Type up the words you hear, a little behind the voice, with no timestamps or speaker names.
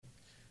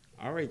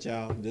All right,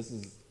 y'all. This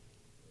is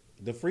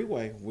the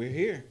freeway. We're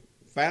here.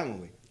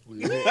 Finally.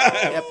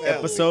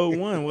 Episode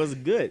 1 was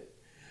good.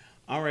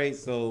 All right,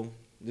 so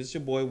this is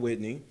your boy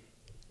Whitney.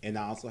 And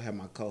I also have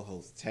my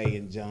co-hosts Tay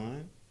and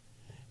John.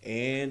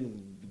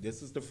 And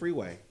this is the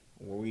freeway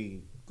where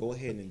we go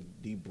ahead and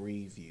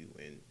debrief you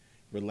and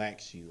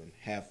relax you and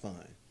have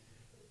fun.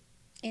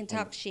 And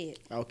talk shit.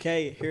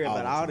 Okay, hear All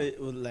about the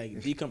all time. the like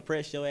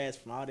decompress your ass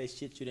from all that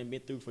shit you done been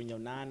through from your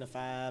 9 to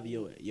 5,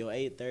 your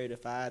 8:30 to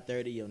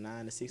 5:30, your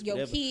 9 to 6, Your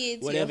whatever,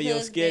 kids, whatever your your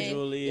husband,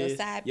 schedule your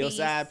is,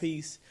 side piece.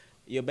 piece,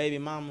 your baby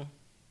mama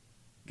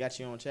got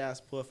you on child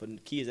support for the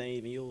kids ain't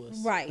even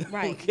yours. Right.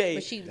 Okay.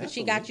 But she That's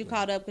got you illegal.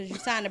 caught up because you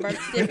signed the birth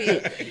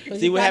certificate. Because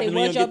See you what thought happens it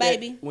when you was don't your get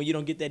baby. that when you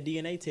don't get that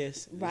DNA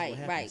test. That's Right. what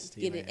happens to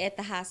Get your it ass. at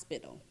the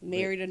hospital,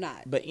 married or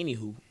not. But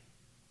anywho,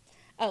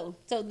 Oh,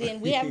 so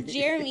then we have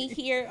Jeremy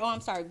here. Oh,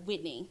 I'm sorry,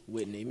 Whitney. Mr.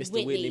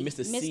 Whitney. Whitney,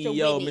 Mr. Mr.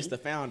 CEO, Whitney. Mr.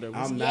 Founder.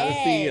 I'm not a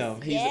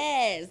CEO.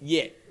 Yes.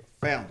 Yeah.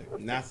 Founder.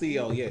 Not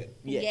CEO yet.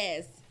 Yeah.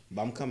 Yes.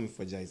 But I'm coming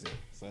for Jay-Z.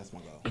 So that's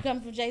my goal. You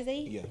coming from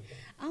Jay-Z? Yeah.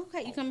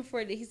 Okay, you coming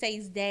for he say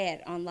he's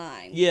dad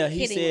online. Yeah,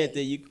 he Kiddingly. said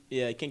that you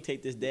can't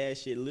take this dad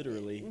shit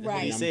literally. That's what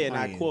Right. he I'm said, and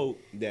I praying quote,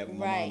 that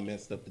my Right. mom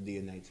messed up the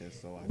DNA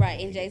test. So I Right,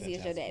 can and get Jay-Z that is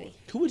your child daddy.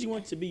 support. who would you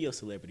want to be your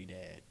celebrity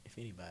dad, if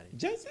anybody?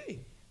 Jay-Z.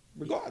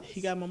 Regardless.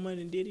 He got more money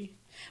than Diddy.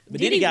 But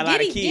Diddy got a lot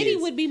of kids. Diddy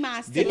would be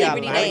my Diddy got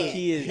a celebrity lot dad. of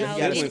kids. No, You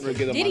gotta Diddy,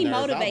 forget him Diddy on Earth.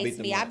 I'll beat motivates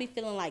them me. I up. be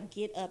feeling like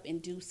get up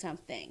and do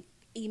something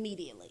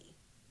immediately.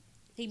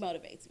 He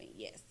motivates me.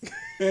 Yes.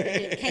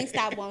 Can't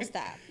stop, won't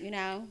stop. You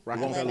know. I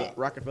love it.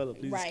 Rockefeller,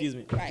 please Right, excuse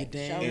me. right.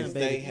 Get Show down, me. And stay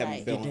baby. having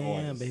Right. film Get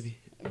down, artists baby.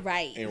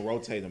 Right. and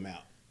rotate them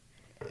out.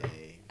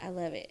 Hey, I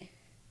love it.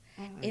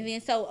 And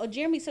then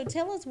Jeremy, so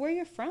tell us where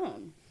you're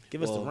from.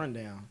 give us the Well,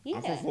 rundown. Yeah.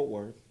 I'm from Fort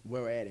Worth.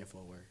 Where we're at in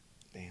Fort Worth.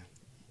 Damn.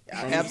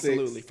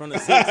 Absolutely. From the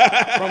six.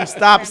 From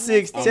Stop From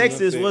 6, the six.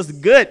 Texas. From the What's six.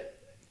 good?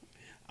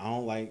 I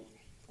don't like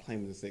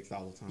claiming the 6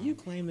 all the time. You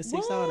claim the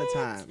 6 all the What?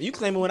 time. You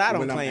claim it when I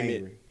don't When I'm claim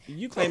angry. it.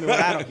 You claim it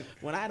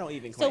when I don't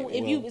even claim So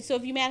it.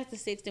 if you mad at the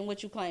 6, then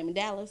what you claim in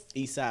Dallas?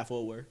 East Side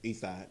Fort Worth.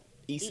 East Side.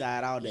 East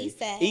Side all day.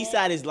 East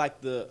Side. Is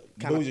like the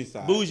kind Bougie of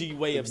side. bougie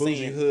way The of bougie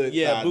saying hood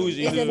Yeah, side of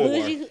bougie. Is it Fort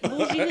bougie Worth.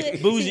 bougie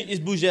hood? Bougie is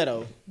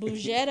Bougetto.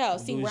 Bougetto.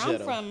 See, where I'm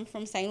Bougetto.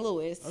 from St.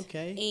 Louis.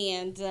 Okay.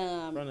 And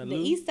From the the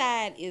Lou? East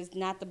Side is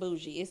not the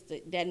bougie. It's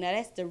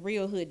that's the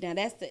real hood. Now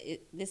this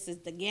is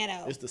the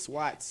ghetto. It's the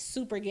SWATs.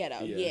 Super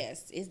ghetto. Yeah.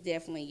 Yes, it's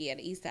definitely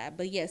the East Side.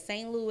 But yeah,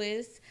 St.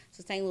 Louis.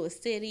 So St. Louis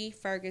City,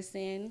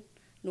 Ferguson,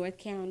 North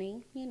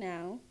County. You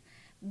know.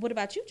 What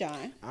about you,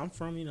 John? I'm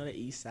from, the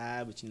East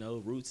Side, but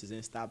roots is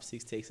in Stop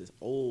 6 Texas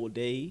all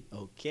day.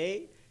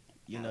 Okay.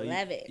 I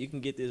love it. You can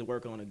get this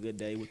work on a good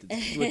day with the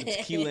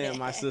tequila in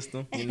my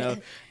system,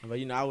 But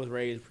I was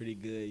raised pretty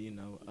good,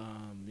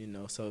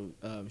 So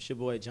it's your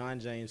boy John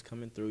James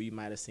coming through. You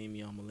might have seen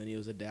me on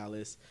Millennials of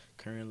Dallas.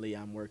 Currently,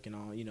 I'm working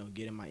on,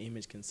 getting my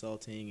image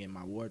consulting and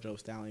my wardrobe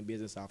styling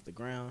business off the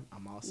ground.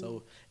 I'm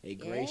also a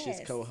gracious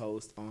Yes.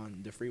 co-host on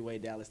the Freeway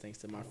Dallas, thanks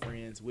to my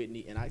friends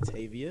Whitney and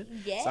Octavia.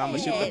 Yes. So I'm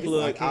gonna shoot the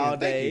plug Okay, all thank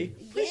day. you.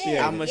 Appreciate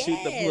Yes. I'm gonna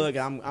shoot the Yes. plug.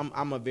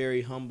 I'm a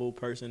very humble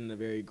person and a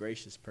very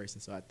gracious person.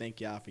 So I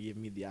thank y'all for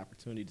giving me the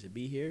opportunity to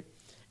be here,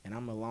 and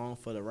I'm along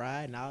for the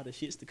ride and all the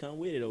shits to come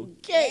with it. Okay.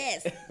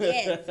 Yes,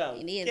 yes,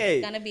 it is. Okay.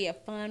 It's gonna be a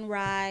fun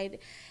ride,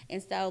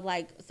 and so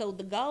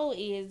the goal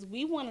is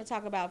we want to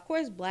talk about, of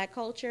course, Black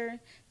culture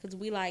because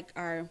we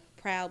are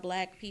proud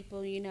Black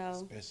people,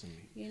 Especially.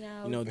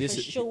 This for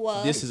is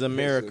sure. this is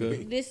America.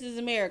 This is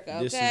America,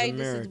 okay? This is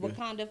America. This is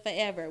Wakanda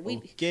forever.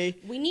 Okay.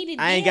 We needed.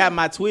 I ain't got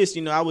my twist.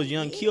 I was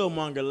young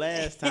Killmonger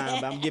last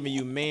time, but I'm giving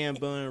you man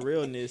bun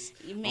realness.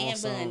 man on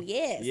some- bun.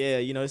 Yes, Yeah,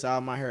 it's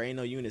all my hair. Ain't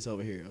no units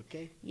over here.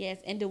 Okay. yes,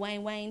 and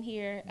Dwayne Wayne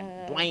here.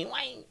 Dwayne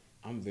Wayne.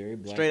 I'm very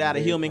black. Straight and out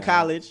of very Hillman proud.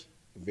 College.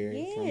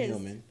 Very from Yes.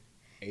 Hillman.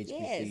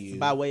 HBCU.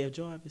 By way of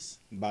Jarvis.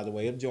 By the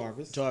way of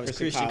Jarvis.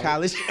 Christian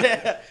College.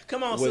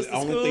 Come on, Well, sister the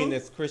only school. thing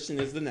that's Christian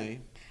is the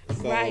name.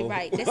 So.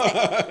 Right.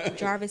 That's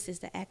Jarvis is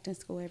the acting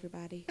school.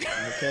 Everybody.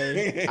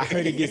 Okay. I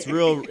heard it gets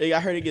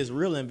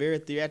real and very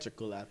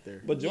theatrical out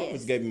there. But Jarvis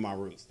Yes. gave me my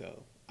roots,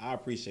 though. I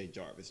appreciate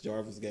Jarvis.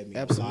 Jarvis gave me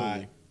Absolutely. a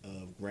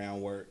lot of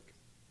groundwork.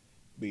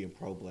 Being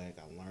pro-black,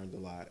 I learned a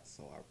lot.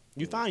 So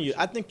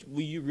I think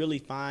you really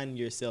find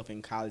yourself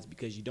in college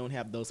because you don't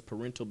have those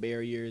parental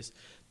barriers,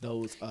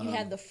 those You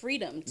have the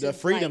freedom. To,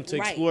 to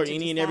explore to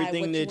any and decide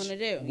everything what you that want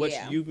to do.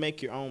 Yeah. you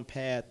make your own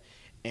path,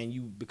 and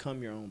you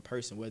become your own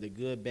person, whether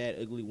good, bad,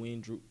 ugly,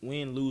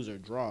 win, lose, or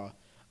draw.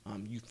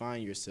 You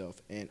find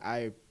yourself, and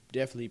I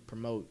definitely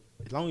promote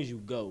as long as you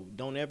go.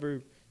 Don't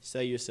ever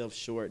sell yourself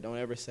short. Don't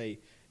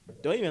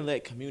even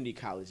let community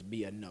college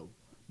be a no.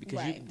 Because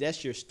Right.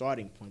 that's your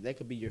starting point. That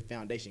could be your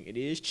foundation. It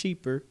is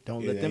cheaper.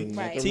 Don't let them. Ain't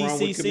Right. nothing wrong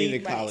with community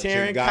Right. college.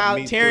 Tarrant It got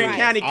me through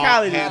County all-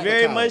 College half is of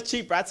very college. much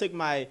cheaper. I took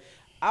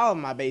all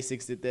my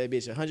basics at that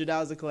bitch,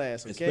 $100 a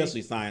class. Okay.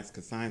 Especially science,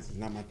 because science is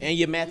not my thing. And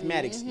your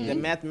mathematics. Mm-hmm. The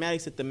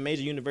mathematics at the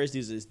major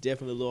universities is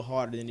definitely a little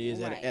harder than it is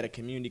Right. at a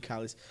community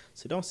college.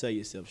 So don't sell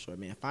yourself short,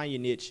 man. Find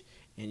your niche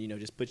and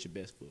just put your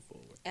best foot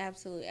forward.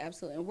 Absolutely.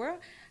 And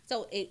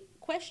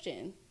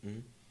question: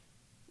 Mhm.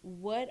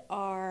 What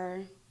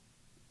are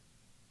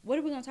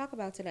we gonna talk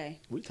about today?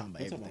 We talking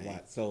about We're talking everything.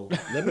 about a lot.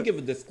 So let me give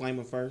a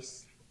disclaimer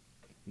first.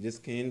 This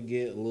can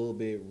get a little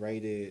bit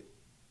rated.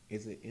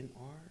 Is it NR?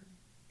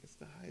 It's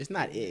the highest. It's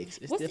not X.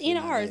 It's What's definitely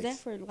not NR? Is X.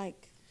 that for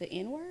like the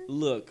N word?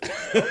 Look,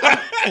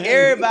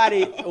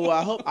 everybody. Well,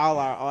 I hope all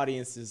our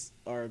audiences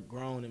are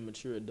grown and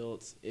mature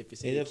adults. If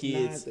it's And any if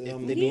kids, not, if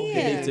go they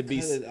ahead need to and be.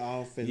 cut it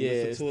off and Yeah,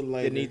 listen to it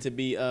later. they need to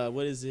be.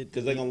 What is it?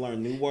 Because they're gonna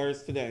learn new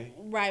words today.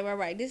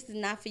 Right. This is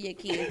not for your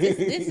kids.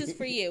 This is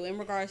for you in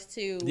regards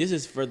to This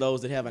is for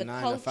those that have a the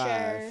 9 culture. to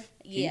 5.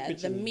 Yeah, Keep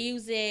it the in-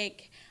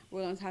 music.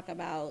 We're gonna talk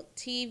about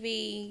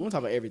TV, We're gonna talk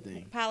about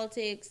everything.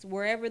 politics,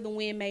 wherever the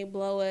wind may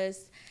blow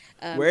us.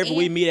 Wherever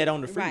we and- meet at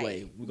on the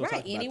freeway, right, we're gonna talk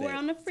about anywhere that.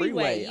 on the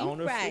freeway. On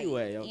the right.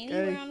 freeway. Okay.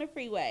 Anywhere on the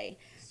freeway.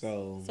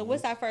 So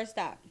What's our first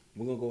stop?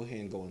 we're gonna go ahead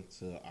and go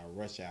into our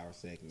rush hour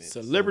segment.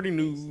 Celebrity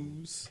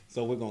news.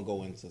 So we're gonna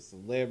go into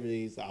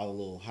celebrities, all the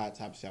little hot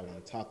topics y'all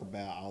want to talk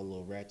about, all the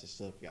little ratchet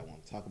stuff y'all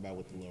want to talk about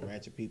with the little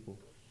ratchet people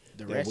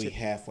The that we ratchet.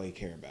 halfway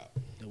care about.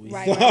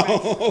 Right.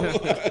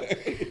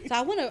 So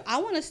I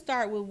wanna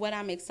start with what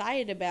I'm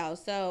excited about.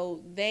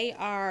 So they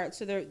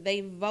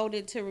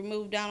voted to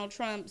remove Donald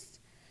Trump's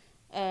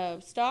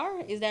star.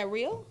 Is that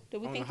real? Do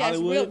we On think that's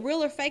real, Hollywood?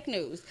 real or fake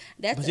news?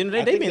 That's But you know,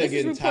 I they've think been they're this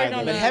is getting reported tired on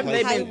of But it. haven't they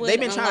been? Hollywood They've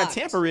been trying Unlocked. to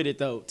tamper it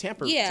though.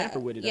 Tamper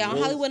with it. Yeah, on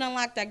Rules. Hollywood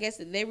Unlocked, I guess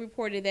they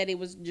reported that it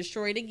was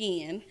destroyed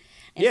again.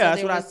 And Yeah,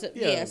 so that's there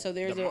what I- yeah, so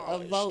there's a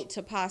demolished. vote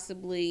to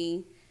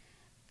possibly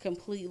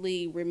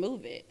completely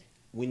remove it.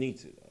 We need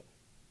to though.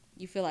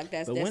 You feel like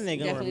that's But when they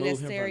gonna definitely remove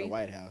him necessary? from the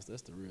White House?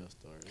 That's the real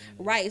story.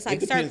 Right, it's It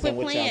like start depends quit on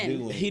what y'all playing.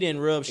 do. He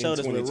didn't rub In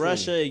shoulders with 2020.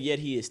 Russia, yet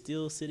he is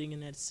still sitting in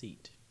that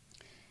seat.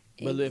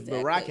 But if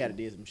Barack had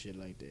did some shit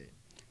like that,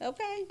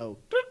 Okay. oh,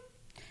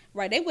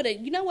 Right, they would have.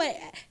 You know what?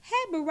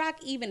 Had Barack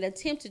even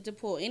attempted to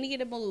pull any of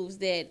the moves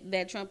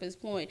that Trump is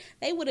pulling,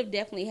 they would have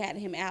definitely had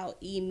him out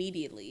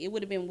immediately. It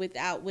would have been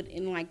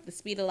within like the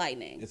speed of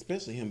lightning.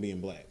 Especially him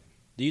being black.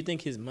 do you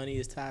think his money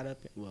is tied up?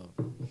 Well,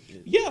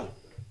 Yeah.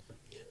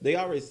 They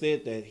already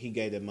said that he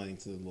gave that money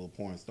to the little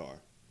porn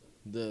star.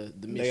 the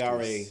They mistress.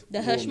 already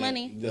The hush ruined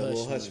money? The The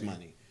little hush hush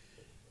money.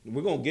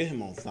 We're gonna get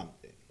him on something.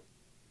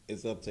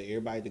 It's up to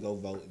everybody to go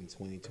vote in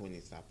 2020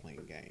 and stop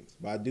playing games.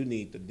 But I do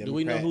need the Democrats Do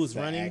we know who's to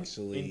running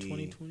actually, in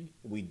 2020?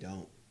 We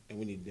don't. And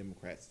we need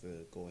Democrats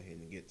to go ahead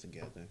and get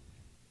together,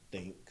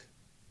 think,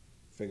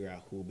 figure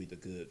out who will be the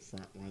good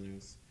front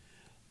runners.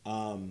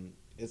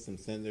 It's some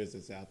senators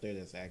that's out there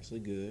that's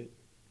actually good.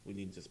 We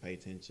need to just pay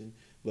attention.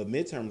 But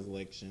midterm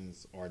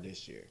elections are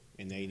this year.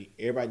 And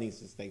everybody needs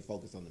to stay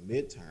focused on the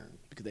midterm.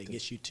 Because they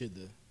get you to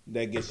the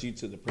That gets you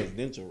to the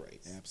presidential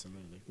race.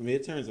 absolutely.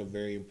 Midterms are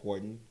very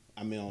important.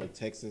 I mean, on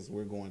Texas,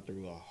 we're going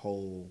through a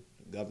whole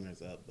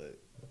governor's up, but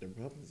the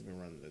Republicans have been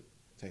running the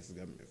Texas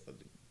government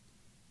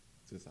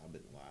since I've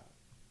been alive.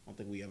 I don't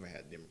think we ever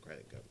had a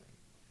Democratic governor.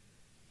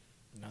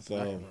 Not So-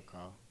 that I can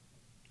recall.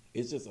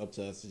 It's just up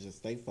to us to just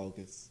stay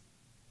focused.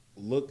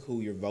 Look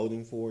who you're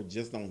voting for.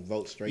 Just don't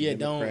vote straight Yeah,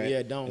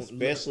 Democrat. don't.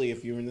 Especially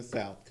if you're in the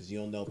South, because you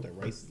don't know if they're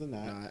racist or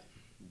not. Not.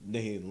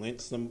 They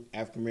lynch some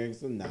African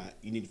Americans or not.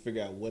 You need to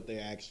figure out what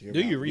they're actually Do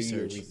about. your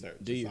research.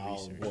 Do It's your all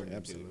research. important to do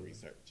Absolutely. the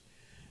research.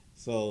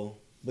 So,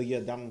 but yeah,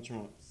 Donald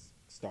Trump's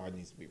star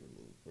needs to be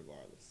removed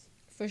regardless.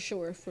 For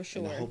sure.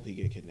 And I hope he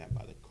get kidnapped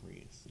by the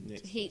Koreans.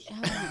 Next Oh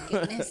my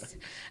goodness.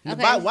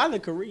 Okay. Why the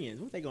Koreans?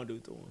 What they gonna do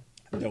to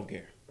him? don't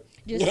care.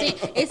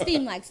 It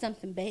seemed like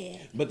something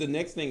bad. But the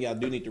next thing y'all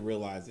do need to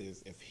realize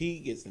is if he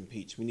gets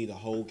impeachment, we need a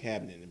whole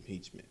cabinet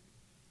impeachment.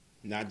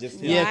 Not just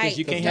him. Yeah, Right. because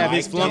you can't 'Cause have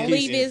his Mike flunkies. Pence Don't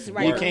leave his- is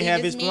right, You work. can't leave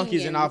have his his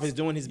flunkies in minions. office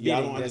doing his Y'all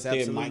bidding. don't That's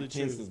understand. Mike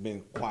absolutely Pence true. has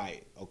been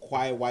quiet. A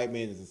quiet white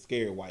man is a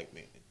scared white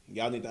man.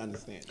 Y'all need to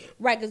understand that.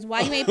 Right, because why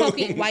you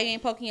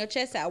ain't poking your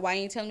chest out? Why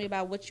you ain't telling me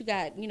about what you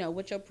got? You know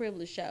what your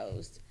privilege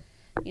shows.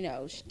 You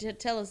know,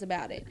 tell us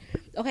about it.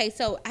 Okay,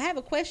 so I have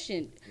a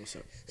question. What's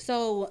up?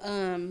 So,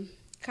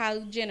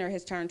 Kylie Jenner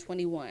has turned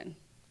 21.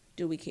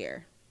 Do we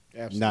care?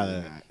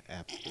 Absolutely not.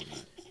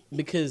 Absolutely.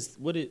 Because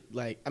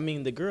I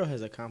mean, the girl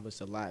has accomplished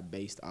a lot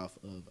based off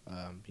of,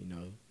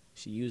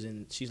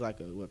 she's like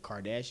a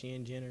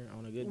Kardashian Jenner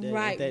on a good day.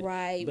 Right, Ain't that-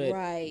 right, but-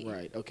 right.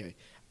 Right, okay.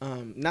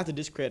 Not to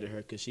discredit her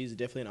because she's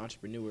definitely an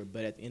entrepreneur,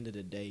 but at the end of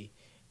the day,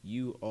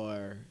 you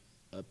are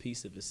a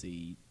piece of a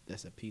seed.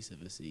 That's a piece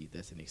of a seed.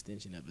 That's an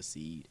extension of a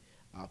seed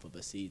off of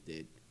a seed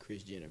that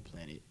Kris Jenner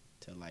planted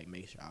to like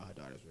make sure all her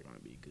daughters were going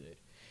to be good.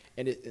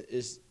 And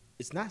it's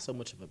not so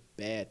much of a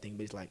bad thing,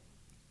 but it's like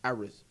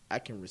I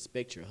can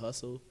respect your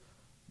hustle,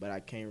 but I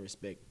can't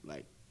respect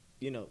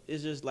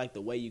it's just like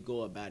the way you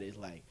go about it is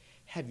like,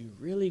 have you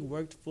really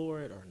worked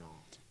for it or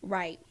not?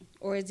 Right.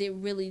 Or is it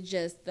really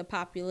just the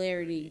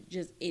popularity?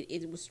 Just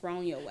it was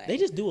thrown your way. They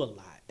just do a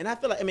lot, and I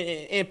feel like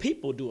and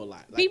people do a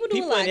lot. Like, People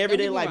do a lot, in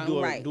everyday don't get me life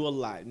wrong, right. do a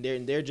lot.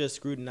 And they're just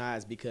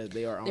scrutinized because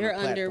they are on They're a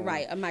platform under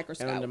a and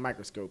microscope. under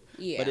microscope.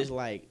 Yeah. But it's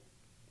like,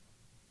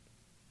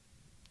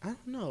 I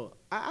don't know.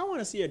 I want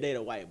to see her date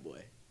a white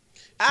boy.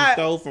 She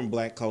stole from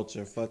black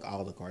culture. Fuck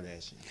all the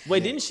Kardashians.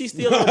 Wait, didn't she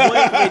steal a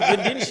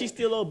boy? Didn't she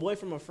steal a boy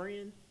from a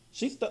friend?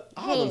 She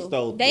all of them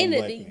stole. They, them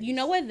black you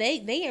know what?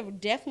 They are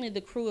definitely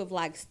the crew of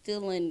like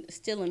stealing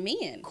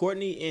men.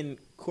 Courtney and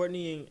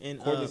Courtney and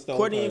Courtney stole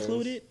Courtney hers.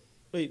 included.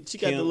 Wait, she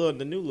got Kim.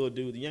 the new little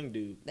dude, the young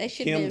dude. They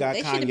should Kim have got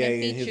been. They should have Kanye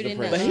been in his featured in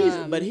the.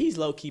 depression. But he's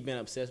low key been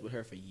obsessed with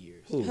her for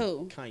years.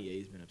 Who?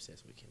 Kanye's been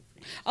obsessed with Kim for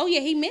years. Oh yeah,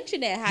 he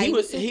mentioned that how he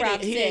was super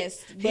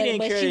obsessed. He didn't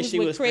but care that she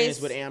was Chris.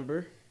 friends with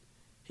Amber.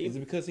 Is it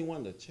because he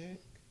wanted to check?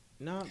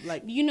 No,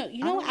 like You know.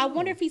 don't I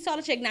wonder know. if he saw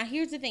the check. Now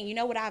here's the thing. You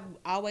know what I've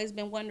always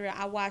been wondering.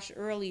 I watched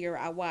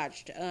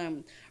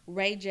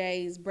Ray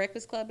J's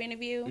Breakfast Club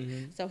interview.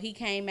 Mm-hmm. So he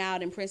came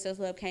out and Princess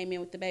Love came in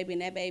with the baby,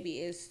 and that baby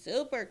is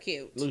super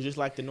cute. looks just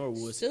like the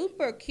Norwoods.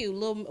 Super cute.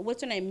 Little,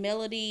 what's her name?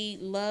 Melody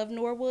Love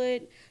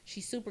Norwood.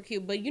 She's super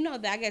cute. But you know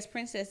that I guess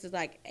Princess is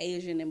like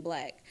Asian and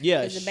black.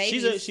 Yeah, 'Cause the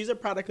baby's- she's a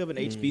product of an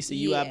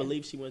HBCU. Yeah. I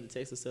believe she went to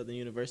Texas Southern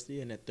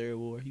University and at Third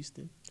Ward,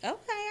 Houston. Okay, all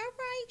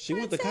right. She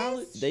went to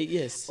college?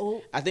 Yes.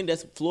 Oh. I think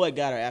that's Floyd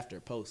got her after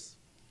a post.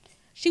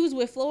 She was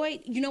with Floyd.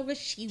 You know what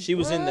she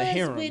was in the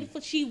harem.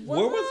 She was.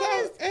 Where was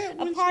I at a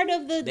when part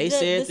of the. They the,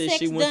 said the that sex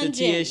she went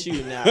dungeon. to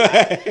TSU. Now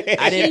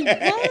I didn't. She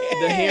The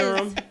was.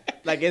 harem,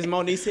 like as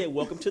Monique said,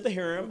 "Welcome to the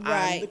harem.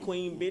 Right. I'm the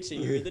queen bitch,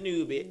 and you're the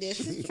new bitch." This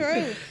is true.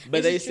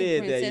 But This they is true.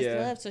 said that, Princess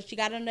yeah. Love. So she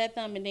got under that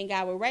thumb and then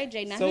got with Ray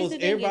J. Now So here's is the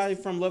thing everybody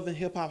from Love and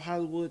Hip Hop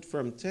Hollywood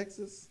from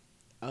Texas?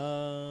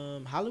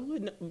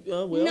 Hollywood.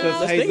 Well, No. let's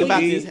think Hazel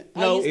about Lee- this. Oh,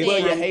 No, you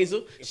well, said- yeah,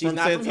 Hazel. She's from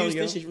not San from Houston.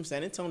 Antonio? She's from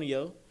San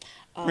Antonio.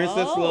 Princess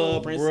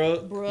Love, Prince-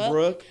 Brooke,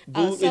 Brooke.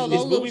 Oh, Boo, Solo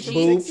is Booby from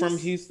Lucci. Boo Texas? from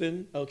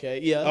Houston. Okay,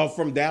 yeah. Oh,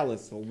 from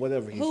Dallas or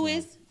whatever. He's Who from.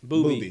 is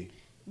Booby.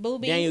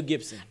 Booby? Daniel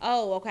Gibson.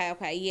 Oh,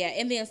 okay, yeah.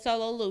 And then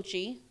Solo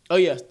Lucci. Oh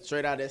yeah,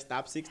 straight out that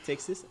Stop 6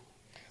 Texas.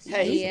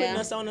 Hey, he's Yeah. putting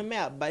us on the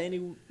map by any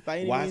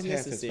Why means is half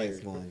his necessary. face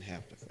going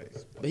half the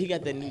face? But he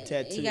got that new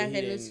tattoo. He got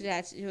that new didn't-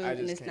 tattoo, I and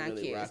just it's can't not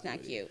really cute. rock It's not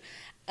with cute.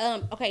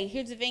 Okay,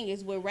 here's the thing: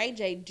 is with Ray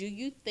J, do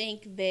you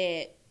think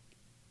that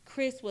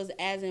Chris was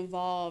as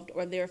involved,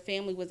 or their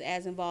family was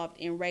as involved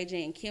in Ray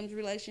J and Kim's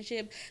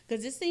relationship?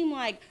 Because it seemed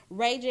like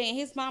Ray J and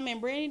his mom and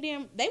Brandy,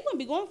 them, they wouldn't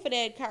be going for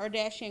that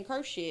Kardashian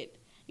curse shit.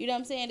 You know what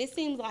I'm saying? It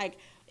seems like,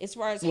 as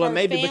far as Well, her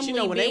maybe, family but you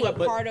know, when they being were- a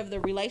but- part of the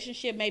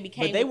relationship, maybe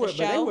came But they with were, the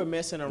but they show. were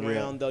messing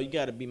around Yeah. though. You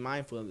got to be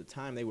mindful of the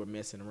time they were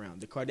messing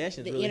around. The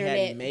Kardashians The really internet.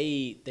 hadn't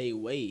made their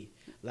way.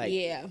 Like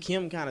Yeah.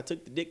 Kim kind of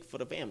took the dick for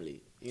the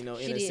family. You know,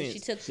 She in a did. sense. She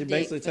took She the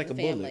basically dick for took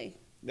the a bullet. family.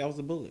 That was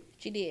a bullet.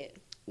 She did.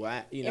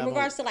 Well, you know, In I don't-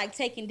 regards to like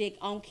taking dick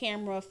on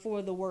camera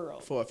for the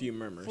world. for a few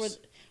murmurs.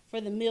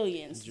 For the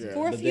millions. Yeah.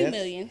 For a But few that's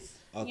millions.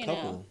 A you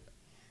couple. know.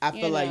 I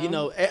feel like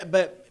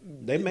but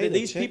They made a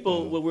these check,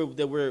 people though.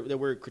 that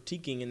we're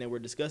critiquing and that we're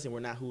discussing were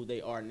not who they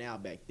are now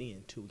back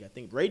then too. I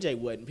think Ray J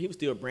wasn't. He was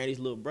still Brandy's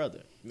little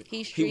brother. He's he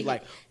was street-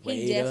 like, he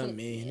wait a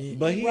definitely- minute.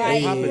 But he Right,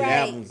 ain't popping right.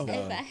 albums If though.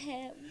 I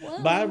had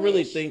one But I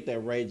really wish. think that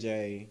Ray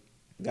J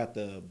got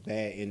the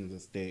bad end of the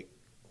stick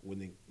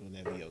when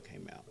that video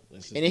came out.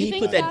 Let's just And then You he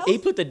think put that so? he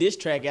put the diss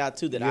track out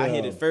too that I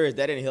hit Yeah. it first.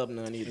 That didn't help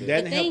none either.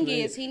 That The didn't help thing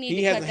him. is, he need to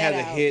he cut hasn't that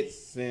had a out. hit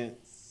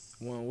since,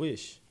 One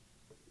wish.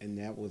 and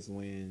that was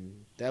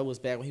when That was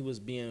back when he was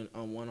being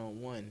on one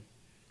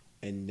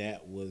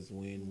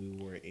we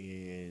were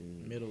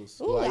in middle Ooh,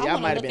 school. I Y'all wanna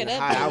might have look been it up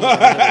high. now. I was in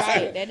middle Right,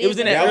 school. that It was is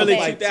in a that good early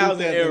thing.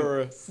 2000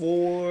 era.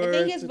 2004. The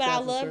thing is, but I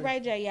love 2003. Ray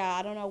J, y'all.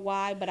 I don't know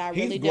why, but I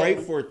really He's do. great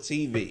for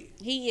TV.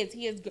 He is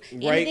and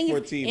the Great thing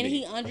for is- TV. and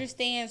he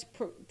understands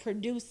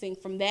producing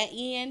from that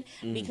end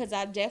Mm-hmm. because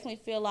I definitely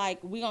feel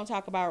like we're gonna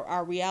talk about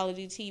our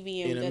reality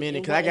TV and In a the- minute,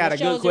 and because I what- got a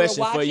and the good shows that we're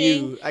question for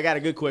watching. you. I got a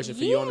good question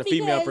for you Yeah, on the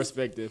female because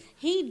perspective.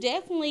 He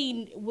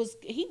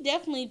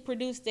definitely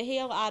produced the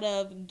hell out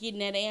of getting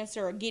that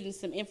answer or getting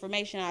some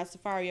information out of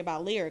Safari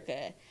about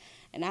Lyrica,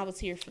 and I was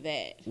here for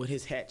that. With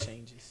his hat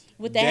changes.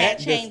 With the That hat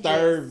changes.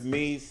 disturbed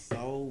me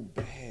so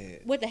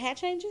bad. With the hat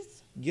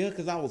changes? Yeah,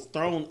 because I was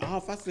thrown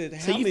off. I said, So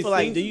how you many feel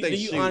like scenes do did they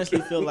you shoot?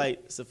 honestly feel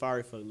like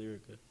Safari fucked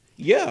Lyrica?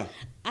 Yeah.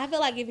 I feel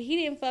like if he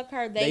didn't fuck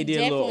her, They did a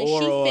definitely little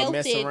oral she or felt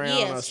mess it. around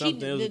Yeah, or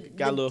something. It was,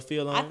 got a little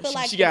feel on I it. feel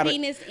like she the got a,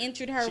 penis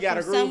entered her she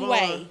got from a some groove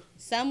way,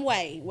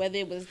 on. whether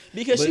it was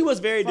because she But- was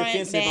very front,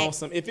 defensive back, on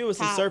some. If it was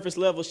some top, surface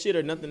level shit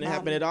or nothing that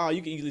happened bottom. at all,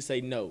 you can easily say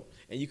no,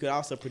 and you could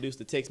also produce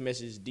the text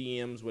message,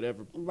 DMs,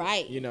 whatever.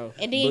 right. You know.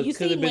 and then But you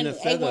could see have been when a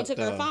A1 setup, took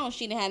her though. phone,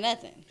 she didn't have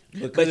nothing.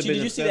 But did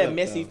you see that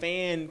messy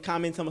fan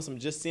comment on some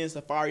just send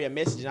Safari a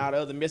message and all the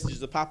other messages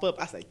to pop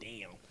up? I say,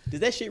 damn. Does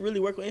that shit really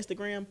work on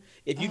Instagram?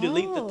 If you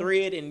delete the Oh.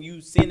 thread and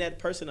you send that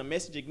person a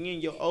message again,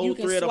 your old You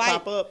can thread will swipe.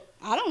 pop up.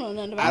 I don't know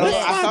nothing I about don't.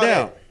 that. I saw Find that.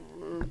 out.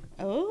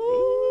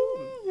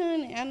 Oh,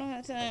 honey, I don't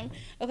have time.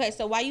 Okay,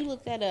 so while you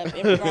look that up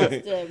in regards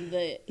to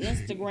the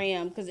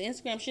Instagram, because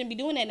Instagram shouldn't be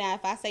doing that now.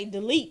 If I say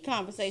delete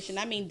conversation,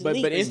 I mean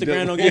delete. But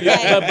Instagram don't give you.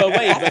 Okay. But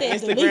wait, I but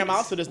said Instagram delete,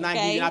 also does not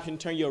give you okay? an option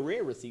to turn your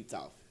red receipts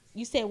off.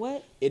 You said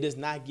what? It does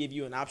not give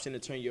you an option to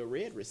turn your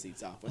red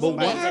receipts off. When But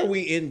somebody- why are we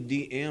in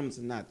DMs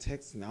and not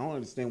texting? I don't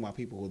understand why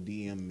people will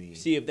DM me.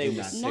 See if they and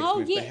was- not text No,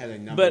 me if yeah. they had a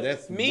number. But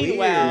That's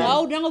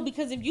meanwhile- weird. No,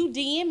 because if you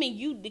DM and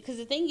you, because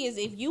the thing is,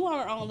 if you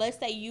are on, let's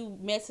say you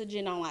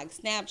messaging on like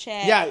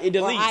Snapchat, yeah, it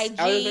or deletes. IG,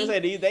 I was gonna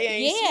say they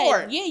ain't yeah,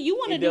 smart. yeah, you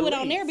want to It do it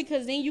on deletes. there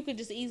because then you could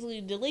just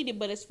easily delete it.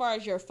 But as far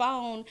as your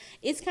phone,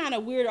 it's kind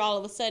of weird all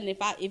of a sudden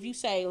if you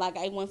say like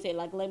I once said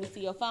like let me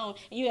see your phone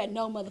and you had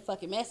no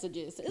motherfucking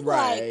messages. It's like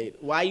Right.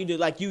 Why you do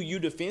like you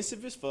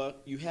defensive as fuck.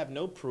 You have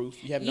no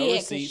proof. You have no Yeah,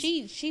 because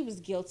receipts. she was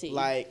guilty.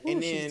 Like, Ooh,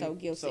 and she's then- so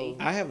guilty. so-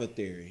 I have a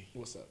theory.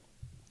 What's up?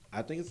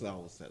 I think it's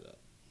all set up.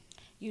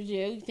 You do?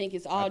 You think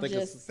it's I all think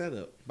it's a just?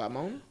 setup. By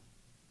Mona?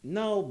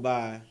 No,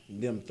 by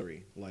them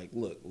three. Like,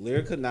 look,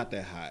 Lyrica not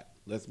that hot.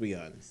 Let's be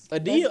honest.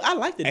 Adia, I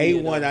like the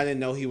Adia, A1, though. I didn't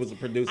know he was a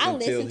producer I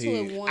until listened to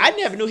he. it once. I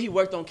never knew he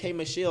worked on K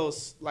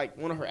Michelle's like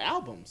one of her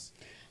albums.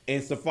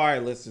 And Safari,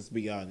 let's just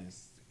be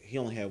honest. He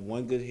only had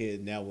one good hit,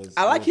 and that was.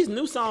 I like his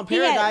new song He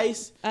had-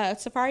 Paradise.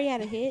 Safari had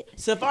a hit.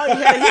 Safari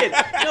had a hit.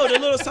 No, the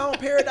little song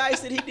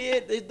Paradise that he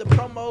did, the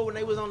promo when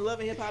they was on Love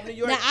and Hip Hop New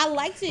York. Now I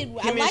liked it.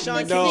 I and liked Sean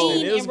the Kingston,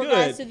 scene it was in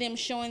regards good. to them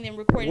showing them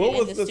recording What it in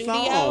was the the studio.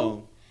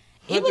 song?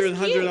 It was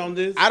 100 cute. on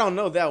this? I don't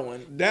know that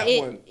one. That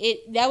one.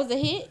 That was a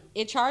hit.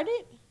 It charted.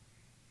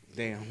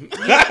 Damn.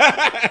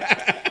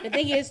 The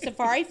thing is,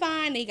 Safari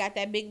fine. He got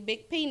that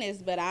big penis,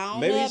 but I don't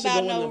Maybe he know should about go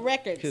in no the-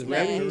 records. his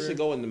man. Maybe he should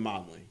go into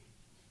modeling.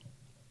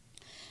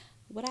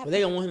 What But happened?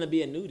 they gonna want him to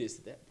be a nudist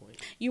at that point.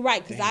 You're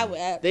right, because I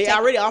would. They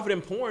already offered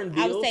him porn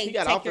deals. I would say he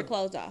got take offered. your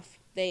clothes off.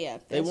 They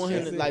They want him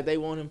That's to, it. like they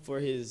want him for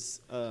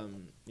his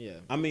yeah.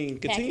 I mean,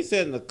 continue Package.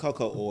 selling the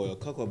cocoa oil,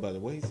 cocoa butter.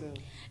 What he sell?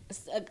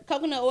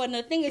 Coconut oil. And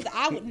the thing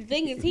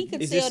is, he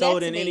could Is sell it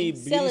sold that in to any me.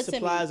 Sell beauty it to me.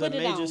 supplies or Put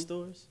it major on.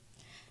 stores?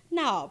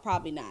 No,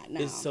 probably not.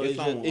 No. It's, so It's it's,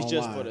 just, on- it's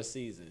just online. for the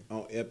season.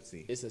 On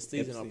Etsy. It's a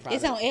seasonal Etsy. product.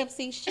 It's on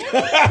Etsy. Shut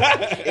up.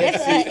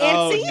 That's Etsy.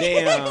 Oh Etsy.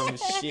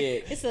 damn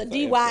shit. It's a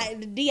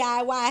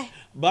DIY.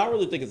 But I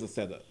really think it's a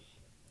setup.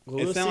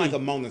 We'll it sounds see. like a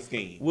Mona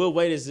scheme. We'll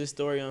wait as this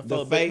story The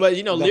unfolds. fake, But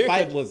you know, the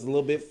fight Lyrica, was a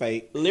little bit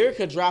fake.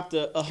 Lyrica dropped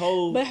a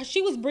whole. But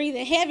she was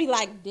breathing heavy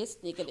like this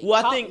nigga that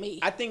Well, caught I think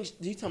me.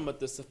 he's talking about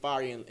the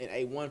Safari and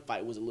A1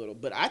 fight was a little,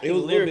 but I It think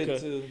was a little bit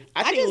Lyrica. too.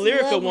 I just think love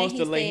Lyrica when wants he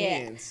to lay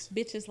said, hands.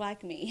 Bitches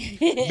like me.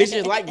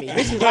 Bitches like me.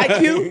 Bitches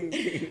like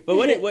you. But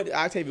what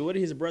I'll tell you, what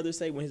did his brother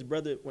say when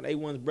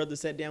A1's brother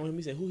sat down with him?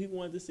 He said who he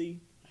wanted to see.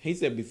 He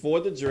said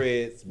before the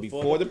dreads,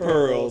 Before before the the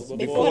pearls, pearls,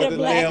 before the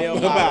black nail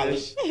nail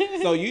polish.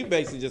 So you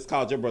basically just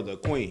called your brother a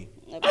queen.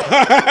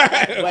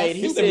 Wait,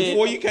 He said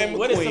before you came a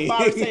what did queen.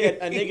 Safari say?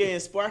 A nigga in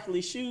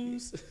sparkly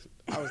shoes.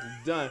 I was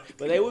done.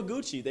 But they were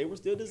Gucci. They were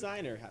still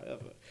designer,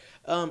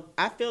 however.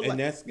 I feel And like.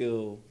 that's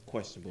still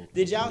questionable.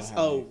 Did You y'all? know how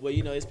Oh, many- well,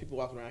 you know, there's people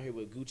walking around here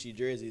with Gucci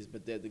jerseys,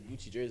 but the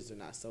Gucci jerseys are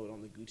not sold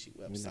on the Gucci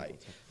We're not website. gonna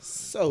talk-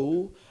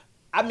 So,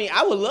 I mean,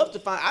 I would love to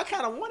find. I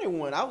kind of wanted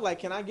one. I was like,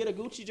 can I get a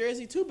Gucci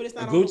jersey too? But it's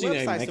not on Gucci the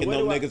ain't website. making So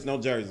no where niggas no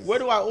jerseys. where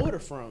do I order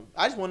from?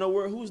 I just want to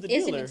know who's the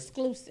It's an dealer.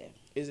 exclusive.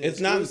 Is it It's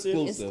not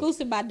exclusive.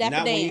 Exclusive by Dapper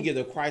Not when Dan. you get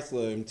a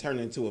Chrysler and turn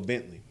it into a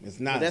Bentley. It's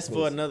not. But that's for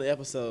exclusive. another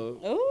episode.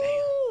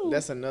 Ooh.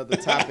 That's another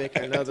topic.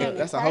 Another. Turn the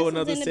That's a whole Chrysler's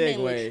another into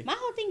Bentley. segue. My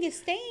whole thing is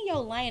stay in your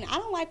lane. I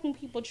don't like when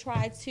people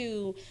try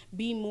to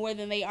be more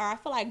than they are. I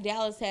feel like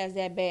Dallas has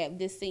that bad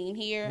this scene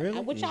here, Really?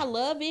 which I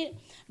love it.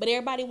 But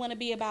everybody want to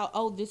be about,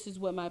 oh, this is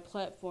what my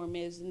platform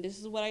is, and this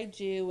is what I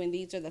do, and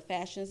these are the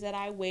fashions that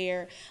I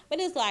wear. But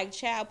it's like,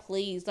 child,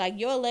 please, like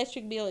your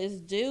electric bill is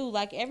due.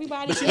 Like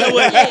everybody. But you know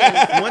what?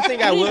 is. One thing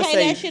You I didn't will pay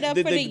say, that shit up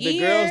for the the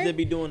year. girls that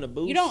be doing the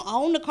boost, You don't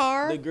own the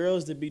car. the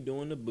girls that be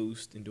doing the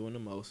boost and doing the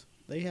most,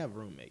 they have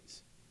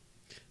roommates.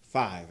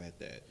 5 at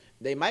that.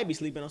 They might be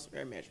sleeping on some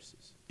air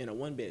mattresses in a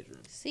 1-bedroom.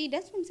 See,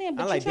 that's what I'm saying.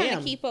 But I you're like, trying damn.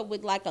 to keep up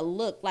with like a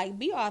look. Like,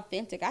 be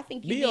authentic. I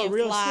think you Be your being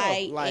real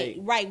fly, self, like-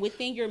 right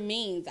within your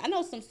means. I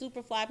know some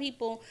super fly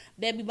people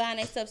that be buying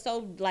that stuff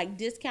so like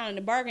discounting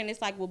the bargain.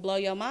 It's like will blow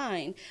your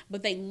mind,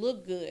 but they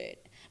look good.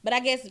 But I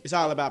guess It's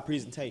all about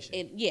presentation.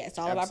 it's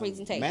all about Absolutely.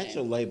 presentation. Match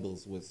your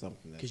labels with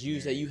something. Because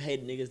you say you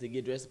hate niggas that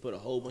get dressed and put a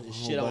whole bunch of A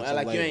whole shit on. bunch of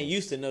Like you ain't labels.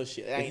 used to no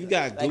shit. If you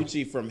got like,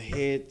 Gucci from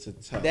head to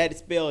toe, that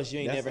spells you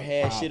ain't That's never a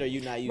had problem. shit or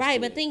you not used Right,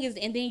 to but it. thing is,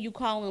 and then you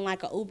calling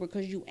like a Uber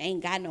because you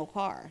ain't got no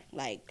car.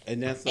 Like,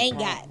 and that's the ain't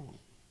got. problem.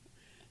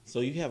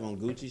 So you have on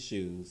Gucci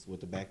shoes with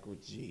the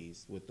backward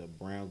G's with the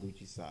brown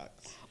Gucci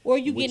socks. Or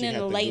you Which getting in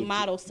have a the late Gucci-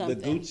 model something.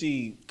 The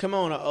Gucci. Come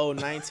on, a old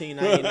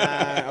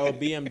 1999 old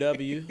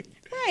BMW.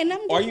 Right, and I'm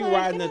just Are you like,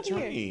 riding get the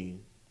outta here.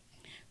 train?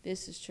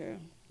 This is true.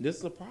 This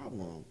is a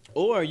problem.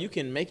 Or you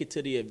can make it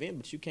to the event,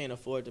 but you can't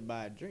afford to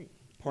buy a drink.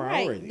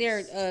 Priorities. Right,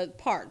 they're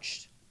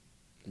parched.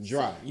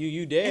 dry.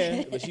 You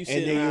there, but you And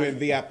sitting then you're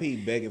around. in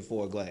VIP begging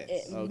for a glass.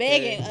 Okay.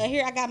 Begging.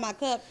 Here, I got my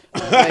cup.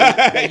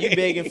 like, you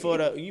begging for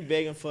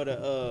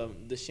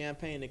the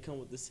champagne that come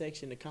with the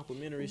section, the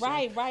complimentary.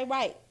 Right.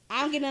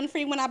 I don't get nothing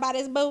free when I buy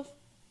this booth.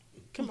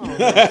 Come on,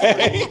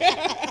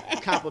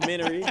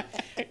 complimentary.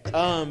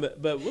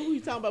 But what were we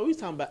talking about? We was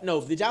talking about.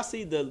 No, did y'all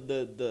see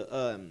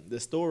the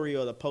story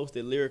or the post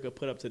that Lyrica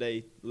put up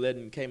today,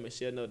 letting K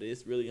Michelle know that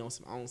it's really on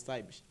some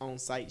on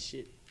site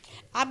shit?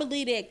 I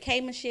believe that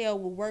K Michelle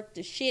will work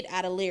the shit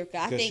out of Lyrica.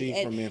 I 'Cause think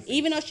she from Memphis.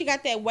 even though she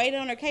got that weight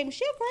on her, K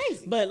Michelle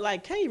crazy. But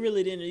like K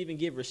really didn't even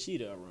give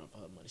Rashida a run for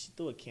her money. She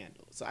threw a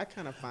candle. So I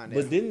kind of find that.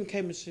 But didn't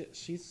K Michelle?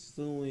 She's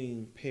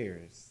suing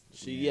Paris.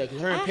 Cause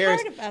her and I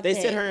Paris. heard about They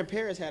that. said her and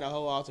Paris had a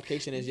whole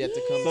altercation that's yet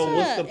to come. So to.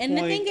 what's the and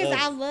the point thing is, of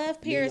I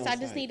love being Paris. on I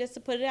just site? need us to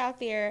put it out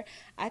there.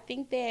 I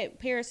think that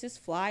Paris is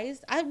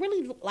flies. I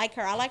really like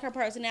her. I like her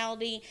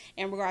personality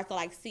in regards to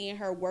like seeing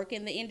her work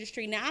in the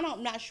industry. Now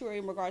I'm not sure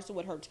in regards to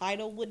what her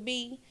title would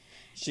be.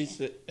 She's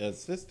the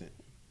assistant.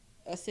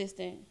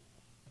 Assistant.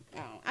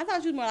 Oh, I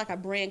thought she was more like a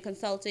brand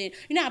consultant.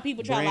 You know how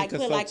people try to Brand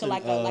put like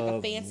consultant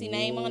a fancy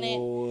name on it.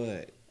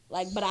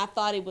 What? But I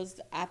thought it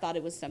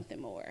was something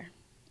more.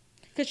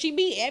 Cause she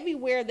be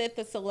everywhere that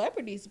the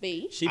celebrities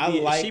be. She I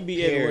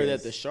be everywhere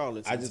Paris. that the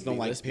charlatans. I just don't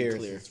like let's be clear.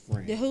 Paris'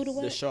 friends. The who, the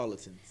what? The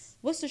charlatans.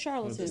 What's the The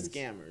charlatans?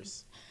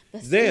 scammers. The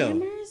Zell.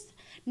 scammers?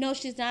 No,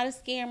 she's not a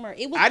scammer.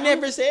 It was. I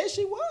never said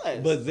she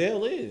was. But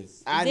Zell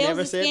is. I Zell's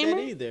never a said that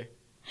scammer? either.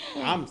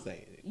 I'm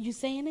saying it. You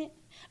saying it?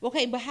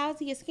 Okay, but how's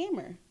he a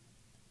scammer?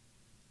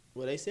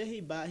 Well, they said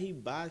he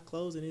buy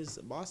clothes in his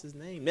boss's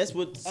name. That's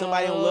what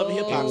somebody on Love and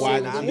Hip Hop Oh, why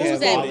said. not? I'm who Yeah, was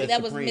just that? Paul saying is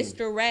That was supreme.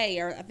 Mr. Ray,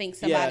 or I think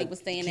somebody Yeah, was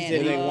saying he that.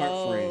 said They Oh.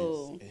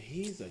 weren't friends. And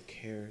he's a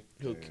character.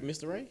 Who,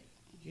 Mr. Ray?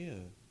 Yeah.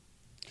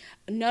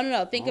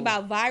 No. Think Oh.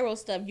 about viral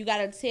stuff. You got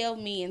to tell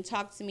me and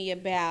talk to me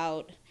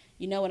about,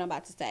 you know what I'm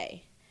about to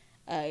say,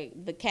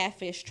 the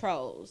catfish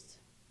trolls.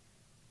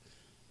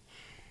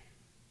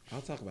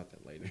 I'll talk about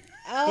that later.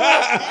 Oh,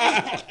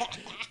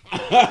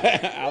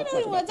 I don't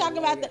even want to talk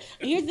about later.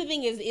 that. Here's the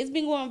thing: is it's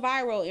been going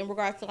viral in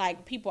regards to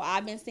like people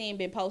I've been seeing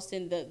been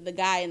posting the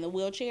guy in the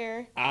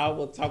wheelchair. I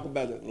will talk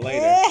about it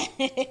later.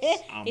 He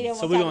didn't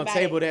So wanna we're talk gonna about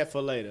table it. that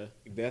for later.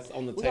 That's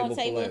on the We're table gonna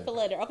for table later. it for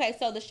later. Okay,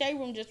 so the Shade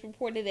Room just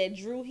reported that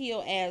Drew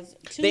Hill as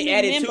They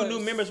added 2 new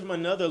members from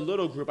another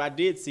little group. I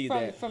did see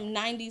that. from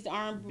 90s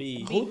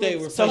R&B. Who they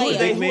groups. So who Playa.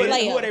 they Big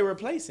Man? who are they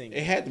replacing?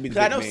 It had to be the Because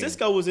I big know man.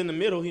 Cisco was in the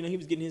middle. You know, he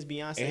was getting his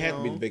Beyonce. It had to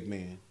be the on. big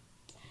man.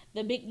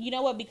 The big, you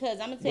know what?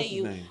 Because I'm gonna tell What's his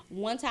you, name?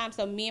 one time,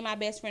 so me and my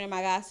best friend and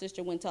my god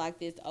sister went to like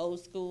this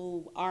old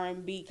school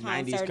R&B 90s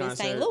concert in St.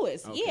 concert?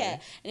 Louis. Okay. Yeah,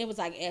 and it was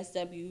like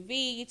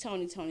SWV,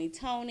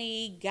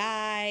 Tony,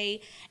 Guy,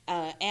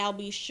 Al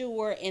B.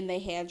 Sure, and they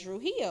had Drew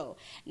Hill.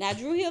 Now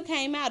Drew Hill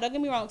came out. Don't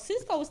get me wrong,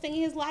 Cisco was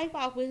singing his life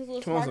off with his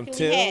little Come on, some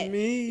sparkly tell hat.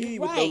 me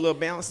with the Right. little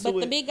bounce But to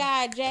the it. big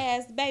guy,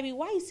 Jazz, baby,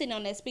 why you sitting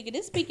on that speaker?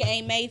 This speaker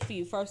ain't made for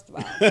you, first of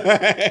all.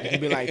 It'd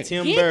be like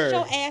Tim Get Burr.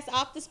 your ass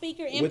off the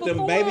speaker and With them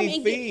perform baby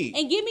and, feet.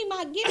 and give me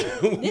my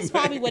this is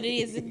probably what it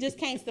is. It just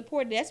can't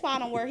support it. That's why I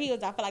don't wear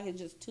heels. I feel like it's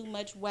just too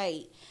much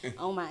weight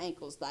on my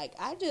ankles. Like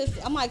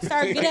I'm like,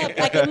 start get up.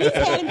 Like at least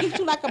have them get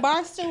you like a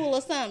bar stool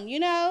or something,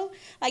 you know?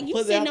 Like you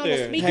Put it sitting out on there.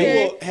 the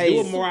speaker. Hey, do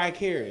a Mariah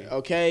Carey.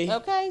 Okay.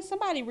 Okay,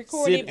 somebody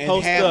recorded. Sit- And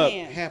Post half, up.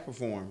 half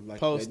perform. Like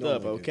Post they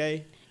up, normally do.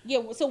 okay? Yeah,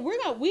 so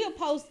we'll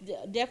post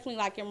definitely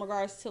like in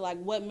regards to like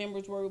what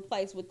members were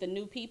replaced with the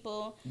new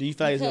people. Do you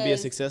feel like it's gonna be a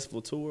Because-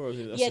 successful tour? Or is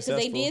it a Yeah, because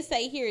they successful? did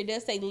say here, it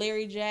does say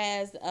Larry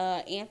Jazz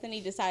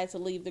Anthony decided to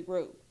leave the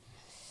group.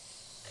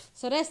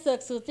 So that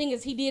sucks. So the thing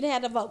is, he did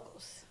have the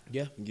vocals.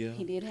 Yeah. Yeah.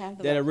 He did have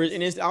the That vocals.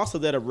 and it's also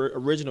that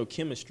original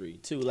chemistry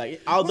too.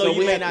 Like although So you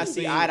we may had not to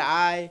see be- eye to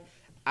eye,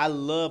 I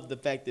love the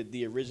fact that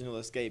the original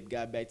Escape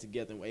got back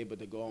together and were able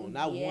to go on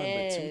not one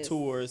but 2 Yes.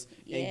 tours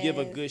and give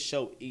a Yes. good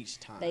show each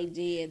time. They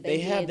did. They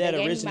have did. that They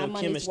gave me original my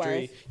money's chemistry.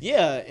 worth.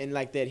 Yeah, and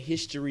like that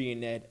history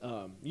and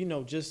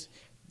that just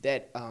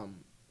that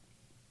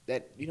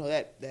that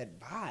that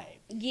vibe.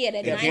 Yeah,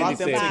 that Yeah, That Candy brought 90s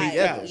them said vibe. peace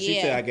together. out. She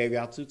Yeah. said I gave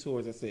y'all 2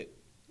 tours. That's it.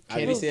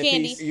 Candy Ooh, said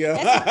Candy. peace.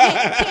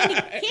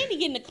 Yeah. Candy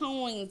getting the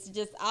coins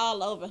just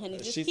all over, honey.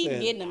 Just She keep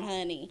said, getting them,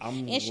 honey.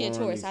 I'm And she a running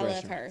tourist. these I love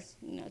her. restaurants.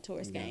 You know,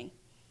 tourist Yeah. gang.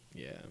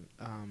 Yeah.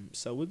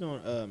 So we're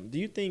gonna. Do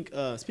you think?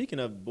 Speaking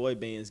of boy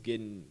bands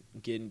getting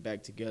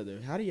back together,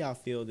 how do y'all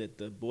feel that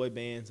the boy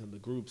bands and the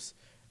groups,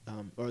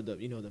 or the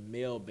the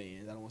male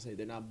bands? I don't want to say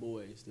they're not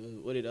boys.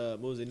 What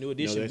was it? New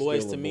Edition, they're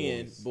Boys still to a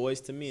Men, boys.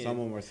 Boys to Men. Some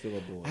of them are still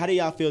a boy. How do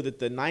y'all feel that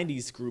the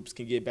 '90s groups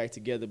can get back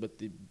together, but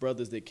the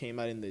brothers that came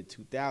out in the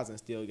 2000s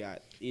still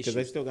got issues?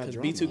 they still got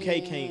drama.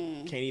 B2K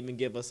can't even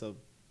give us a.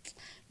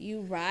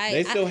 You right.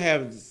 They still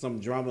have some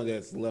drama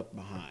that's left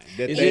behind.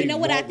 That Is they it- you know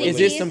what I won't think Is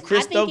really- this some I Chris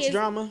think Stokes it's-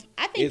 drama?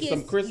 I think It's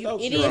some Chris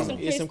Stokes it is drama. some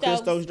It's some Chris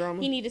Stokes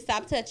drama? He need to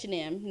stop touching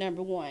them.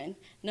 Number one.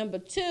 Number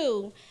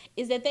two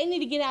is that they need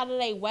to get out of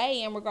their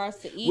way in regards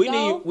to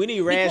ego. We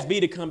need Raz because B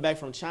to come back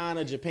from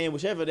China, Japan,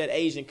 whichever that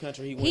Asian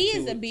country he went He to.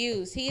 is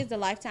abused. He is the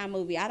Lifetime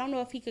movie. I don't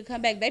know if he could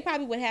come back. They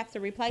probably would have to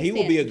replace He him.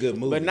 will be a good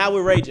movie. But not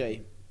with Ray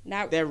J.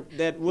 Not,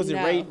 That was it.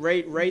 No.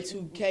 Ray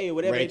 2K or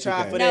whatever Ray they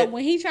tried 2K. for no, that.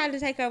 when he tried to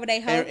take over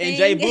their whole And thing.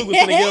 Jay Boog was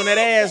gonna get on that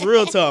ass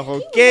real tough. He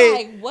was Okay.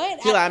 like, what?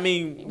 He like, I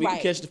mean, we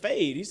Right. can catch the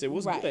fade. He said,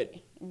 "What's right.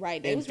 good?"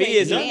 Right. They And was ready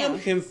Fizz, to None get of them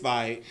down. can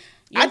fight.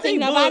 You don't think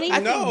nobody? I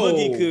think No.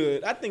 Boogie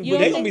could. I think You don't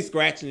They Boogie. think- gonna be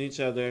scratching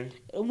each other.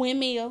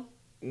 Windmill.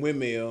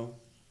 Windmill.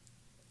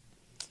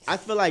 I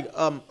feel like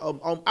I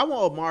want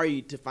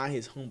Omari to find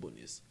his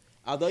humbleness.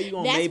 Although you're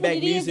on That's what Maybach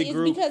it is. Music It's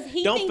Group, because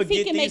he don't thinks forget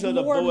he can these make are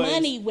the more boys.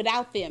 money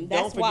without them.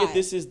 That's Don't forget why.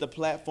 this is the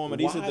platform, and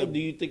these Why are do the.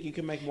 you think you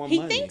can make more He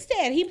money? thinks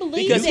that. He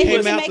believes Because that he he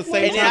came can out make the more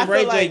same And then I time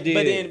money. feel Ray J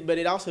like, did. but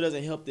it also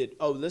doesn't help that.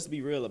 Oh, let's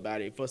be real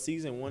about it. For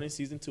season 1 and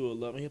season 2 of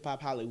Love and Hip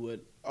Hop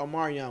Hollywood,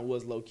 Omarion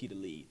was low key the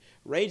lead.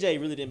 Ray J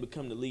really didn't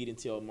become the lead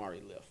until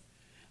Omari left.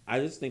 I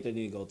just think they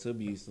need to go to a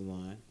beauty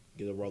salon,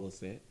 get a roller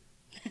set,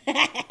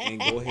 and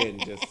go ahead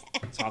and just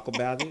talk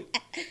about it.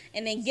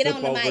 And then get Sip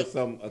on the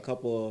over mic. a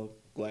couple of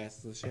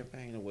glasses of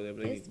champagne or whatever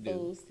they need This to do.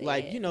 fool said.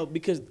 Like, you know,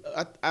 because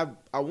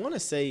I want to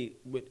say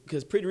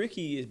because Pretty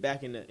Ricky is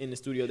back in the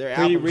studio. Their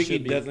Pretty album Ricky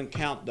should be. doesn't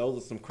count. Those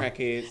are some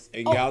crackheads,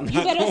 and Oh, y'all not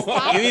you better gonna-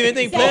 stop. You even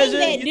think saying Pleasure-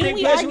 that. you Didn't think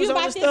we Pleasure argue was on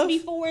about the this stuff?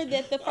 before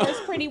that the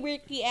first Pretty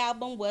Ricky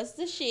album was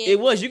the shit? It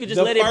was. You could just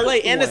The let it play,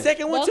 first and the one.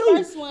 second one The too.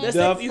 first one. The The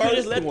second, you could just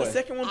first let one. the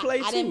second one play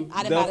I too. didn't The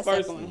buy the first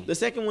second one. one. The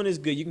second one is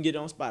good. You can get it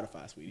on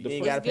Spotify, sweetie. The You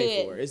ain't first- gotta pay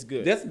Good. for it. It's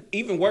good. That's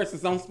even worse.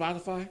 It's on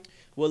Spotify.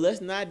 Well,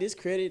 let's not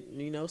discredit,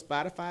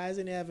 Spotify as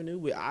an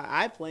avenue.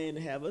 I plan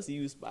to have us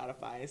use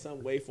Spotify in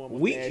some way, form, or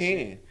We fashion.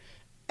 can.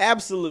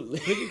 Absolutely.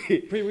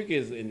 Pretty Ricky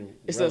is in.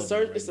 It's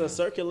a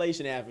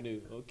circulation avenue.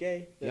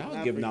 Okay. Let's Y'all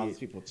not giving all forget. these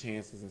people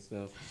chances and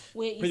stuff.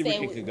 You Pretty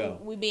said Ricky could go.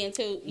 we being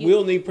too.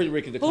 We'll need Pretty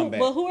Ricky to come back.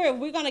 But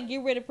we're gonna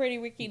get rid of Pretty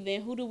Ricky?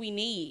 Then who do we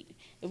need?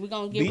 If we're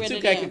gonna get rid of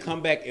B2K them, can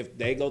come back if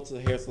they go to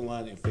the hair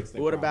salon and fix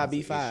their What about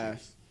problems and B5?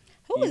 issues.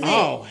 who is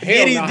Oh, that?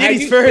 hell no. Have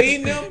Diddy's you first.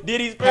 seen them?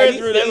 Diddy's Have first.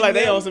 you They're seen like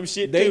they them? on some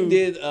shit They too.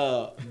 did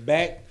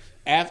back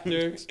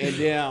after and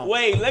then.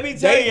 Wait, let me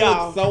tell They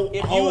y'all. look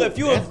so old. If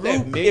you That's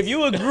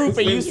that a group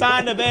and you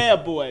signed a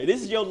Bad Boy,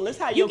 this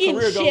how You your getting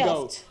career gonna go.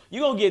 shelved. You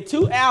gonna get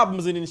 2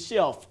 albums and then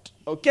shelved.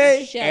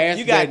 Okay, Shelved. Ask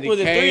you got Dandy was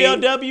it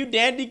Kane. 3LW,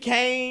 Dandy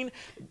Kane,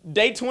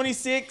 Day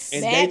 26.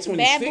 And Bad, Day 26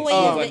 Bad Boy was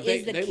is like the,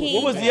 is the they- king.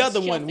 What was the of other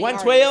one? shelving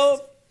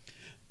 112.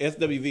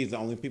 SWV is the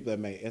only people that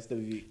made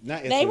SWV.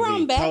 Not SWV. They were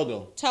on Bad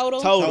Total.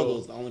 Total. Total.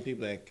 is the only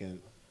people that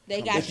can.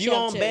 They got If you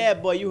shelved on too.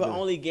 Bad Boy, you were Yeah.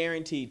 only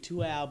guaranteed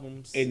 2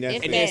 albums. And that's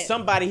If And it. then that-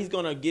 somebody, he's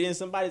gonna get in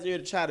somebody's ear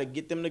to try to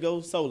get them to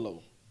go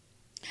solo.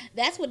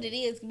 That's what it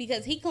is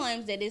because he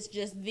claims that it's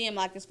just them.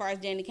 Like as far as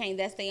Danny Kane,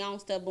 that's their own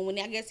stuff. But when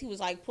I guess he was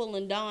like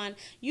pulling Don,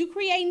 you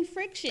creating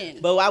friction.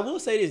 But I will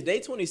say this: Day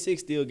 26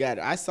 still got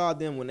it. I saw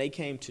them when they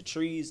came to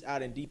Trees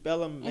out in Deep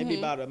Ellum, maybe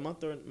about a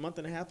month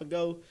and a half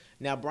ago.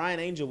 Now Brian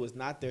Angel was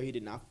not there; he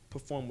did not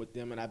perform with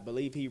them, and I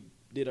believe he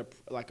did a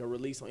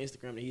release on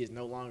Instagram that he is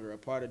no longer a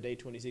part of Day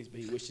 26, but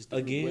he wishes them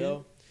Again?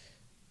 well.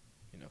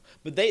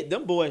 But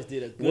them boys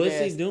did a good. What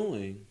is he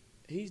doing?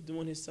 He's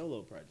doing his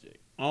solo project.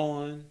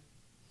 On.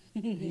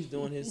 He's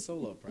doing his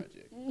solo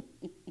project.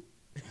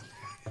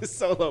 His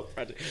solo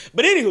project.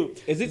 But anywho,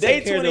 Is he Day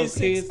taking care of those 26.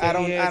 kids I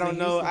that he has don't in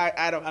know.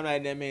 Houston? I'm not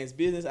in that man's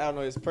business. I don't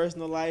know his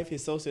personal life,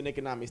 his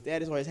socioeconomic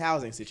status, or his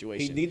housing He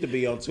situation. need to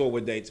be on tour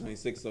with Day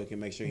 26 so he can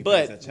make sure he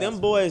pays that But child them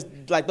support. boys,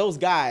 like those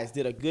guys,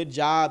 did a good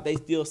job. They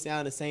still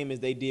sound the same as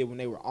they did when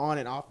they were on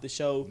and off the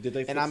show. Did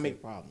they fix and I their mean,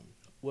 problem?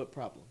 what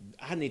problem?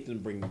 I need them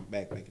to bring them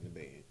back in the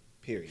bed.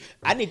 Period.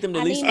 I need them to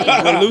at I least need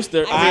them- release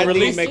the I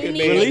release need them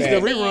to release make the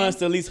it reruns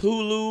to at least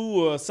Hulu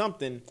or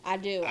something. I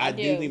do. I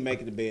do need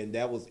Make It to Bed.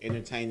 That was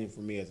entertaining for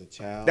me as a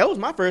child. That was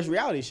my first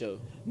reality show.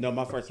 No,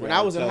 my first When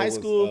I was in high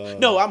school,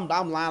 no,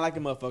 I'm lying like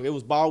a motherfucker. It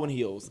was Baldwin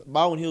Hills.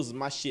 Baldwin Hills is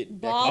my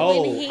shit.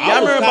 Baldwin Hills. I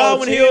Y'all was remember College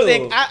Baldwin Hills?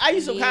 Hill. I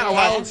used to kind Yeah. of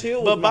College watch Hill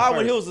it, was but my Baldwin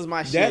first. Hills is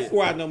my shit. That's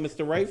where I know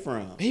Mr. Ray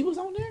from. He was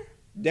on there.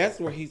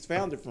 That's where he's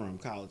founded from,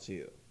 College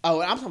Hill.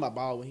 Oh, I'm talking about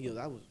Baldwin Hills.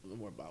 I was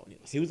more Baldwin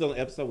Hills. He was on an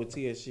episode with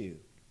TSU.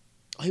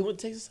 Oh, he went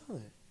to Texas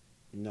Southern.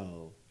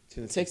 No,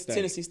 Tennessee State.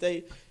 Tennessee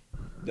State.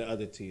 The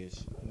other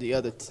TSU. The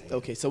other.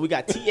 Okay, so we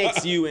got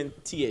TXU and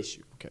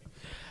TSU. Okay.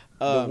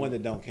 The one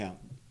that don't count.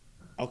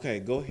 Okay,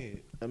 go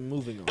ahead. I'm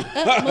moving on.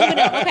 Moving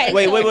on. Okay.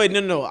 wait. so-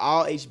 No.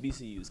 All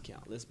HBCUs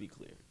count. Let's be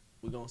clear.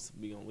 We're gonna.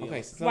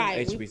 Okay, some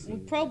Right. HBCUs. We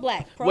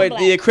pro-black. Wait, Pro-black.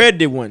 the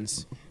accredited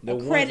ones. The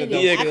ones that accredited.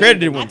 don't The I count.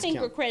 accredited think, ones I think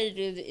count.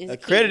 accredited is key.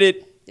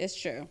 Accredited. That's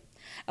true.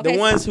 The Okay,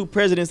 ones who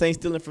presidents ain't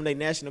stealing from their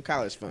national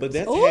college funds. But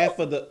that's Ooh. half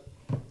of the.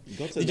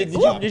 Go to the Did next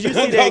you topic.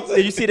 see that?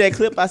 Did you see that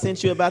clip I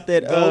sent you about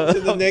that? Go to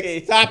the okay.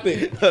 next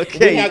topic.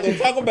 Okay. We're not gonna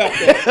talk about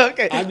that.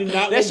 Okay. I do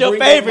not. That's wanna your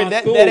bring up favorite. my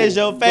That school. is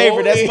your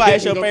favorite. Go That's why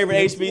it's ahead your and go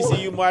favorite to the next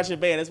HBCU one. marching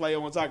band. That's why you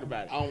don't want to talk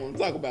about it. I don't want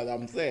to talk about it.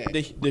 I'm sad.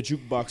 The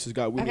jukebox has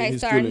got Whitney Okay,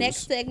 his so our feelings.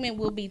 next segment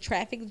will be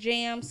traffic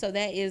jam. So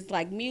that is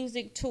like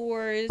music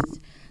tours.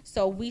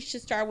 So we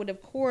should start with,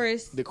 of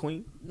course, The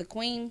Queen. the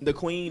Queen. The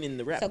Queen in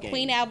the rap So game.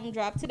 Queen album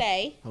dropped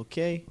today.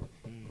 Okay.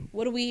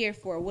 What are we here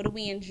for? What are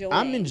we enjoying?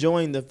 I'm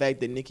enjoying the fact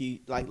that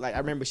Nicki, like I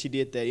remember she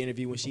did that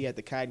interview when she had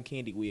the cotton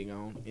candy wig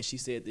on, and she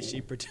said that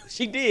she produced.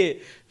 She did.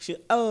 She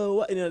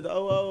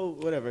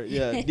whatever.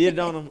 Yeah, did it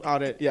on them. All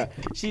that. Yeah.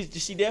 She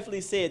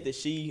definitely said that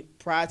she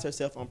prides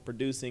herself on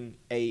producing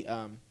a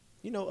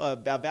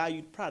a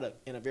valued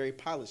product and a very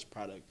polished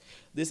product.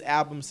 This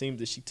album seems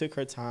that she took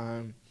her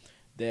time.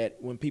 That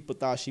when people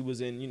thought she was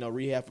in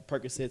rehab for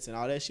Percocets and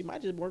all that, she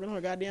might just work on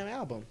her goddamn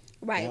album.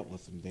 right. That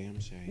was some damn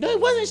shame. No, it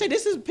wasn't shit.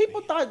 This is people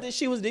thought that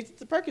she was addicted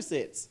to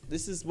Percocets.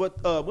 This is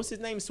what what's his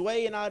name,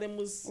 Sway and all them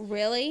was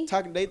Really?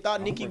 talking. They thought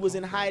I'm Nicki working was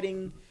in on that.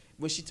 hiding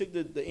when she took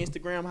the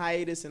Instagram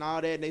hiatus and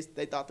all that. And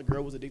they thought the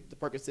girl was addicted to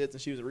Percocets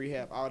and she was in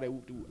rehab. All that.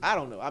 I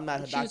don't know. I'm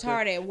not her She doctor. was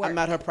hard at work. I'm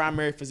not her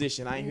primary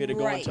physician. I ain't here to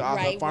go Right, into all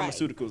right, her right.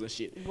 pharmaceuticals and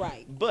shit.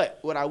 Right. But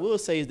what I will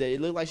say is that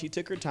it looked like she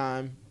took her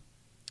time.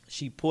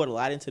 She poured a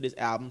lot into this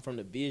album, from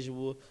the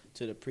visual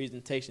to the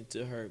presentation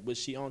to her. Was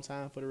she on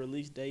time for the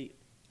release date?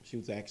 She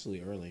was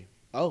actually early.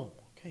 Oh,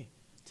 okay.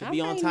 To All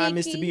be on right, time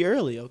is to Nicki. be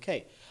early.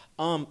 Okay.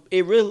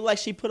 It really like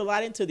she put a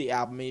lot into the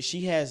album. I mean,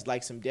 she has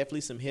like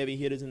definitely some heavy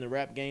hitters in the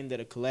rap game that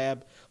a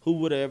collab. Who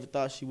would have ever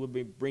thought she would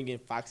be bringing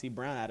Foxy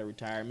Brown out of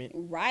retirement?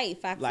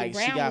 Right, Foxy Like,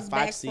 she Brown got was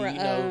Foxy, back for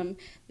you know.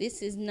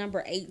 This is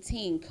number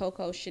 18,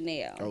 Coco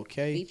Chanel.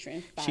 Okay,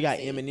 featuring Foxy. she got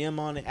Eminem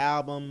on the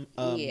album.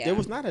 Yeah. There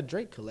was not a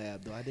Drake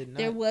collab though. I did not.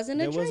 There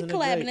wasn't a Drake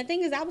collab, and the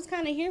thing is, I was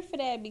kind of here for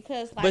that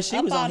because like, but she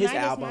Up was All on his Night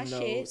is album my though,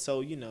 shit.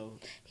 so you know.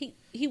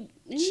 You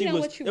know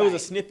what you There was a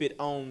right. snippet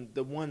on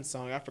the one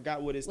song. I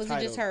forgot what it's Was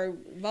titled. it just her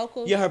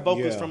vocals? Yeah, her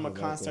vocals Yeah, from a her vocals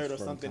concert or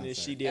from a something that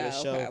concert. she did a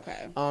show.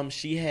 Okay.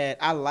 She had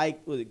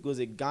was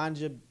it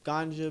Ganja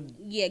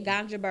Yeah,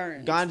 Ganja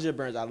Burns. Ganja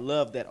Burns. I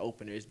love that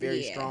opener. It's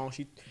very Yeah. strong.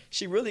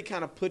 She really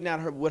kind of putting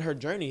out what her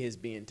journey has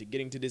been to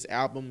getting to this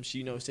album.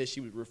 She said she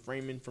was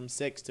refraining from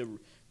sex to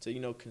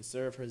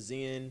conserve her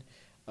zen.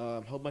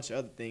 A whole bunch of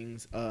other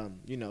things.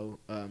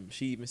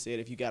 She even said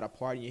if you got a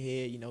part in your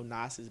head,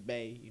 Nas is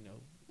bae.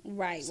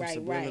 Right.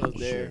 Subliminals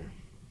there. Sure.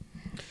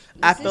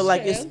 I This feel is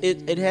like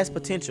true. it has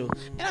potential,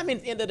 and I mean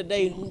at the end of the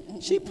day,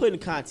 she putting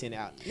content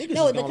out. Niggas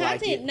No, is the gonna like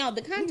content. it. No,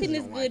 the content Niggas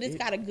is gonna good. like It's it.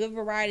 got a good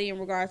variety in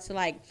regards to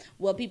like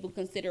what people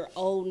consider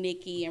old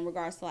Nicki, in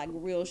regards to like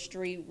real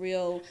street,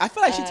 real. I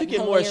feel like she took it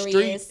more street.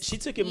 hilarious. She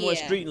took it more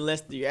Yeah. street and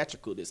less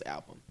theatrical. This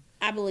album,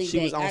 I believe she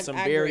that. was on I some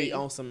agree.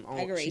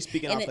 I agree. She's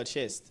speaking And off it- her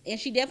chest. And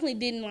she definitely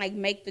didn't like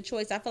make the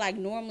choice. I feel like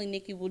normally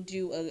Nicki will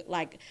do a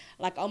like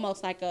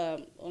almost like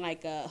a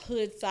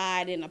hood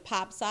side and a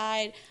pop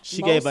side.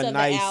 She Most gave a of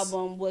nice- the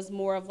album was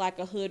more of like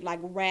a hood like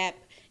rap,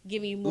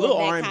 giving you more Little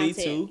of that R&B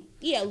content. too.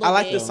 Yeah, a little I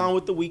like bit. the song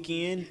with The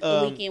Weeknd.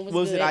 Weeknd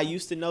was it good. I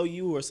Used to Know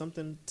You or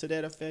something to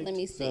that effect? Let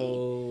me see.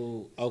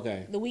 So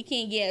okay, The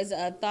Weeknd, is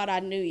Thought I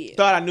Knew You.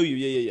 Thought I Knew You.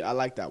 Yeah. I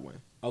like that one.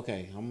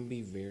 okay. I'm gonna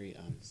be very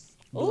honest.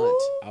 Blunt.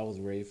 Ooh, I was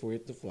ready for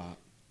it to flop.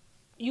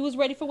 you was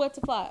ready for what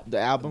to flop? The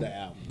album. The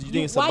album. Did you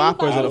think it's a Why you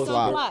bop or is thought it it a was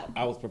flop? gonna flop?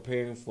 I was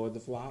preparing for the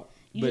flop.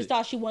 You But- just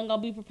thought she wasn't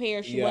gonna be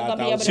prepared. She Yeah, wasn't I gonna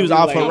be thought able to She was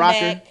off her come rocker?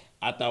 back.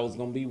 I thought it was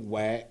gonna be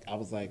whack. I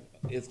was like,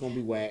 it's gonna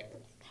be whack.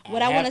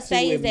 What I want to have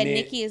say is that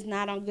admit- Nicki is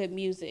not on good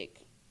music.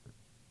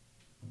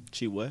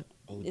 She what?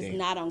 Oh, It's damn.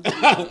 not on good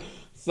music.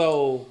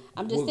 So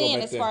I'm just we'll go saying,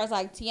 back as there. far as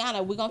like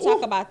Tiana, we're gonna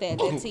talk about that.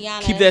 That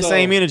Tiana, Keep that So-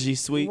 same energy,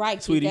 sweet,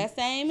 right? sweetie. Keep that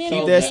same So energy.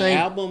 Keep that the same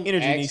album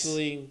energy, niece.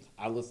 actually,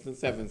 I listened to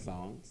 7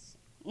 songs.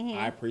 Mm-hmm.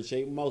 I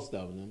appreciate most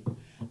of them.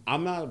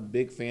 I'm not a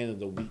big fan of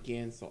The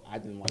Weeknd, so I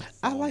didn't like.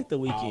 I like The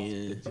off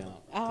Weeknd. the jump.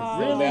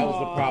 'Cause Oh, that was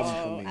the problem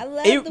for me. I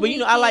love It- the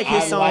but, I like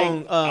his I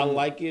song. I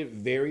like it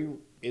very.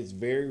 It's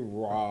very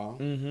raw.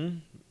 Mm-hmm.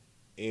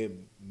 It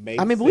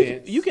makes I mean, but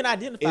sense. you can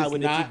identify It's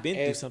with it if not you've been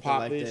through as something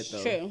like that, popish.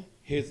 though. True.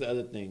 Here's the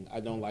other thing. I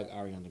don't like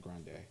Ariana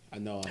Grande. I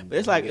know. But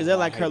it's like, is that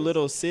like her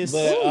little sis?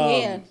 But, Ooh,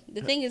 yeah.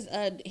 The thing is,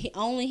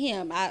 only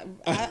him. I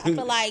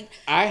feel like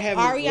I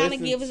haven't Ariana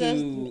listened gives to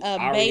us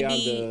a baby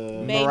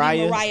Ariana-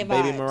 Mariah vibes.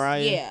 Baby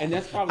Mariah. Yeah. And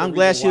that's probably I'm the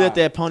glad reason she let why,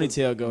 that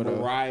ponytail go, 'cause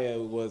though. Mariah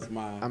was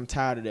my. I'm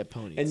tired of that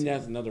ponytail. and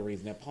that's another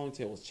reason. That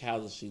ponytail was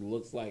childish. She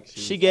looks like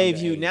She gave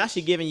you, underage. now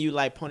she giving you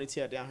like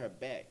ponytail down her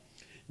back.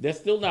 That's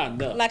still not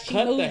enough. Like she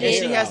cut the moved hair it.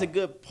 And she has off. a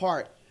good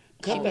part.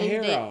 Cut she the moved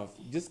hair it. off.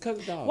 Just cut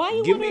it off. Why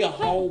you Give want me her a to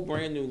cut- whole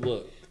brand new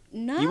look.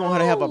 No. You want her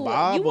to have a You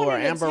bob want or her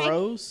to Amber take-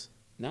 Rose?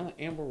 Not an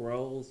Amber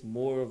Rose.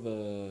 More of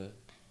a.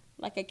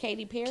 like a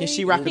Katy Perry. Can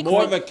she rock a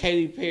More of corn? a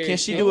Katy Perry. Can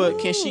she do a? Ooh,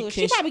 Can she?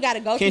 she probably got to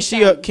go. Can through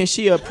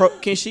she? something.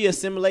 Can she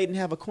assimilate and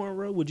have a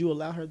cornrow? Would you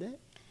allow her that?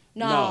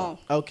 No.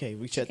 Okay,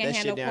 we shut Can't that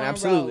shit handle down. cornrows.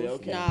 Absolutely.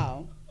 Okay.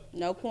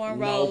 No cornrows.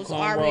 No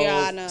cornrows.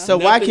 Ariana. So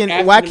why Nothing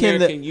can- why can the-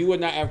 African-American. You are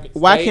not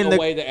African. Why Stay can the-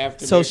 away the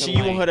African So American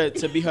you want her lane.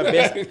 to be her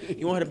best?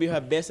 You want her to be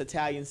her best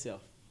Italian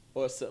self,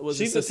 or was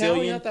She's it Sicilian?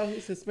 Italian. I thought he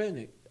was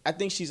Hispanic. I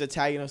think she's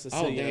Italian or Oh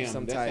Sicilian of damn!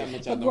 some That's how type. much I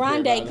But don't care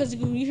grande, about because it.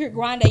 you hear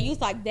grande, you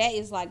was like that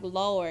is like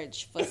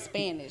large for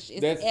Spanish. It's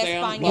That sounds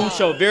Espanol.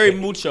 Mucho, very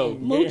mucho,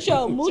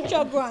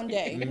 Mucho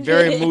grande.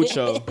 very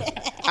mucho.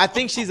 I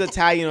think she's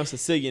Italian or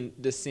Sicilian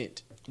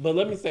descent. But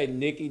let me say,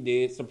 Nicki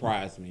did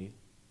surprise me.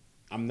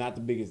 I'm not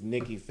the biggest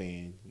Nicki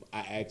fan. I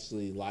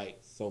actually like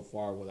so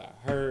far what I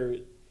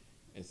heard,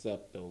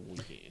 except the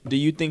Weeknd. Do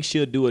you think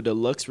she'll do a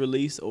deluxe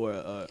release or?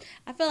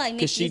 I feel like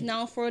Nicki's she-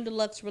 known for a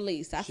deluxe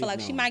release. I feel She's like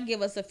she known. might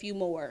give us a few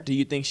more. Do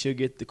you think she'll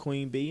get the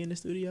Queen Bee in the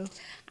studio?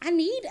 I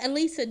need at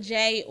least a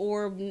J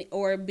or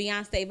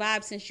Beyonce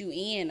vibe since you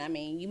in. I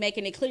mean, you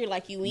making it clear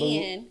like you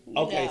in. You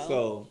Okay, know.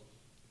 so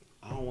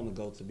I don't want to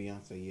go to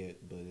Beyonce yet,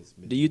 but it's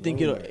been Do you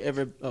think it'll rumored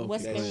ever? Oh,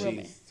 What's that been she's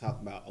rumored?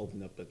 talking about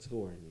opening up a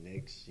tour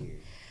next year.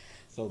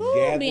 So Ooh,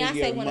 gather Beyonce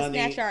your wanna money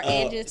snatch our up.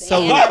 edges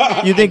So and our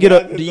money. you think it'll?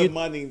 Gather Do the you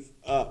money's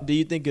up? do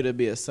you think it'll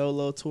be a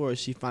solo tour? Or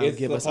she finally It's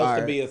give us supposed our?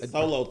 to be a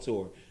solo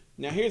tour.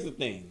 Now here's the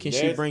thing. Can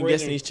she They're bring spreading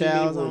Destiny's too many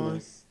Child on?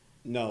 rumors.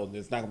 No,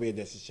 there's not gonna be a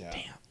Destiny's Child.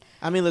 Damn.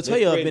 I mean, They're Latoya been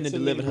spreading and too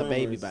delivered many her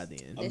baby rumors by then.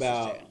 This is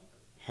about true.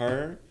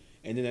 her,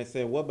 and then I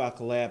said, "What about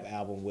collab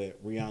album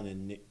with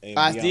Rihanna and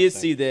I Beyonce? did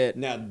see that.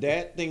 Now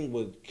that thing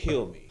would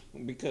kill me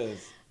because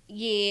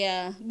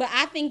Yeah, but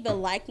I think the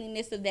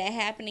likeliness of that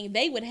happening,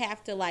 they would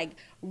have to like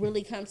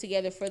really come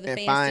together for the And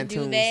fans to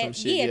do fine-tune that. some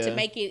shit, To yeah.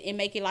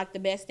 make it like the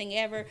best thing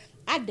ever.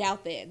 I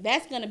doubt that.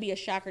 That's gonna be a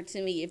shocker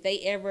to me if they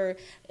ever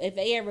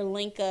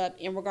link up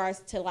in regards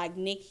to like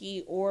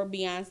Nicki or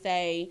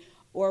Beyonce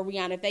or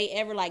Rihanna. If they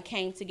ever like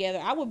came together,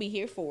 I would be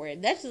here for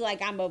it. That's just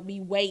like I'm gonna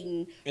be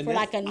waiting And for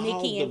like a that's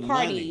all Nicki the and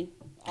Cardi. money.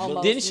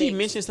 Almost Didn't she mixed.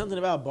 mention something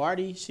about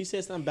Barty? She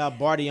said something about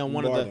Barty on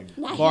one of Barty.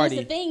 the Now, here's Barty.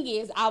 the thing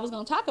is, I was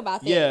gonna talk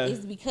about that Yeah.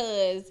 is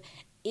because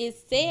it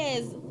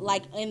says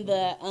like In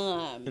the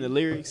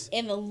lyrics.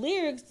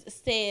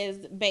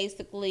 says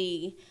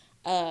basically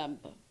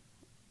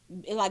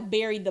like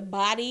bury the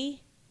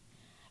body,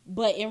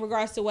 but in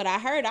regards to what I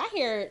heard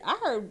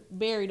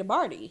bury the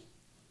body.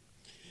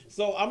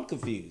 So I'm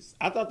confused.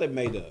 I thought they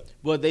made up.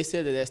 Well, they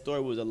said that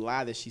story was a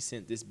lie that she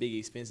sent this big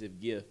expensive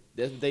gift.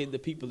 That's what the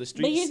people the But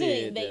street here's the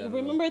said. thing,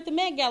 remember at the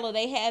Met Gala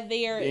they had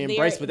their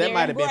embrace, but that their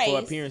might have been for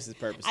embrace. appearances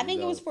purposes. I think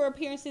it though. was for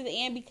appearances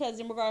and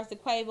because in regards to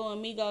Quavo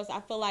and Migos,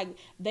 I feel like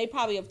they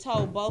probably have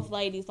told both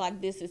ladies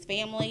like this is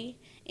family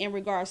in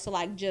regards to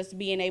like just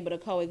being able to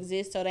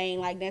coexist, so they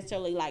ain't like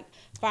necessarily like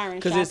firing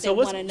shots at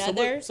one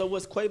another. So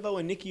was Quavo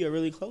and Nicki are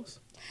really close?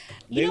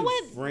 You know They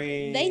what?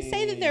 friends. They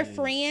say that they're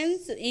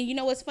friends, and you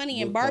know what's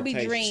funny? In With Barbie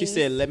quotation. Dreams, She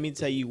said, "Let me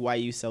tell you why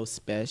you so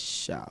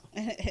special."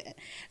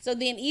 so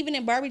then, even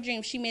in Barbie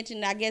Dreams, she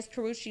mentioned, I guess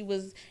Karrueche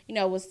was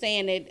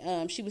saying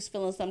that she was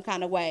feeling some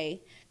kind of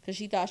way because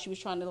she thought she was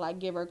trying to like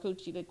give her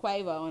coochie to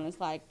Quavo, and it's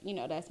like,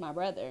 that's my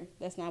brother.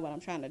 That's not what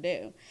I'm trying to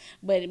do.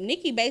 But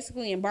Nicki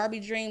basically in Barbie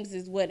Dreams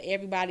is what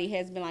everybody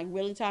has been like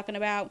really talking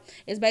about.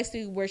 It's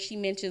basically where she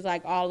mentions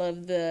like all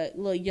of the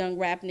little young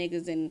rap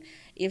niggas and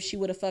if she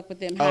would have fucked with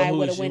them, how it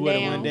would have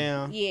went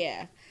down.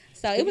 Yeah.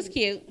 So it was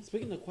cute.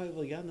 Speaking of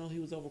Quavo, y'all know he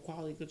was over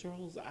quality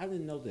controls. I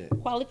didn't know that.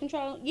 Quality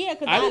control? Yeah,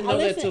 because I didn't know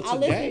that listened, till I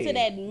listened today. to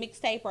that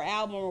mixtape or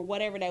album or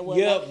whatever that was.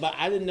 Yeah, but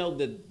I didn't know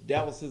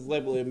that was his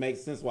label. It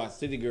makes sense why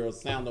City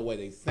Girls sound the way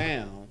they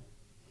sound.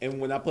 And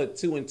when I put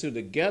 2 and 2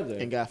 together,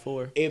 And got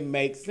 4. it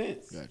makes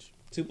sense. Gotcha.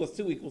 2 +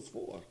 2 =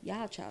 4.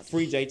 Y'all childish.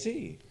 Free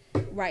JT.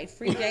 Right,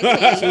 free Two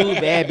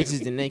JT. bad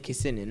bitches and they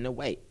kissing in the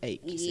way. Hey,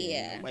 kissing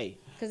Yeah. in the way.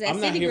 Because that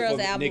I'm not City here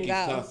Girls for album Nicki's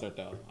go. concert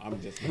though.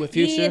 I'm just With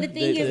Future, Yeah, the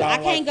thing is, I I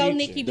don't can't like go Future.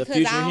 Nicki The because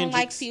Future I don't like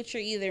Hendrix. Future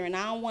either, and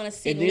I don't want to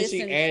sit And and then she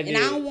listen, added- and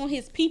I don't want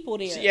his people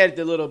there. She added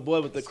the little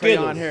boy with the Skittles.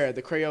 crayon hair,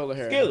 the Crayola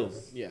hair.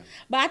 Skittles. Yeah.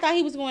 But I thought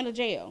he was going to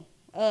jail.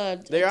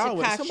 They're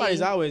always Tekashi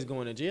somebody's always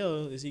going to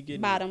jail. Is he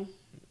getting Bottom.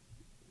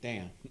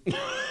 Damn.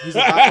 He's a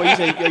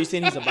bottom. You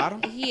saying he's a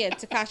bottom? Yeah,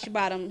 Tekashi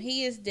Bottom.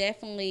 He is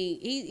definitely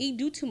he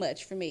do too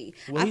much for me.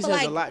 Well, I he feel has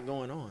like a lot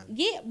going on.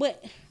 yeah,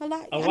 but a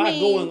lot. A I lot mean,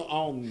 going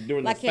on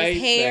during like the face,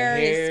 his hair,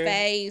 the hair. his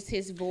face,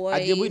 his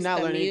voice. Did we not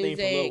the learn anything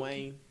from Lil music.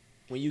 Wayne?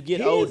 When you get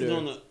He is older,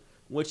 gonna,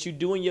 what you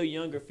do in your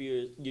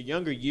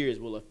younger years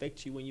will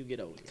affect you when you get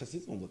older. cause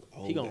he's gonna look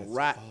old. He gonna as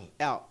rot fuck.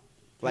 out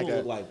He like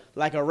gonna a look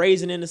like a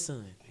raisin in the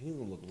sun. he's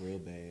gonna look real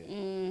bad.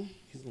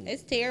 He's gonna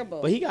It's look bad.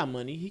 terrible. But he got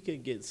money. He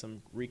could get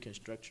some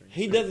reconstruction.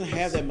 He doesn't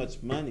have that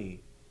much money.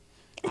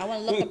 I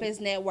want to look up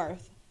his net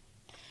worth.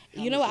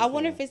 How You know, much I is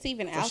wonder that? if it's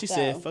even So out she though.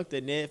 said, "Fuck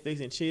that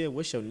Netflix and chill.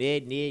 What's your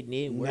net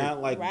worth?"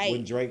 Not like Right.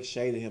 when Drake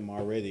shaded him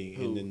already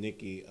Who? in the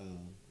Nicki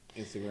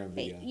Instagram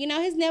video. You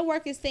know, his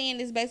network is saying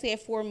it's basically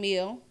at $4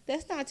 million.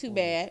 That's not too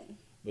bad.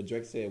 But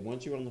Drake said,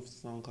 once you're on the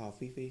song called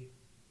Fifi,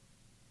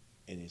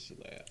 and then she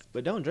laughed.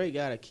 But don't Drake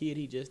got a kid?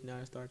 He just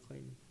now start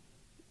claiming.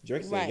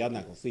 Drake said, Right. y'all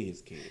not gonna see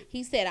his kid.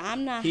 He said,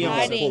 "I'm not He on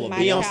hiding some- my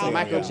he on child some from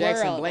Michael the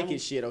Jackson world. blanket I'm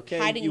shit. Okay,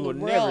 hiding you the will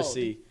never world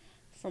see.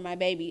 for my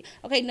baby."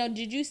 Okay, no,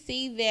 did you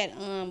see that?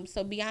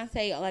 So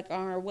Beyonce, like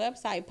on her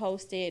website,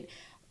 posted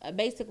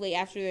basically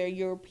after their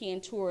European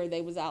tour,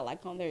 they was out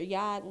like on their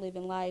yacht,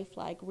 living life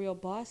like real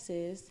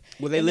bosses.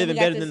 Were they And then living we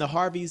got better this- than the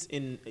Harveys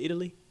in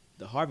Italy?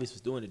 The Harveys was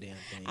doing the damn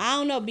thing. I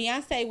don't know.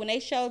 Beyonce, when they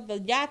showed the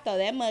yacht though,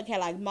 that mug had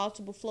like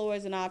multiple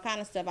floors and all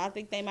kind of stuff. I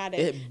think they might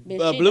have been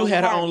shitting Blue on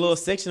had her Harvey. own little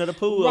section of the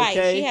pool. Right,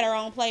 Okay, she had her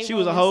own playroom. She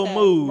was a and whole stuff.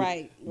 mood.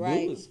 Right,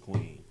 right. Blue is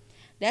queen.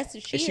 That's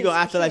And she. she is, gonna.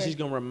 I for feel like sure. she's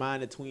gonna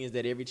remind the twins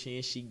that every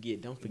chance she get,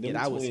 don't forget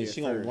Them I was twins, here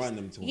she gonna first. run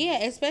them twins.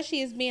 Yeah,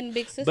 especially as being a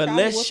big sister. But I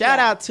let's would shout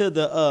y'all. out to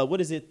the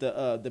what is it,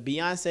 the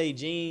Beyonce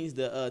jeans,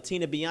 the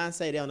Tina Beyonce.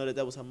 They don't know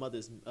that was her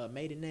mother's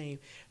maiden name.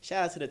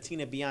 Shout out to the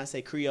Tina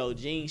Beyonce Creole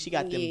jeans. She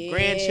got them Yeah.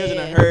 grandchildren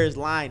of hers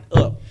lined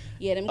up.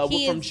 Yeah, them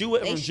kids. From Jules,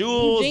 jeans are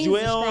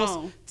Jewels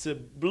strong. to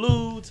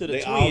Blue to the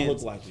They all look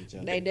twins, like each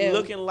other. They do.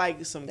 looking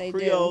like some They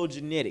Creole do.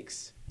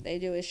 genetics. They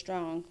do it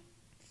strong,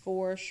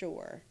 for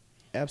sure.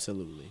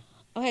 Absolutely.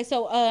 Okay,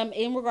 so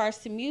in regards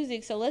to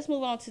music, so let's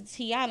move on to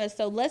Tiana.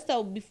 So let's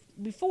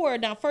before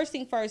now. First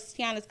thing first,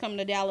 Tiana's coming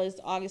to Dallas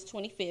August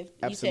 25th.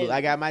 Absolutely.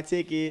 I got my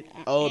ticket.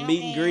 Ow,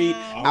 Meet and greet.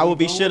 ow. I will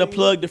be Are we sure to going?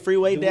 plug the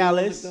Freeway Do we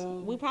Dallas. wanna go?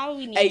 We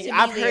probably need to Hey, be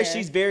I've there. heard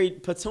she's very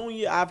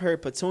Petunia. I've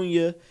heard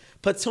Petunia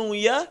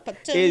Petunia?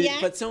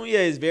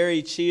 is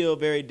very chill,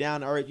 very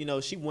down to earth. You know,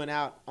 she went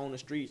out on the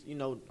streets, you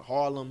know,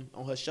 Harlem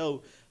on her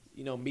show,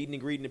 you know, meeting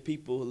and greeting the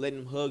people, letting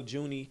them hug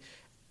Junie.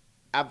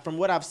 From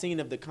what I've seen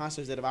of the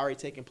concerts that have already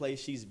taken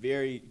place, she's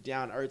very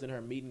down to earth in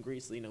her meet and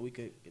greets. So, you know, we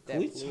could get that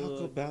Can we plug.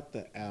 talk about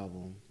the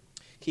album?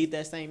 Keep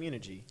that same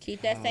energy.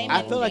 Keep that same I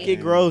energy. feel like it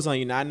grows on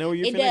you. Now I know where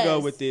you're It finna go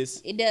does. with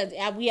this. It does.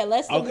 Yeah,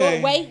 let's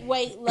Okay.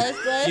 wait. Let's.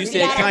 You we said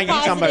got our Kanye. You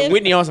talking about positive-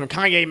 Whitney on some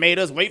Kanye made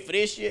us wait for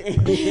this shit.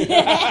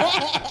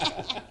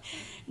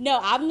 No,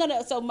 I'm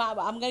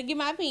gonna give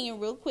my opinion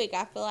real quick.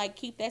 I feel like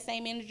keep that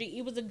same energy.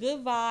 It was a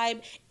good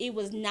vibe. It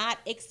was not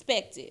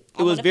expected.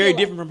 It was very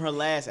different from her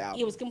last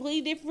album. It was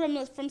completely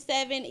different from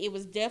 7. It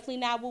was definitely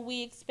not what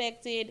we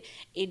expected.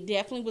 It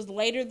definitely was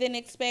later than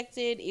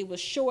expected. It was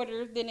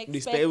shorter than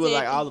expected. It was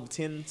like all of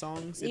 10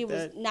 songs. It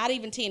was not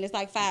even 10. It's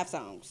like 5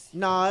 songs.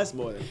 No, it's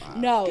more than 5.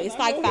 No, it's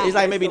like 5. It's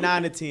like maybe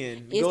 9 to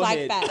 10. It's Go like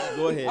ahead. 5.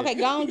 Go ahead. Okay,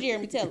 go on,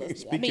 Jeremy. Tell us.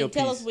 Speak your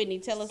tell piece. us, Whitney.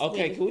 Tell us.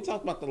 Okay, Whitney. can we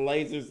talk about the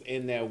lasers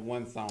in that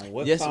one song?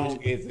 What Yes,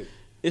 song is it?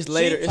 It's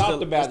later. She It's talked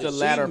the, about it's the it.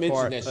 latter She mentioned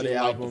part that of she the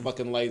didn't like the album.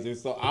 fucking lasers,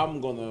 so I'm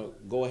gonna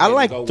go ahead. I and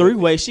like go Three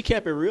with Way. it. She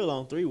kept it real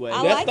on Three Way.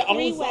 I That's like the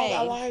only Three-Way. song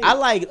I like. I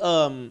like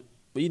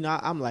but you know,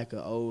 I'm like an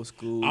old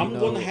school. I'm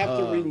gonna have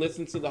to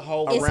re-listen to the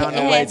whole It's- around it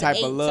the has way type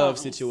 8 of love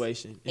songs.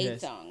 situation. It 8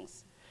 has-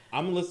 songs.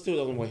 I'm gonna listen to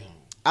it on the way home.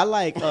 I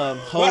like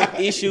Hold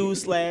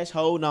Issues /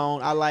 Hold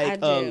On. I like I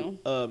do.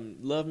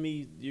 Love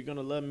Me. You're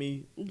gonna love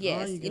me.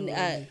 Yes. Are you And, gonna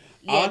love me?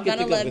 All I yeah, can Gonna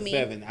think Love of is Me.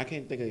 7. I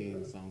can't think of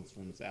any songs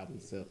from this album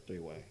except Three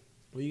Way.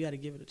 Well, you got to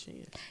give it a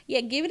chance.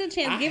 Yeah, give it a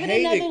chance. Give I it hate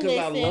another it because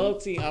I listen.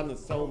 love Tiana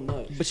so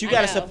much. But you I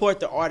got to know. support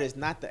the artist,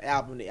 not the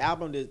album. The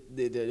album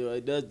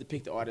does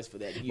depict the artist for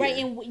that year. Right,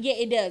 and yeah,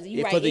 it does. You're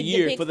Yeah, right. for the It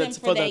year, depicts for the- them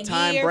for the that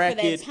time year, bracket.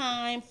 for that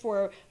time,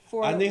 for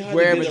I need her to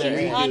wherever get a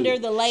they're redo. under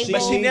the label.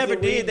 But she needs never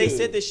a did. They redo.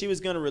 said that she was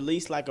gonna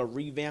release like a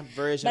revamped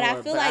version. But I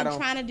feel like don't-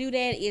 trying to do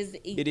that is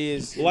It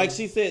is. Like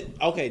she said,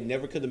 okay,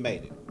 never could have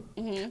made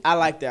it. I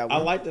like that I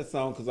one. like that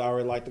song because I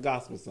already like the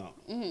gospel song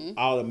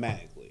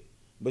automatically.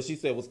 But she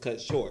said it was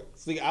cut short.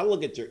 See, I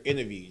look at your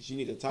interviews. You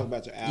need to talk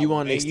about your album. You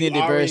want an And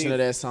extended already version of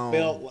that song.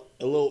 Felt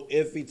a little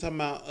iffy. Talking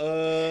about,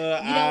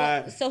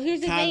 know, so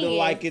here's the kind thing of is-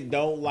 like it,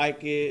 don't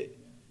like it,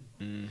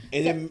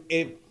 and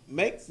it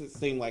makes it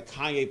seem like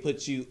Kanye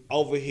put you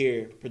over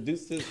here,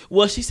 produced this.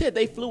 Well, she said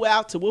they flew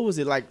out to what was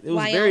it like? It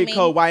was very Wyoming.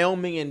 cold,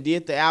 Wyoming, and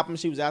did the album.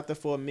 She was out there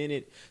for a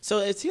minute, so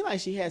it seemed like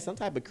she had some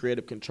type of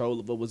creative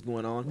control of what was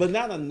going on. But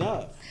not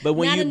enough. But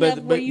when Not you, enough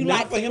but, where but you Not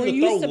like- for him were to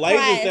you throw surprised?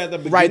 lasers at the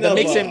beginning. right,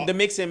 the of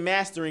mix and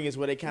mastering is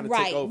where they kind of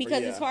right took over.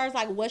 because yeah. as far as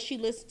like what she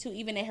listened to,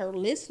 even at her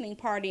listening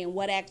party, and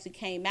what actually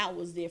came out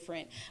was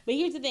different. But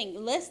here's the thing: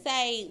 let's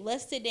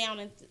sit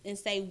down and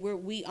say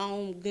we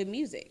own good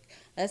music.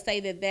 Let's say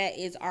that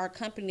is our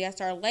company,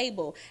 that's our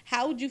label.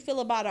 How would you feel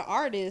about an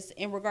artist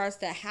in regards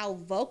to how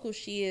vocal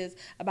she is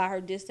about her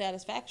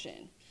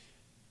dissatisfaction?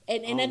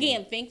 And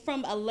again, think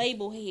from a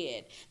label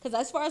head. Because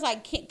as far as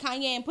like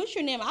Kanye and Pusha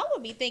and them, I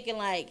would be thinking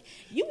like,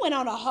 you went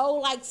on a whole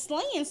like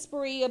slaying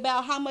spree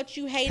about how much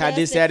you hate how us.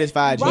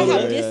 dissatisfied Right, you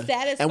how were.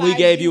 dissatisfied And we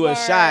gave you a were.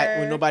 shot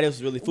when nobody else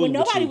was really fooling with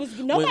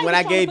you. Nobody when was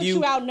I trying to gave put you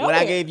you out when I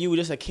nowhere. gave you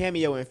just a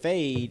cameo and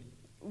fade.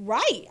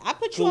 Right, I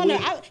put you on.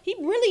 He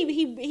really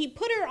he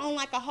put her on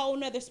like a whole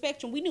nother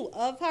spectrum. We knew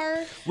of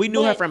her. We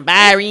knew her but from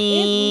Byron.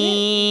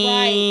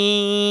 Right.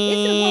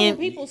 It's to the point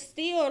where people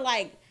still are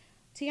like,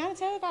 Tiana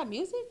Taylor got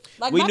music.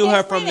 Like We my knew her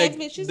best from friend asked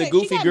me, she's the like, she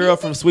goofy got girl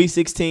music? from Sweet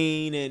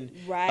 16 and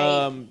Right.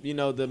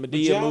 the But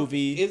Medea y'all,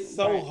 movie. It's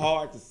so Right.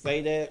 hard to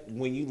say that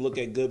when you look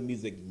at good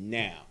music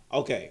now.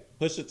 Okay,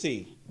 Pusha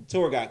T,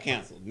 tour got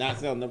canceled, not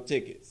selling enough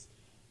tickets.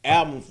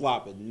 Album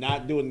flopping,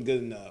 not doing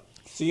good enough.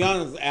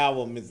 Tiana's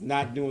album is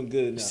not doing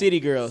good enough. City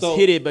Girls So-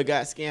 hit it, but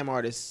got scam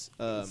artists.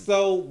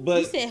 You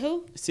But said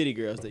who? City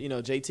Girls,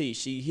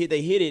 JT.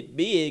 They hit it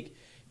big.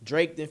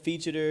 Drake then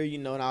featured her,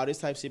 and all this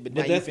type of shit. But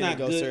now you that's finna not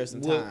go good. serve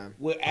some with, time.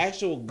 with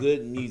actual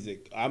good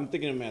music, I'm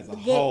thinking of them as a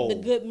whole. The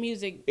good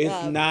music.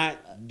 It's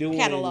not doing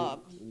catalog.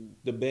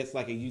 the best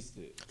like it used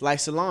to. Like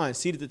Salon,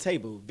 Seat at the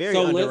Table, very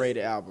So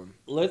underrated album.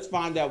 Let's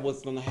find out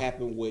what's going to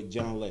happen with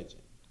John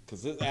Legend,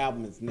 because his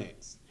album is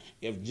next.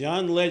 If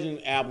John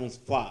Legend albums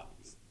flops,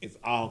 it's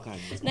all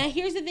kinds of Now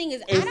here's the thing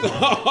is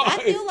all-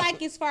 I feel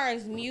like as far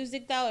as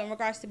music though, in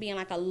regards to being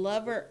like a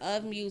lover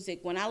of music,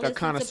 when I listen to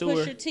connoisseur.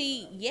 Pusha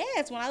T,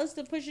 yes, when I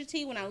listen to Pusha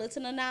T, when I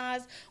listen to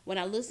Nas, when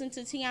I listen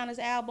to Tiana's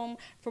album,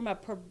 from a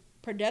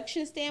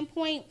production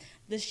standpoint,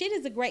 the shit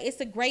is it's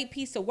a great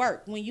piece of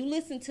work. When you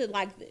listen to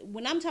like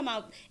when I'm talking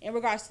about in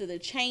regards to the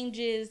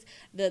changes,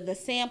 the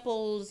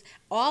samples,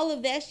 all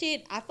of that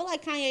shit, I feel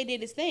like Kanye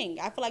did his thing.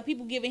 I feel like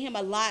people giving him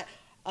a lot.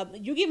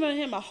 You're giving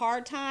him a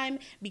hard time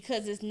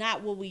because it's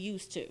not what we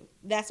used to.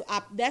 That's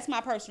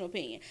my personal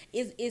opinion.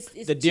 It's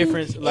The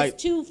difference, like,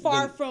 it's too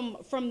far from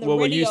the what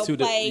we're radio used to,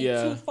 play,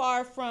 yeah. too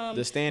far from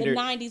The standard.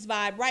 the '90s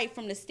vibe, right?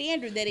 From the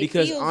standard that it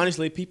Because feels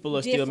honestly, people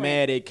are still different.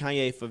 mad at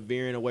Kanye for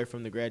veering away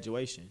from the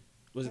graduation.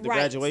 Was it the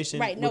graduation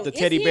right? with No, the it's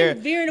teddy him bear?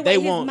 veering away,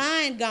 They his want.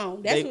 mind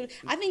gone. That's they- what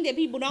I think that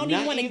people don't Not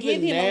even want to even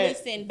give him a that.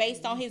 listen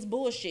based on his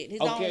bullshit, his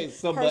Okay, own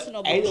so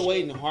personal but 808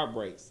 bullshit. and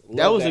Heartbreaks. That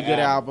Love was a good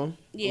album.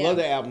 Yeah. Love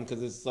the album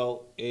because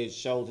it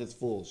showed his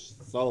full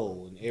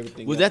soul and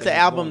everything. Was else that the he's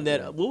album going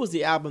that? through. What was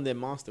the album that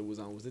Monster was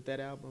on? Was it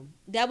that album?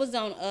 That was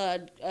on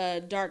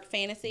Dark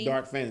Fantasy.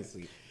 Dark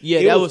Fantasy? Yeah,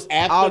 It that was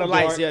after All the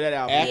Lights. Dark- Yeah, that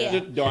album. After Yeah.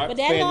 Dark But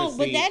that Fantasy long,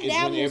 but that is when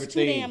album was too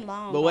everything. damn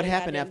long. But what Oh,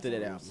 happened goddamn after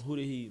that songs. album? Who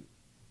did he?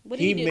 What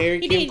did He do?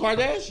 married He Kim did-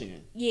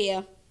 Kardashian.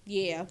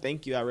 Yeah.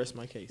 Thank you. I rest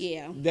my case.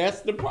 Yeah.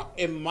 That's the problem.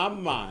 In my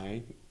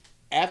mind,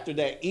 after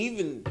that,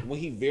 even when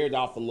he veered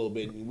off a little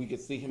bit and we could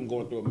see him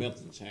going through a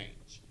mental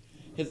change,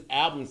 his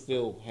album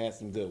still has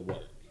some good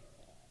work.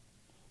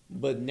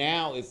 But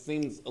now it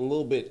seems a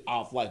little bit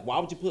off. Like, why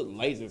would you put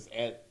lasers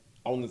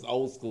on this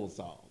old school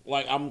song?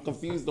 Like, I'm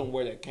confused on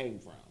where that came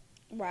from.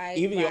 Right.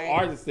 Even right. your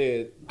artist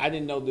said, I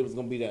didn't know that it was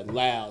going to be that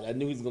loud. I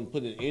knew he was going to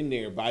put it in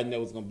there, but I didn't know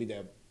it was going to be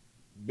that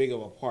big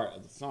of a part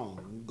of the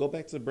song. Go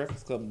back to the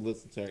Breakfast Club and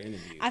listen to her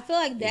interview. I feel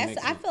like It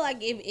makes I feel like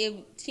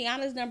if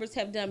Tiana's numbers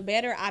have done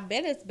better, I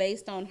bet it's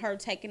based on her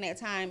taking that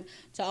time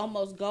to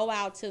almost go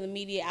out to the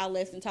media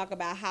outlets and talk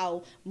about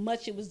how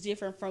much it was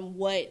different from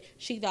what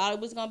she thought it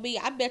was gonna be.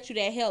 I bet you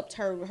that helped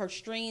her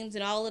streams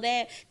and all of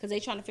that, because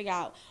they trying to figure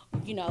out,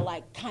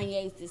 like,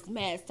 Kanye's this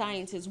mad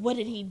scientist. What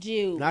did he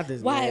do? Not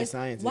this mad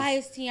scientist. Why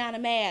is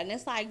Tiana mad? And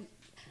it's like,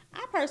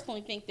 I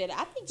personally think that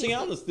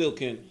Tiana still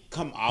can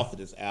come off of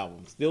this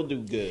album, still do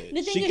good.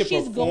 The thing She is,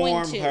 she's can going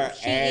perform to. her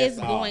She ass is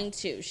off. going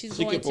to. She's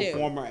She going can to.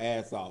 perform her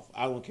ass off.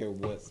 I don't care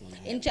what's going to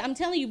happen. And I'm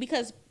telling you,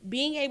 because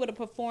being able to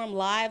perform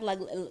live, like,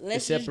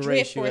 let's It just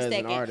drift separates you for a as an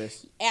second.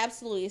 artist.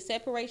 Absolutely, it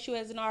separates you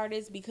as an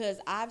artist, because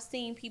I've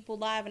seen people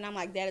live and I'm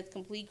like, that is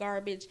complete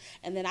garbage.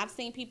 And then I've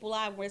seen people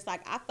live where it's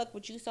like, I fuck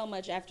with you so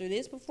much after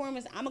this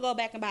performance, I'm gonna go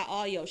back and buy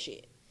all your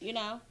shit.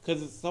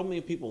 Because there's so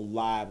many people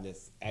live that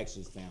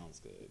actually sounds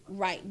good.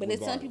 Right, but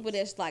it's some people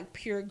Regardless. that's like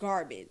pure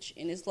garbage,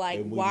 and it's like,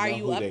 And we why are know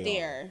you who up they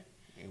there?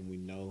 And we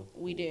know.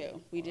 We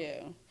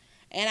do.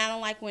 And I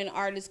don't like when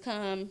artists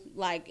come,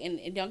 like, and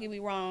don't get me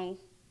wrong,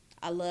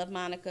 I love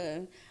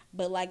Monica,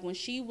 but like when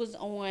she was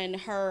on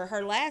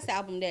her last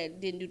album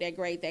that didn't do that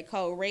great, that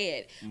Code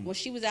Red, when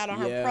she was out on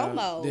her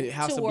promo the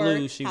House of tour,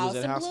 Blues, she was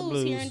at House of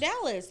Blues here in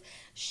Dallas,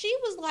 she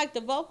was like, the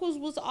vocals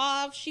was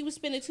off, she was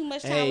spending too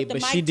much time Hey, with the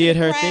but mic she to did the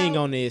her crowd. thing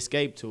on the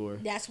Escape tour.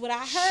 That's what I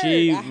heard.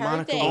 She- I heard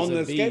Monica that. was On a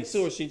the Escape beast.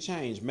 tour, she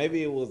changed.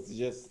 Maybe it was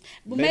just.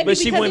 Maybe But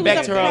she because went it back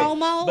was to a her.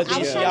 promo. But I then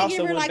was she trying to also give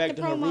her went like back the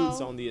to her promo.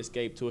 roots on the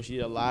Escape tour. She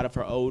did a lot of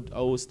her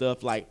old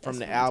stuff, like from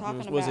That's the what I'm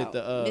albums. talking Was it about.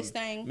 the Miss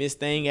Thing? Miss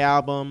Thing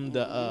album?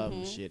 The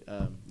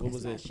what That's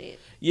was my it? shit.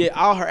 Yeah,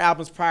 all her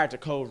albums prior to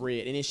Code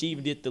Red, and then she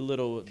even did the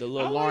little I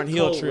Lauryn like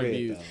Hill Code Red,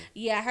 tribute. though.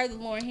 Yeah, I heard the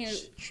Lauryn Hill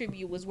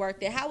tribute was worth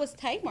it. How was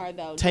Tamar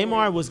though?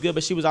 Tamar doing? was good,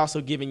 but she was also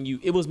giving you.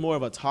 It was more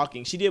of a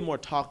talking. She did more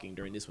talking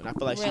during this one. I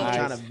feel like she was Really?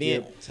 trying to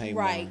vent. skipped Tamar.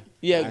 Right.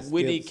 Yeah, I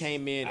Whitney skipped-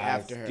 came in I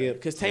after her skipped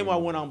because Tamar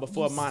went on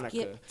before You Monica.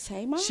 skipped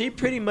Tamar? She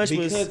pretty much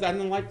Because was I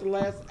didn't like the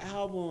last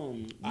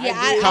album. Yeah,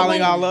 I did. calling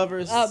went- all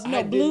lovers. No, I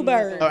didn't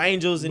Bluebird. Or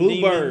angels and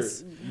Bluebird.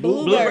 demons.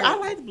 Bluebird. I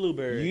liked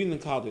Bluebird. You even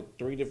called it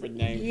 3 different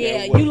names. Yeah,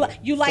 That you wasn't- like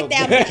so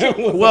that that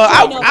one. was-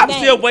 Well, You know I'm the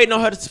still name. waiting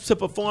on her to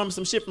perform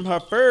some shit from her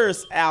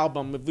first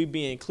album. If we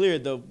being clear,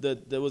 the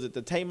was it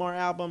the Tamar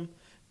album?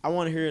 I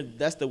want to hear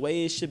 "That's the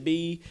Way It Should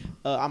Be."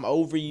 I'm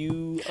over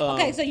you.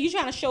 Okay, so you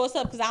trying to show us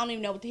up because I don't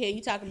even know what the hell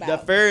you talking the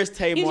about. first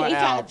Tamar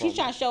album. She's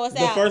trying to show us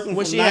The out. first one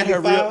when from she had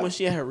her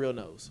 95? real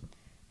nose,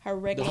 her the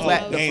regular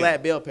flat nose. the damn.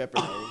 flat bell pepper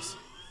nose.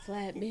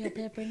 Flat bell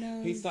pepper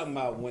nose. He's talking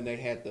about when they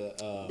had the.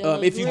 The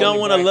If you Toni don't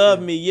want to Braxton-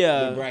 love me,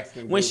 yeah. the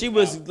Braxton When group she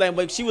was album.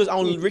 like she was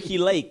on Ricky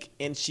Lake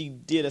and she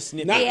did a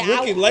snippet. Not Yeah,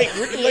 Ricky Lake.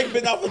 Ricky Lake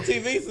been off of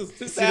TV since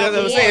 2000. See, that's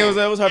what I'm saying.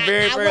 It was her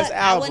very first I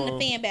album.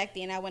 wasn't a fan back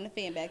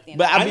then.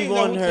 But I I be didn't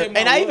know wanting who her, Tamar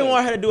and I even was.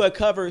 want her to do a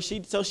cover. She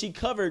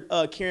covered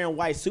Karen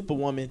White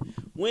Superwoman.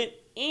 Went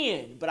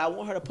in, but I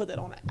want her to put that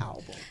on an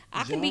album.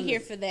 I could be John here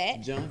is- for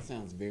that. John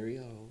sounds very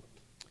old.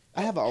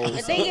 I have an old.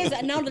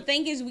 The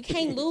thing is, we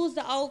can't lose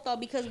the old though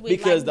because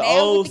Because the now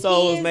old with the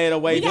souls kids, made a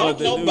way we for gotta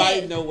the keep new. Nobody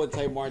that. know what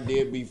Tamar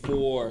did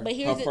before But her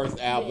here's the- first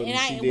album. and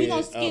She we did.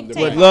 gonna skip the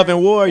Tamar. With Love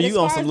and War, But you as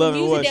on far some as Love the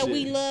and War music that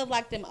shit. we love,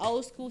 like them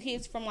old school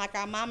hits from like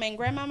our mama and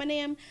grandmama and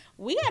them,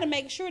 we got to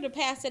make sure to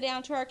pass it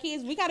down to our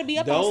kids. We got to be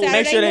up Those- on Saturday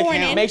Make sure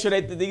morning. make sure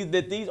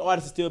that these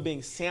artists are still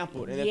being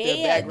sampled and that their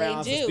Yeah,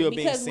 backgrounds they are do still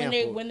being because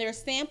sampled. when they're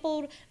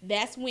sampled,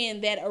 that's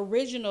when that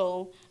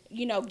original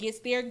gets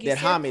their That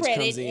homage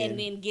credit comes in. and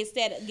then get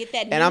that.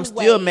 And new I'm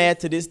still wave. mad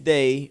to this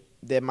day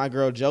that my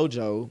girl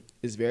JoJo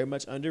is very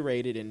much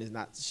underrated and is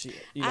not shit.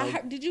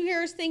 Did you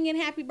hear her singing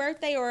 "Happy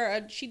Birthday"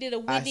 or she did a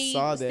I Whitney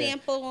saw that.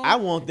 sample? I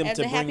want them as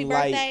to a happy bring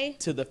light birthday?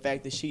 to the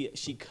fact that she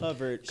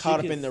covered She "Caught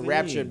Up can in the sing.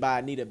 Rapture" by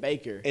Anita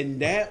Baker. And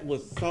that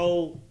was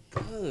so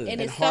good.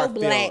 And it's so heartfelt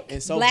black,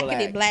 and so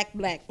blackity black.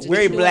 black. to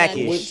Very do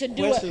blackish. To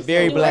do Questions it,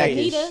 Very do it,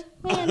 blackish. Anita,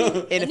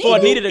 honey, And for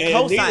Anita to And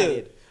co-sign Anita-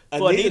 it.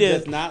 For Anita Anita,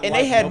 does not and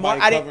like they had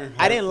nobody I covering didn't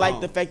her I didn't like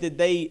the song. fact that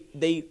they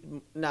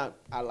now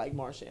I like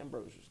Marsha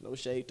Ambrosius. No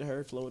shade to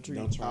her, Flow Tree,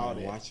 Don't try all to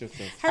that. watch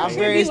yourself. Her I'm tribute-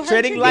 very her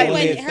treading tribute lightly.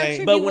 wasn't- her But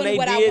tribute But when wasn't they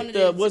what I did wanted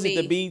the it to was it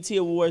the be. BET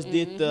Awards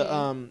did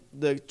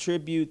the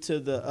tribute to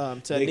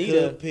the to They Anita.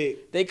 could've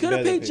picked They could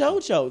have better picked people.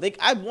 JoJo.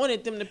 I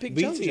wanted them to pick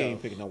BT JoJo.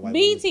 ain't picking no white woman.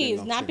 BT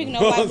is not picking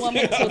no white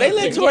woman to- They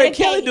let to Tori dedicate-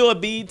 Kelly do a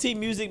BET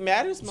Music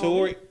Matters moment.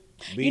 Tori.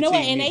 You know what?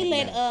 And they BT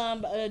let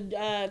music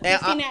now.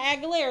 Christina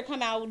Aguilera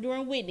come out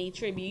during Whitney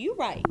tribute. You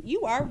right.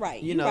 You are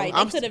right. You You know, right.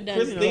 I'm They could have done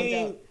Christine.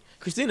 JoJo.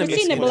 Christina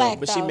Christina Mexican, black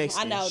but though. she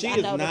Mexican. I know. She I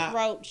is know not. the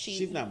throat.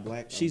 She's not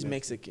black. She's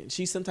Mexican.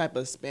 She's some type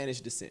of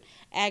Spanish descent.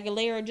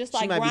 Aguilera, just She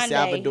like might be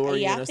Grande.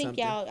 Salvadorian Yeah, I or think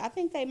something. y'all. I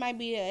think they might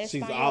be a.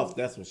 She's Espanol. off.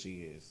 That's what she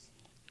is.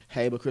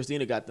 Hey, but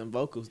Christina got them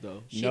vocals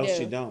though. No, do.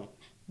 she don't.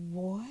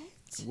 What?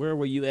 Where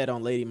were you at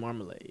on Lady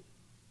Marmalade?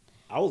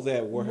 I was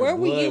at where her Where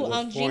were blood you was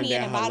on pouring Genie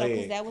in a down her Bottle? leg.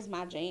 Because that was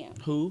my jam.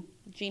 Who?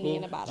 Genie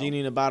in a Bottle. Genie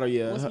in a Bottle.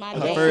 Yeah, What's her, my her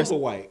name? first. Super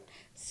white.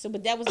 So,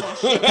 but that was my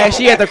shit. Hey,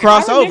 she had to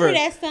cross I remember over.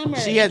 that summer.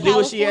 She had to do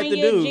what she had to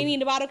California, do. Genie in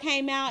the Bottle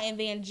came out, and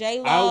then J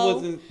Lo. I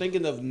wasn't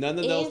thinking of none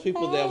of those If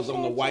people that I was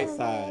on the had white your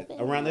side.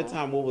 love Around that and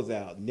time, what was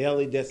out?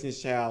 Nelly,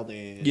 Destiny's Child,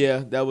 and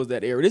Yeah, that was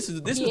that era. This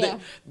was Yeah.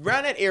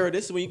 around that era.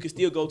 This is when you could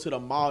still go to the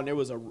mall and there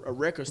was a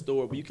record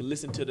store where you could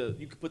listen to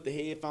you could put the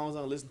headphones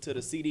on, listen to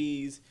the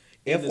CDs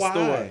in the FYI.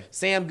 store.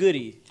 Sam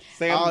Goody.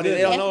 Sam Oh, Goody.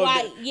 they don't know.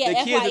 FY, The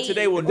yeah, kids of FYE.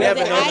 today will Was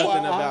never it know I?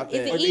 nothing about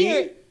Is that. it Or E or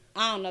E?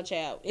 I don't know,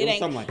 child. It It was ain't.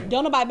 something like that.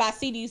 Don't nobody buy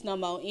CDs no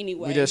more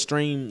anyway. We just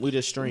stream.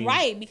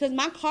 Right, because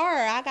my car,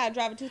 I got to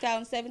drive in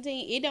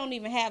 2017. It don't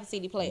even have a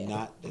CD player.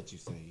 Not that you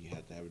say you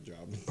had to have a job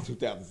in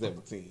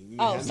 2017. You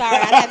Oh, had- sorry,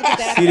 I had to put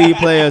that. CD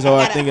players are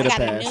I a got thing of the I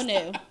got past.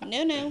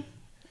 a new.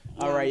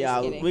 All right,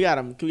 y'all. We got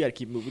to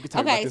keep moving. We can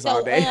talk Okay, about this so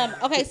all day.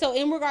 okay, so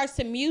in regards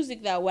to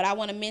music, though, what I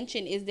want to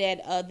mention is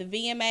that the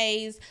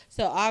VMAs,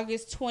 so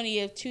August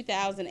 20th,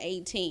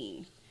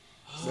 2018.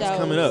 That's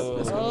coming up.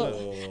 That's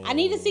I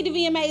need to see the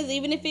VMAs,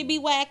 even if it be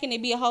whack and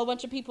it be a whole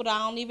bunch of people that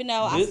I don't even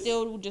know. I This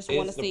still just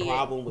want to is the see it.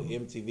 problem with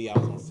MTV. I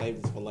was going to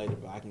save this for later,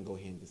 but I can go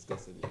ahead and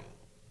discuss it now.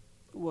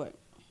 What?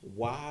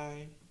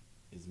 Why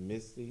is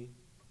Missy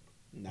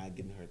not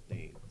getting her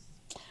things?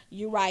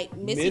 You're right.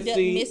 Missy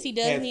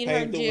does has need her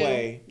paved the due.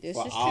 way This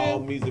for is all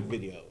true. music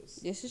videos.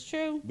 This is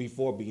true.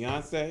 Before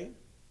Beyonce,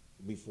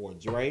 before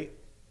Drake,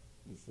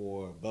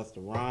 before Busta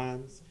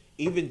Rhymes,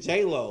 even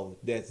J Lo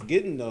that's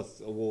getting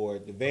this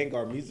award, the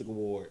Vanguard Music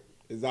Award,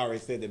 has already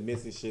said that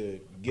Missy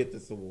should get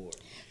this award.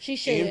 She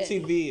should.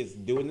 MTV is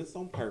doing this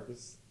on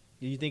purpose.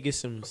 Do you think it's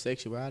some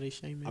sexuality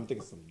shaming? I'm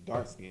thinking some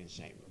dark skin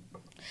shaming.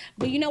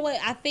 But you know what?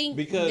 I think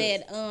Because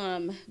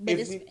that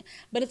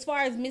but as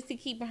far as Missy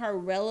keeping her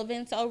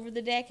relevance over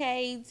the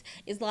decades,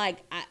 it's like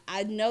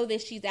I know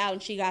that she's out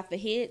and she got the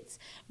hits,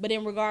 but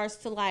in regards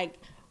to like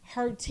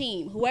her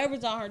team,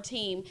 whoever's on her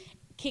team,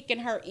 kicking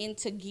her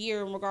into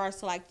gear in regards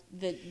to like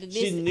this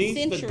she needs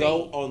century. to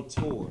go on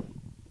tour.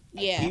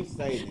 Yeah. I keep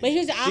saying But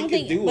here's that. I She don't can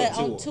think do but a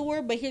on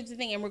tour, but here's the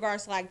thing in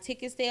regards to like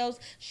ticket sales,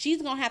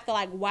 she's gonna have to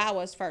like wow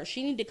us first.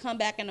 She need to come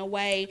back in a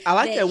way I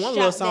like that one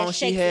little song that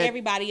she shakes had.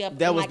 everybody up.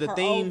 That and, was like, the her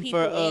theme old people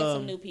for and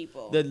some new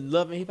people. the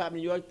Love and Hip Hop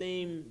New York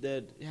theme.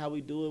 That how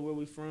we do it, where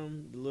we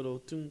from. The little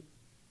tune,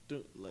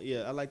 yeah,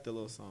 I like the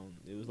little song.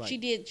 It was like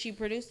She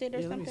produced it or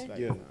yeah, let me see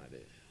something. if I can find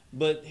it.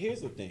 But here's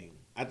the thing.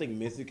 I think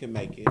Missy can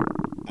make it.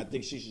 I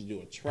think she should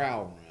do a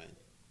trial run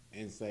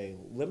and say,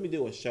 let me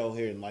do a show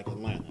here in like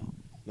Atlanta.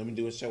 Let me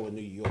do a show in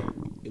New York.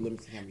 And let me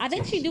see how many I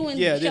think tickets she's doing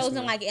Yeah, this shows in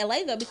one. like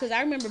LA though, because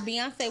I remember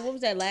Beyonce. What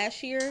was that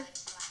last year?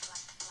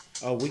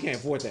 Oh, we can't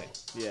afford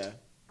that. Yeah,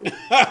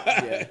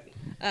 yeah,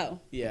 Oh,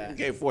 yeah. We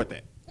can't afford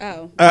that.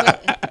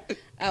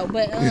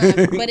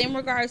 but in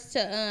regards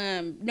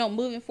to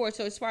moving forward.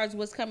 So as far as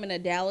what's coming to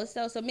Dallas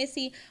though, so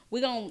Missy,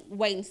 we're gonna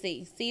wait and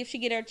see if she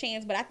get her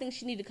chance. But I think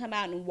she need to come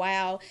out and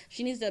wow.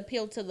 She needs to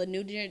appeal to the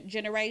new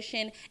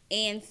generation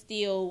and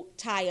still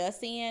tie us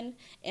in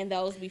and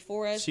those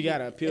before us. She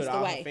gotta appeal It's to the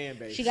all way. her fan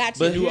base. She got to.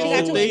 But She here's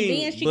got the to.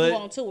 thing, Then she but- can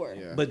go on tour.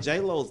 Yeah. But J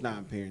Lo's not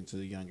appearing to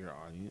the younger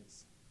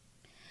audience.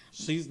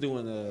 She's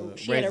doing a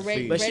She had a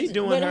residency. But she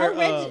doing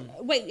her,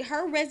 wait,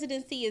 her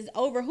residency is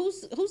over.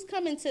 Who's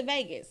coming to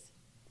Vegas?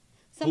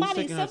 Somebody.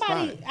 taking her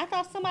spot? I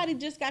thought somebody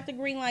just got the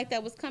green light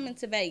that was coming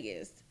to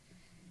Vegas.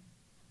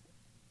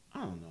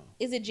 I don't know.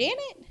 Is it Janet?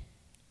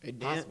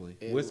 Possibly.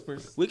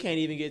 Whispers. We can't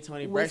even get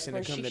Tony Braxton to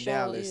Whisper, come she to sure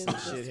Dallas. is. And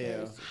shit,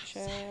 hell.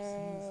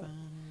 Child.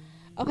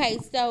 Okay,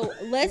 so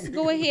let's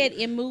go ahead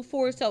and move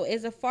forward. So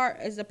as a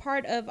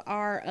part of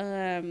our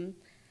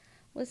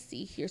let's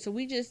see here. So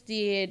we just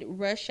did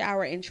Rush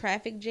Hour and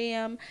Traffic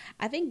Jam.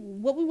 I think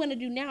what we want to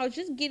do now is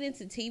just get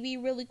into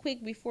TV really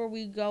quick before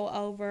we go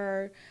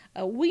over.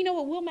 We know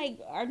what we'll make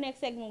our next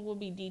segment will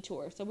be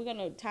Detour. So we're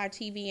gonna tie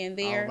TV in All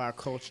there, of our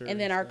culture. and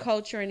then our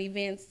culture and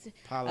events,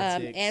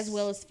 politics. as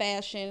well as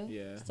fashion.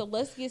 Yeah. So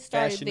let's get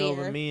started Fashion there.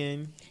 Over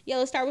Men. Yeah,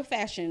 let's start with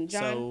fashion,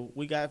 John. So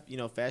we got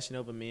Fashion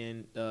Over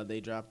Men. They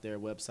dropped their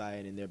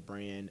website and their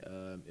brand.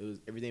 It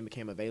was everything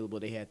became available.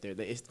 They had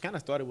it kind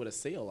of started with a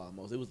sale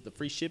almost. It was the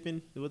free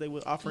shipping what they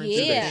were offering.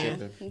 Yeah.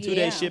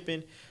 2-day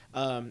shipping.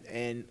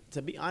 And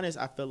to be honest,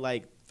 I feel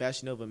like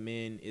Fashion Over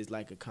Men is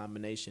like a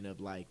combination of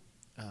like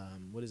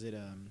what is it?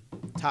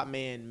 Top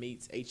Man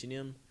meets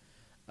H&M.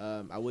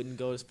 I wouldn't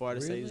go as far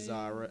to say Really?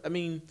 Zara. I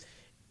mean,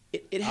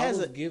 it I has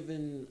was a.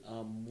 given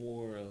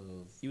more of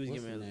You was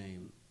what's giving the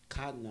name?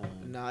 Cotton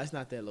On. No, it's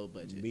not that low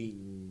budget.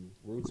 Meeting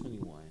Rue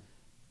 21.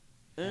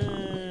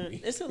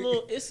 It's a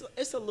little.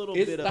 It's a little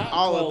It's bit of stock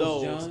all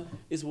clothes, of those. John.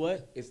 It's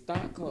what? It's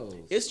stock clothes.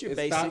 It's your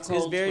stock basics. It's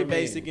clothes very for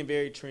basic men. and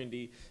very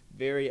trendy.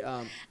 Very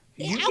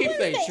You I keep wouldn't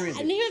saying say, trendy.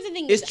 and here's the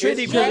thing. It's trendy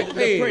because track the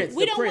pants. prince.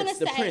 We The don't prince. wanna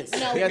The say- prince. no.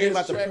 You gotta think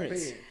about the It's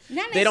prince. track pants.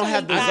 Not They don't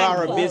have the necessarily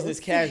Zara fine business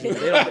clothes.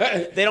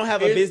 casual. They don't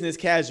have a It's- business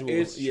casual.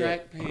 It's Yeah.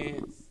 track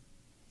pants,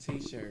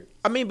 t-shirt,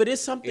 I mean, but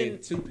it's something.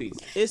 and two pieces.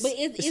 It's, But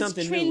it's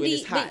something trendy. new and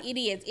it's hot. But it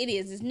is. It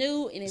is. It's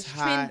new and it's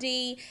hot.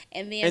 trendy.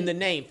 And then And the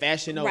name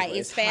Fashion Nova. right,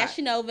 it's hot.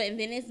 Fashion Nova, and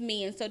then it's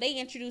men. So they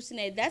introducing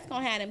that. That's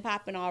gonna have them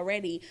popping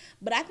already.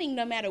 But I think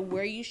no matter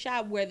where you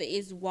shop, whether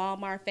it's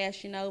Walmart,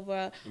 Fashion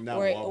Nova, Not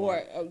or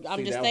Walmart. I'm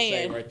See, just that was shade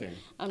saying. right there.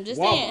 I'm just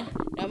Walmart. saying.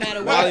 No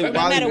matter Wally- where, no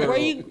Wally matter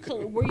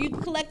World. where you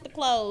collect the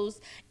clothes,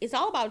 it's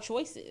all about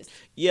choices.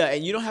 Yeah,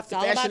 and you don't have to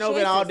It's all Fashion about Nova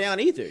it all choices. down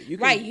either. You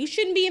can, Right, you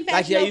shouldn't be in like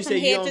Fashion yeah, Nova you from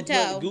said you head to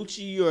don't toe. put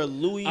Gucci or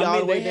Louis I all mean,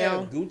 the way they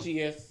have down.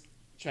 Gucci-esque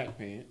track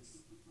pants.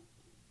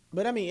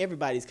 But I mean,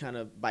 everybody's kind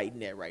of biting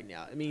that right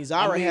now. I mean,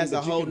 Zara has a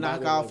but you whole can buy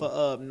knockoff that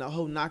of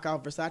whole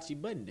knockoff Versace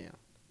button down.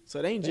 So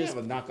it ain't They just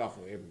have a knockoff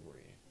of every brand.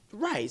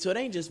 right. So it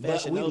ain't just But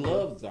Fashion we Nova.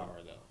 love Zara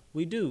though.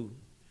 We do.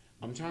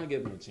 I'm trying to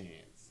give them a chance.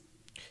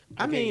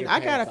 I can't mean, get I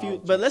got a past few, all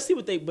but let's see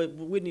what they. But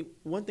Whitney,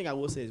 one thing I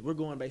will say is we're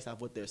going based off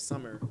what their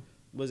summer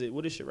was. It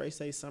what did Sheree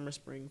say? Summer,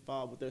 spring,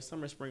 fall. What their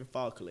summer, spring,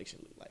 fall collection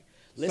look like.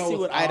 Let's So see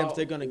it's what items all-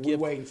 they're gonna we're give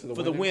waiting till the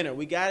for the winter? winter.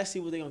 We gotta see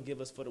what they're gonna give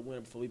us for the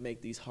winter before we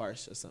make these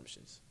harsh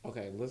assumptions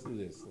Okay, let's do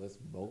this. Let's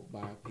both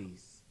buy a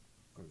piece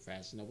from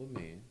Fashion Nova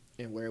Men,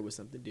 and wear it with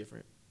something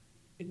different.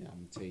 and I'm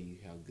gonna tell you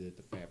how good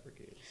the fabric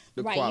is.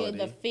 The right, quality.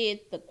 the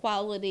fit, the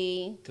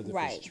quality. Because if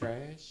Right. it's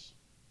trash,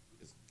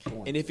 it's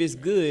going And to if be it's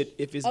trash. good,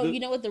 if it's Oh, good,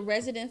 you know what? The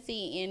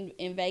residency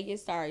in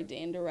Vegas, sorry to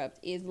interrupt,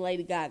 is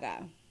Lady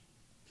Gaga.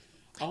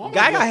 Oh, I'm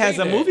Gaga gonna has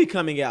see a that. movie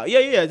coming out. Yeah,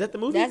 is that the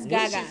movie? That's When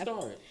did she Gaga.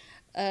 start?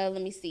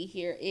 Let me see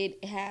here.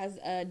 It has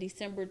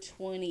December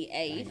 28th.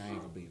 Dang, I ain't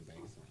gonna be in Vegas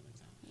around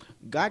that time.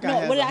 Gaga No,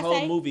 has what a did I whole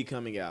say? movie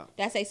coming out.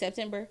 Did I say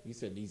September? You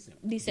said December.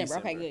 December.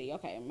 Okay, December. good.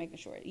 Okay, I'm making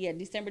sure. Yeah,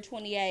 December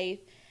 28th.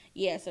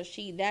 Yeah, so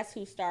that's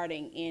who's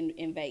starting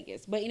in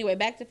Vegas. But anyway,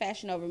 back to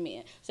Fashion Over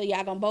Men. So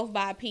y'all gonna both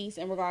buy a piece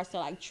in regards to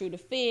like true to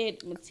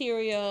fit,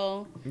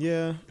 material.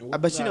 Yeah, And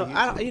what but you know,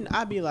 about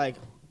I'd be like,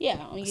 Yeah,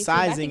 on YouTube. I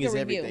sizing think is a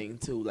review. everything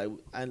too. Like,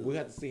 I We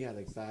have to see how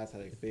they size, how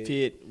they fit.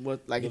 fit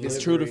what like if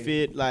it's true to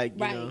Delivery. fit, like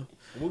you Right. know.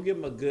 We'll give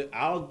them a good.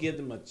 I'll give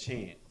them a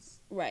chance.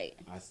 Right.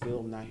 I still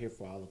am not here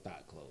for all the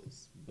thought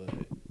clothes, but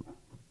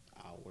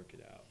I'll work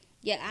it out.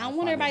 Yeah, I I'll don't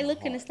want find it everybody in my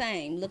looking the heart.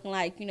 same, looking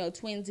like,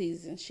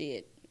 twinsies and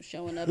shit,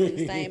 showing up in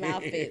the same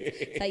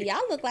outfits. So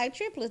y'all look like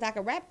triplets, like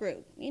a rap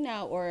group,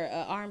 or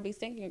a R&B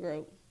singing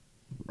group.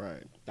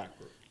 Right. Thought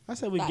group. I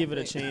said we Thought give it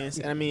a group. chance,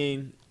 and I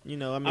mean, I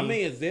mean,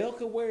 if Zell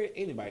could wear it,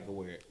 anybody could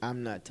wear it.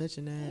 I'm not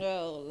touching that.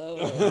 Oh, Lord.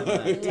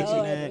 touching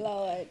Lord, that.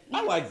 Lord.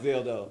 I like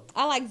Zell though.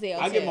 I like Zell,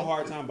 I give him too. a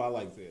hard time, but I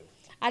like Zell.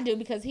 I do,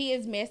 because he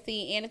is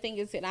messy, and the thing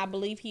is, and I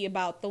believe he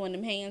about throwing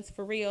them hands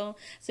for real.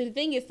 So the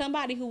thing is,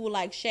 somebody who will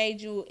like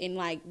shade you and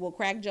like will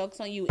crack jokes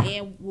on you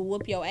and will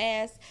whoop your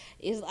ass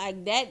is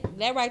like that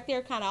right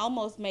there kind of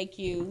almost make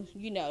you,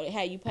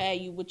 how you pay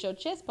you with your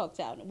chest poked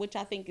out, which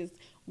I think is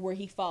where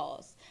he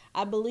falls.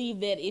 I believe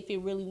that if it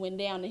really went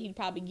down, then he'd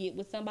probably get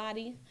with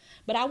somebody.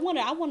 But I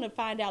want to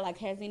find out, like,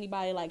 has he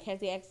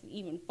actually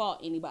even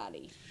fought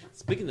anybody?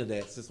 Speaking of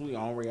that, since we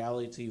on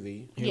reality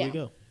TV, Here Yeah. we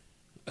go.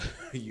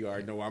 you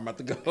already know where I'm about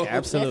to go.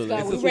 Absolutely.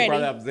 Let's And go. since We we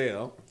brought ready. up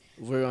Zell,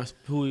 We're on,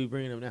 who are we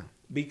bringing up now?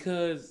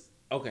 because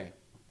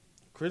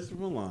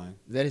Christopher Milan,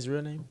 Is that his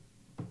real name?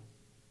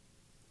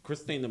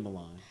 Christina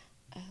Milan,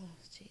 Oh,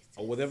 jeez.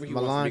 or whatever he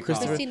Milan wants to be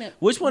Christopher. called. Christina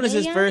Which one is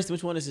his Milian? first?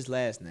 Which one is his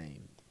last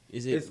name?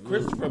 Is it? It's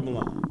Christopher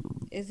Milan.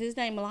 Is his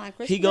name Milan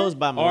Christopher? He goes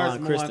by Or it's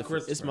Milan Milan Christopher.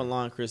 It's Christopher.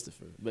 Milan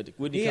Christopher, but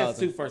Whitney He calls has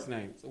two him first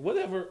names.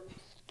 Whatever.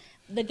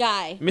 the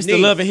guy. Mr. Niece.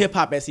 Love and Hip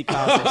Hop, as he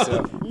calls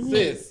himself.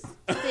 Sis.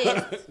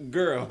 Sis.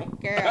 Girl.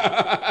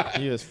 Girl.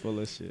 He was full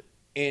of shit.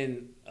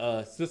 And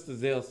Sister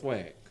Zell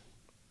Swag.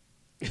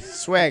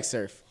 Swag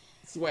surf.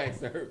 Swag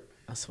Surf.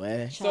 I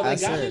swag. So I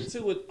they got surf.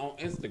 into it on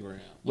Instagram.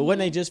 But wasn't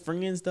they just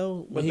friends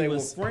though? But When he they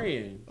was were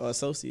friends.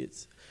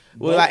 associates.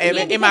 But- Well, like,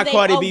 Yeah, in my because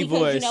Cardi B because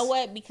voice, you know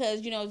what?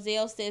 Because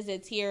Zell says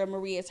that Tierra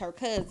Marie is her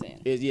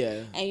cousin,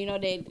 yeah. and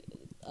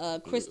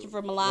that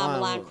Christopher Milan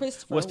Milan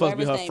Christopher was supposed to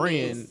be whatever her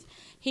his name friend. is,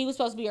 he was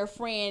supposed to be her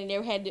friend, and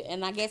they had to,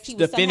 and I guess he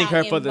was Defending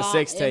somehow her for the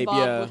sex tape,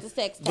 involved yeah. with the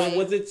sex tape. But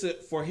was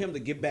it for him to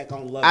get back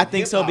on Love I and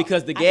think so Hip-Hop?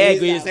 because the I gag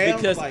think is so. Sounds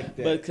because like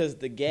that. because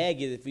the gag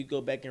is if we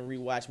go back and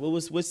rewatch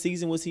what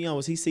season was he on?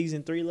 Was he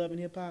season 3 Love and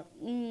Hip Hop?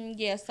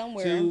 Yeah,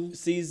 somewhere.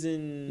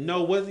 Season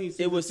No, wasn't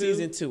he? It was two?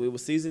 season 2. It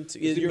was season 2.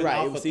 He's You're been right.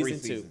 off It was for 3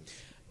 season 2. seasons.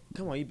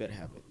 Come on, you better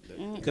have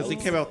it. Because he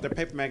came out with their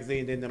paper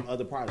magazine and them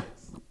other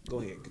products.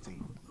 Go ahead,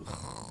 continue.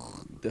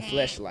 The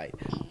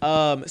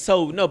fleshlight.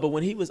 So no, but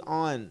when he was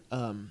on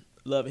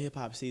Love and Hip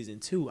Hop season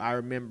 2, I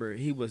remember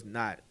he was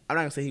not. I'm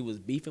not gonna say he was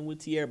beefing with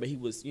Tierra, but he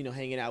was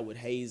hanging out with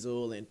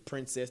Hazel and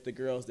Princess, the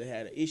girls that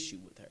had an issue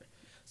with her.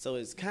 So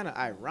it's kind of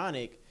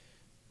ironic,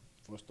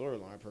 for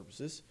storyline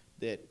purposes,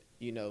 that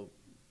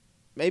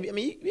maybe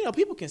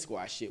people can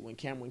squash shit when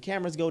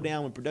cameras go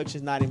down, when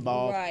production's not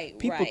involved. Right,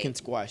 people right. can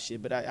squash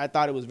shit, but I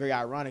thought it was very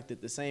ironic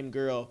that the same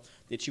girl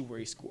that you were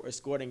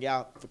escorting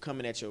out for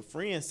coming at your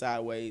friend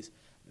sideways,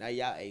 now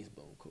y'all ace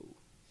boom cool.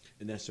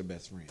 And that's your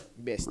best friend.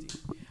 bestie.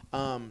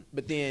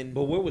 But then,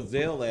 But where was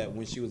Zell at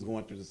when she was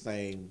going through the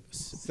same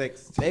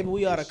sex? maybe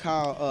we ought to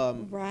call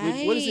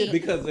what is it?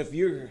 Because if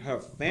you're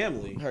her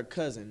family, Her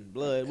cousin,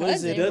 blood. What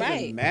is it it? doesn't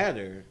Right.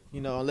 matter.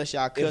 You know, unless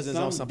y'all cousins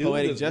some on some dude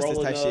poetic is justice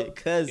rolling type shit. up,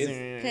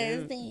 Cousin.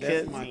 Cousin.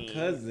 That's my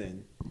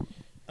cousin,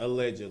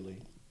 allegedly.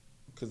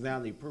 Because now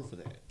I need proof of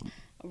that.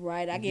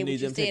 Right, I You get need what you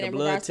them to take said a in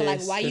blood regards to like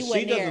test. why you Because she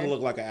wasn't doesn't there.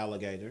 look like an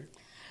alligator.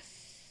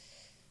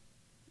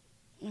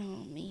 Oh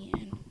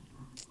man,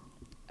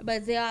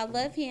 but Zell, I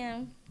love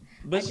him.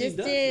 But I she just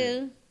doesn't.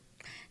 do.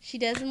 She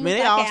doesn't I look mean, they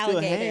like all an still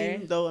alligator.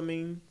 hang, though. I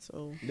mean,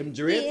 so. Them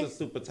dreads Yeah. are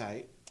super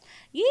tight.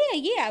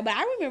 Yeah, but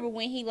I remember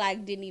when he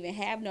like didn't even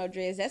have no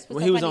dress. That's what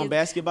When he was on somebody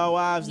is- Basketball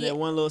Wives, Yeah. that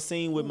one little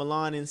scene with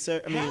Milan and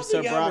Sir How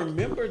Sir do y'all Brock.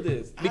 remember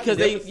this? I've Because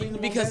never seen him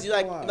on because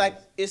Basketball Wives. like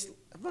it's.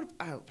 What if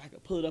I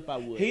could pull it up? I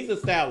would. He's a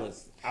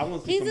stylist. I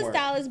want to see He's some a work.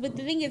 stylist, but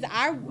the thing is,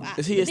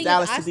 Is he the a thing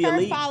stylist I to the started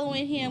elite?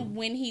 following him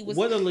when he was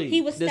What elite?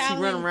 He was Does he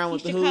styling run around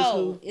with the Keisha who's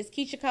Cole. who? Is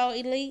Keisha Cole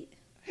elite?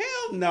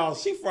 Hell no.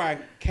 She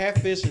fried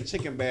catfish and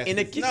chicken baskets. in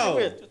the kitchen, no.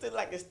 with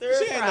like a stir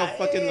She ain't no fry.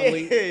 fucking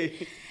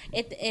elite.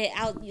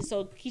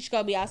 So Keisha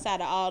Cole be outside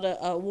of all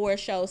the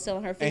award shows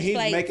selling her fish And he's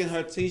plates. making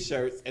her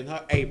T-shirts and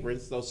her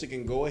aprons so she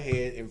can go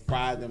ahead and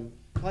fry them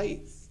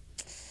plates.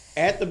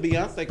 At the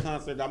Beyonce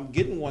concert, I'm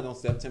getting one on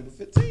September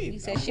 15th. You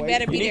said I'm she waiting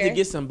better for You be need there. to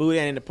get some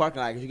boudin in the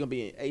parking lot because you're gonna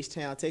be in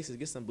H-Town, Texas.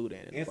 Get some boudin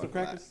in the and some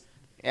parking lot. crackers.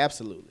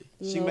 Absolutely.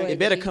 She Lord make It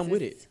better come with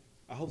Jesus. it.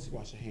 I hope she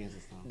wash her hands or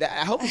something.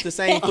 I hope it's the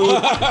same food.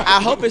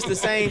 I hope it's the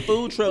same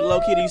food truck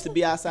low key that used to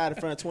be outside in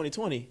front of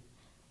 2020.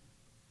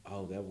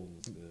 Oh, that one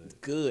was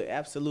good. Good,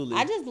 absolutely.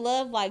 I just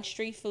love like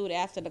street food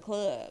after the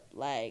club.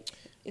 Like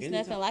it's Anytime-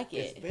 nothing like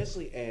it.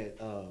 Especially at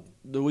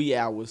the wee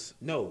hours.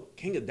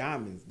 King of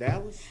Diamonds,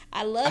 Dallas.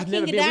 I love I've King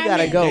never of been. We gotta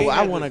Diamonds. go. They I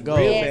have want to this go.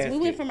 real Yes, bad- we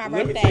went for my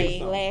Let me tell you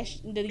birthday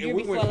something. the year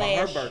we before went for her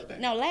last. birthday.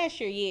 No, last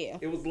year, yeah.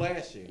 It was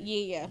last year.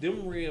 Yeah.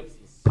 Them ribs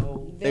were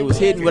so. They was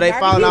hidden where they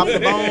falling off the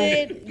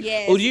bone.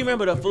 Yes. Oh, do you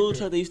remember the food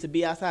truck that used to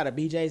be outside of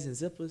BJ's and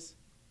Zippers?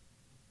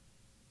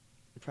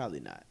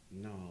 Probably not.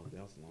 No,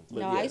 that was a long time.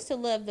 No, But yeah. I used to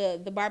love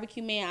the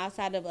barbecue man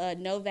outside of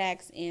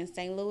Novak's in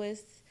St. Louis.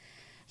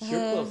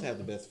 Strip clubs have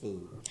the best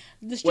food,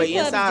 The strip Wait,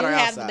 clubs inside do or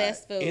have the outside?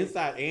 best food.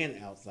 inside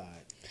and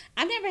outside.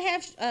 I never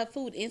have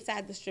food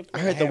inside the strip I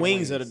club. heard the had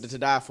wings are wings. to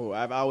die for.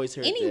 I've always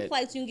heard Any that.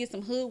 place you can get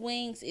some hood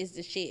wings is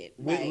the shit.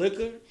 With Like,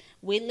 liquor.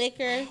 With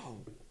liquor. Oh,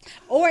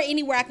 Or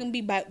anywhere I can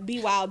be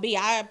BYOB.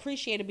 I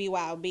appreciate a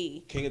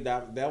BYOB. King of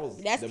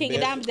Diamonds. That's the King of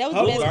best. Diamonds. That was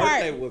her the best part.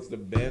 birthday was the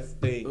best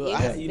thing. Well, It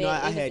I, was you big- know, it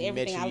I was hadn't met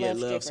everything. you I yet, love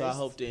love, so I strippers.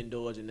 hope to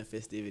indulge in the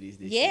festivities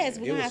this Yes,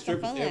 year. we It gonna was have some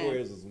strippers fun. everywhere.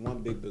 It was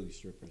one big booty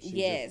stripper.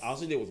 Yes. All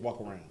she did was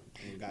walk around.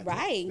 And got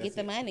Right, tips. get That's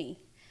the it. money.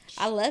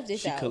 I loved it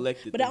She though.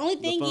 collected But the the- only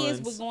the thing is,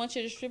 funds. with going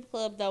to the strip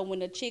club though, when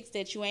the chicks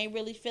that you ain't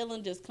really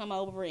feeling just come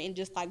over and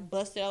just like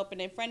bust it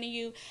open in front of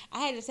you, I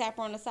had to tap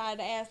her on the side of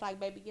the ass like,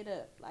 "Baby, get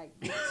up!" Like,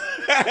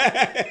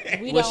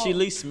 we Was don't. she at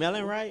least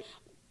smelling right?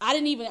 I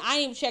didn't even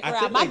check her I out.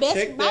 think My they best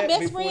checked my that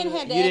best before friend the-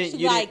 had to You didn't- actually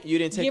you didn't- like you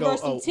didn't take give her a-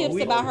 some a- tips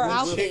we- about her we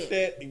outfit.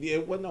 checked that. Yeah,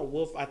 it wasn't no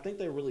wolf. I think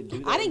they really do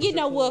that. I didn't in get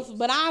no strip wolf, clubs.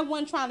 but I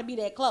wasn't trying to be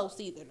that close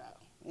either though.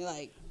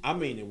 Like, I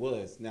mean, it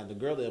was. Now the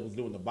girl that was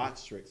doing the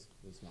box tricks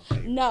was my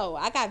favorite. no,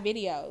 I got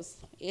videos.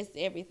 It's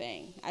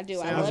everything. I do.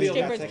 I Sounds love still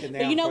got strippers. taken But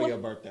down you know for what? your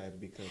birthday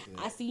because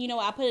I see. You know,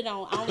 I put it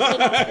on.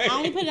 I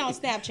only put it on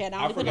Snapchat. I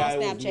I only put it on forgot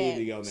it was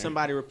nudity Snapchat. on there.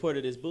 Somebody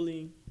reported as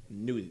bullying.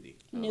 Nudity.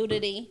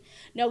 Nudity.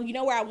 No, you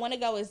know where I want to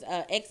go is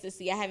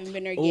Ecstasy. I haven't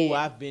been there Oh, yet.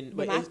 I've been.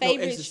 But my it's no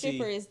favorite Ecstasy.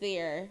 stripper is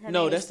there. Her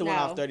No, name that's is the one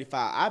Snow. off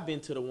 35. I've been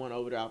to the one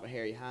over there off of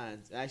Harry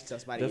Hines. I actually saw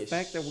somebody The get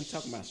fact that we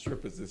talking about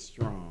strippers is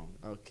strong.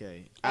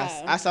 Okay.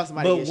 Oh. I saw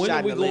somebody But get when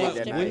shot are we in the leg going?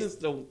 that When night. is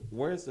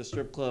where's the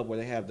strip club where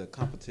they have the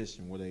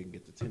competition where they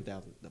get the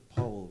 10,000 the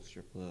pole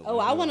strip club? Oh,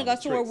 I want to go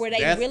somewhere where they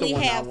That's the really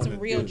one I have some wanna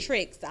real do.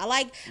 tricks. I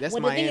like. That's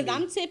well, the thing is,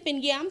 Miami.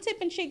 I'm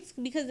tipping chicks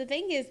because the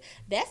thing is,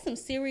 that's some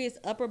serious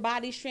upper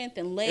body strength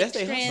and leg That's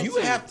they strength.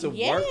 hustle. You have to work.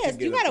 Yes,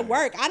 to you get gotta up there.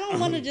 work. I don't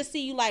want to just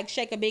see you like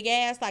shake a big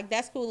ass. Like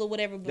that's cool or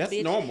whatever. But That's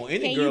bitch, normal. Any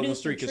can girl you on do the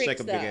street some can shake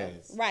tricks, a big though?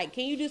 ass. Right?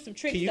 Can you do some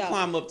tricks? Can you though?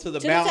 climb up to the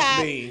To bounce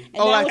top, beam? and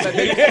Oh, then like I want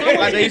the- you to- I want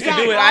like you they used to drop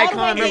do it. all the Icon,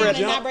 way remember down the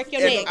and not jump? break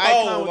your If neck. Icon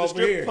Oh, with the over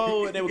strip here.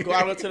 pole, and they would go all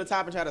the way to the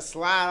top and try to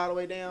slide all the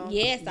way down.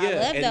 Yes, I Yeah,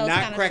 love and those not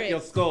kind of crack tricks. your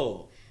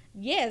skull.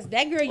 Yes,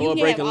 that girl, you Or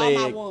can break have a all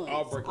my leg. ones.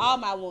 I'll break a All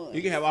leg. my ones.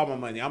 You can have all my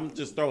money. I'm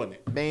just throwing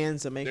it.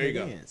 Bands are making There you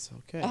go. bands.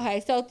 Okay.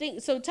 Okay,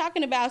 so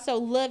talking about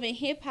love and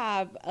hip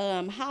hop,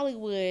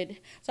 Hollywood.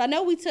 So I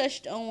know we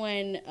touched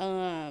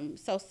on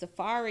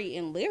Safari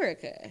and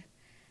Lyrica.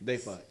 They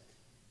fuck.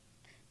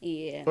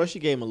 Yeah, First, she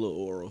gave him a little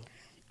oral.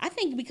 I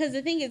think because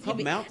the thing is, Her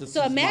mouth is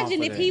so too small imagine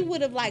for if that. he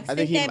would have like I sent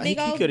think he- that big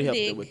he old coulda helped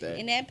her dick with that.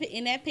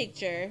 in that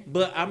picture.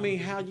 But I mean,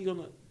 how you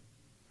gonna?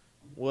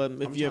 Well,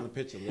 if I'm you trying to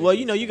picture well,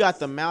 you know, Lyrica's you got face.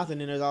 the mouth,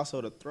 and then there's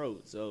also the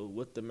throat. So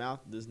what the mouth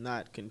does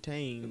not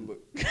contain.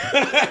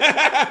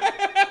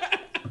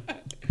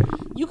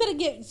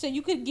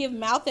 You could give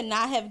mouth and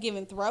not have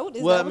given throat.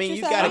 Is Well, that I mean, what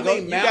you you're gotta saying? go- I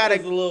mean, you mouth gotta-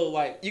 is a little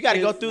like You got to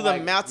go it's through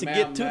like the mouth to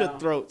get to the mouth.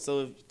 throat.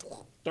 So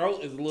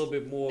throat is a little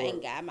bit more.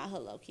 Thank God my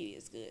Hello Kitty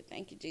is good.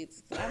 Thank you,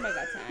 Jesus. I ain't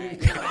got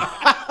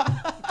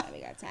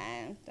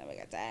time. I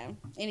got time.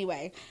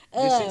 Anyway.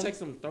 Did she take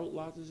some throat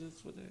lozenges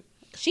for that?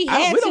 She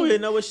had we to. don't really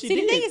know what she See,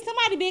 did. the thing is,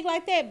 somebody big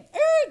like that,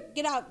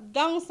 get out,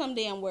 go on some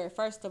damn word.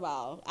 First of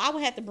all, I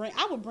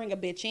would bring a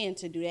bitch in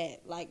to do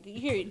that. Like,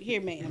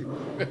 here, ma'am.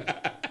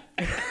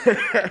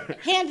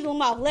 Handle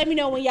them off. Let me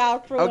know when y'all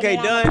through. Okay,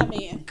 and I'ma done. Come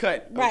in.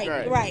 Cut. Right,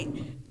 Okay. right.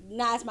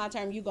 Now it's my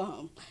turn. You go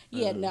home.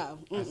 Yeah, no.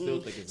 I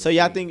still think it's So a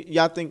y'all thing.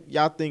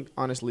 think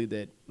honestly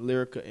that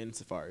Lyrica and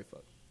Safari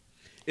fuck?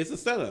 It's a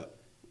setup.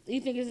 You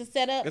think it's a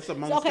setup? It's a So,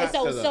 Mama okay,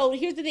 Scott setup. so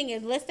here's the thing: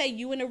 is let's say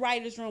you in the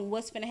writers' room.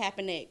 What's gonna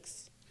happen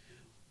next?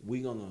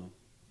 We gonna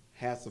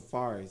have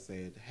Safari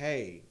said,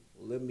 "Hey,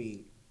 let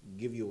me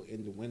give you an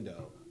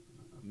innuendo.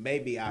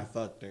 Maybe I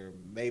fucked her.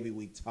 Maybe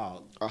we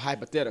talked. Or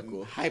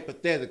hypothetical?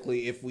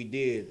 Hypothetically, if we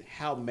did,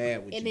 how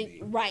mad would And you then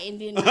be?" right,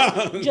 and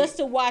then just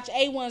to watch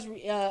A1's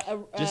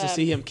Just to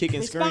see him kick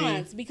and scream?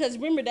 response, because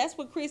remember that's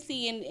what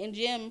Chrissy and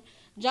Jim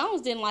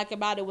Jones didn't like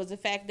about it was the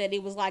fact that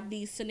it was like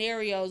these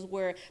scenarios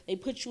where they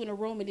put you in a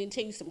room and then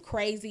tell you some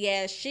crazy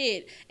ass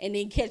shit and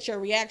then catch your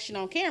reaction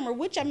on camera,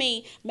 which I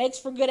mean makes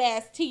for good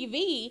ass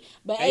TV.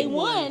 But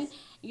A1,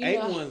 you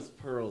know, A1's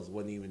pearls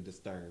wasn't even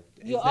disturbed.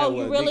 Is You- that oh,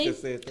 what you really? Nika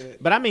said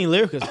that? But I mean,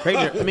 Lyrica's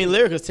pregnant. I mean,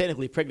 Lyrica's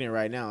technically pregnant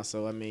right now.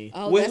 So I mean,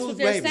 oh, With that's whose what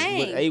they're baby?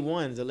 saying. but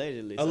A1's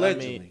allegedly. So,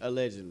 Allegedly. I mean,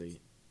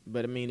 allegedly.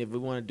 But I mean, if we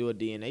want to do a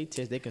DNA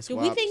test, they can Do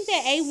swap. we think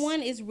that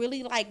A1 is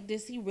really like?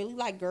 Does he really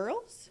like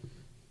girls?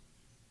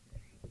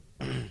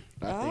 I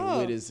think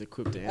Whit is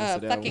equipped to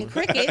answer that Fucking one.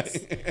 crickets.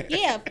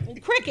 Yeah,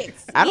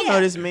 crickets. I don't Yeah.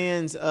 know this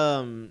man's,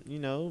 you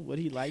know, what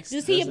he likes.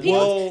 Does he doesn't appeal?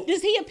 like. Well-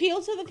 Does he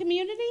appeal to the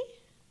community?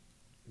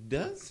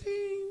 Does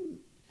he?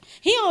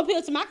 He don't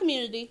appeal to my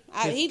community.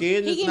 His He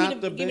skin is give not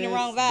me the the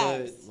wrong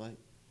best, vibes. but, like,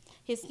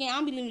 His skin, I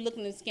don't be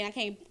looking at the skin. I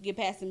can't get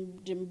past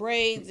them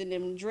braids and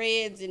them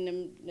dreads and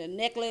them the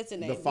necklace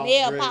and the, The false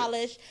nail dreads.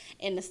 polish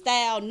and the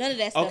style. None of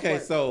that stuff. okay,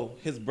 works. so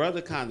his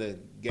brother kind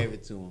of gave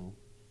it to him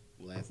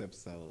last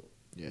episode.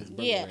 Yeah. His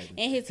brother Yeah, read it.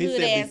 and his he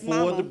hood said ass before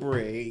mama. the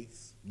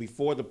braids,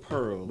 before the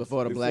pearls,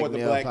 Before the black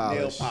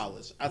nail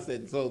polish. I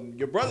said, so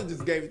your brother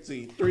just gave it to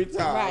you 3 times.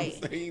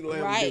 Right, He let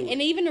him right, do it.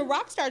 and even the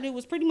Rockstar dude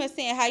was pretty much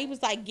saying how he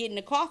was like getting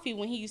the coffee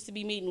when he used to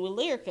be meeting with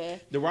Lyrica.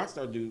 The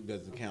Rockstar dude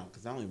doesn't count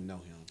because I don't even know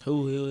him.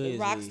 Who The is he?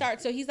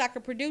 Rockstar, so he's like a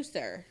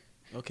producer.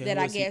 Okay, that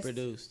who I is he guess-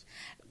 produced?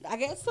 I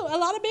guess so. A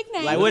lot of big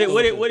names. Like what did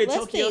Let's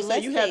Tokyo see, say?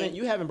 let's see.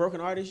 You haven't broken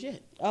artists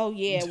yet. Oh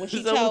yeah, well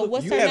she So told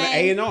what's You her have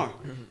name? an A&R.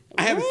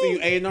 I haven't seen you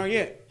A&R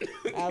yet.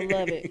 I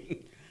love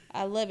it.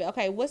 I love it.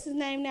 Okay, what's his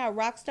name now?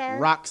 Rockstar.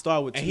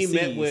 Rockstar with two And he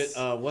met Cs.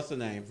 with, what's the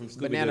name from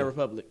Scooby-Doo? Banana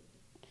Republic.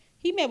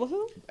 He met with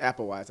who?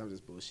 Applewhite. I'm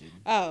just bullshitting.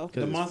 Oh,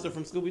 The monster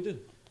from Scooby-Doo.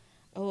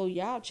 oh,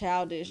 y'all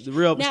childish. The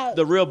real Now,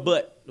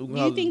 butt. do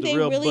you think they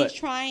really butt.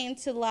 trying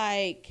to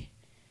like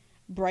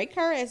break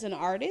her as an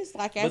artist,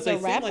 like as But they a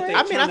seem rapper? like they're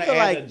I mean, trying I to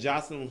feel add like- a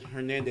Jocelyn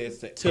Hernandez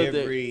to To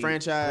the every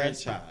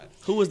franchise.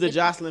 Who was the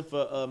Jocelyn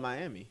for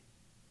Miami?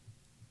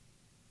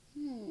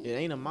 It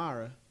ain't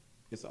Amara.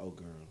 It's an old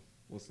girl.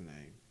 What's her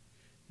name?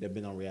 They've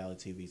been on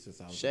reality TV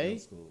since I was in Shay? middle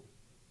school.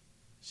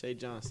 Shay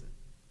Johnson.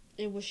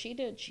 And was she's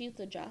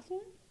the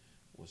Jocelyn?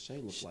 Well, Shay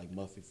looks like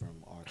Muffy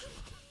from Archie.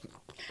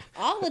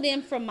 All of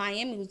them from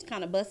Miami was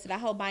kind of busted. I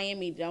hope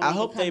Miami don't. I even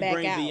hope come they back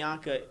bring out.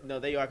 Bianca. No,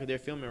 they are because they're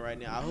filming right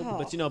now. I hope, Oh.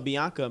 but you know,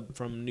 Bianca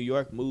from New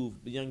York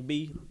moved. Young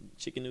B,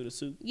 chicken noodle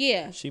soup.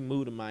 Yeah. She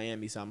moved to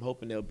Miami, so I'm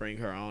hoping they'll bring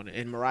her on.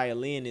 And Mariah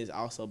Lynn has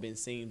also been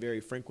seen very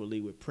frequently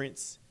with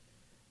Prince.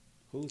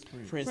 Who's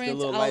Prince? Prince, the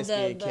little light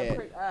skinned cat.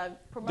 The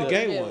promoter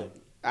gay dude. one.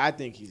 I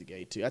think he's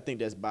gay too. I think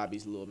that's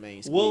Bobby's little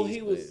main squeeze. Well, he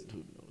but was-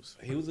 Who knows?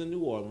 He was in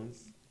New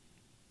Orleans.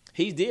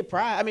 He did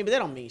Pride. I mean, but that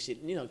don't mean shit.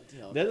 You know,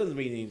 That doesn't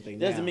mean anything.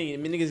 doesn't now. mean. I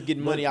mean, niggas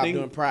getting But money off think-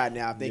 doing Pride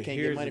now if they can't get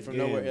Here's money from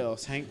again, nowhere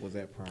else. Tank was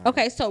at Pride.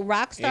 Okay, so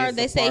Rockstar, And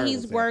they say Safari he's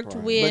was at worked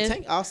Pride. But with.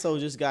 Tank also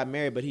just got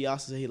married, but he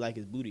also said he like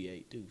his booty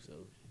ate too. So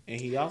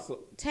And he also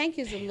Tank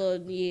is a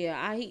little the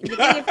thing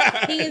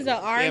is, he is an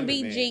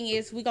R&B man.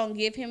 genius. We gonna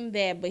give him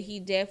that, but he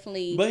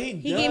definitely But he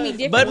give me does.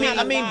 different But I kind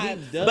of mean,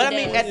 vibes. does. but I He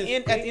mean,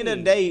 does. at the end of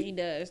the day, he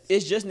does.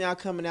 it's just now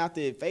coming out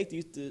that Faith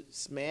used to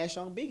smash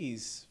on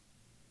Biggie's.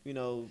 You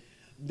know,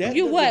 that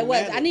You doesn't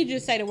what? matter. I need you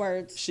to say the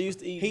words. she used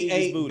to eat He Biggie's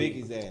ate booty.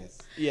 Biggie's ass.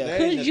 Yeah.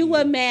 That ain't Could you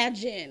nothing new.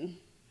 imagine?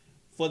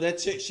 For that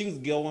chick, she was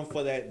going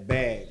for that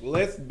bag.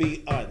 Let's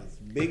be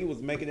honest. Biggie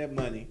was making that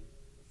money.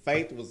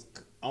 Faith was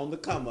on the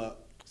come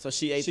up. So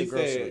she ate She the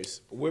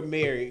groceries. said, "We're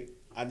married.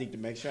 I need to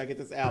make sure I get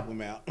this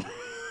album out.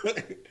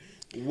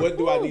 What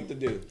do I need to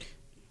do?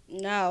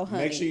 No,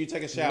 honey. Make sure you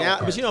take a shower. Now,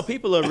 but first." you know,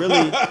 people are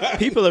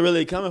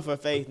really coming for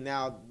Faith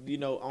now. You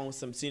know, on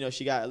some, you know,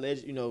 she got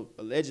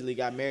allegedly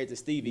got married to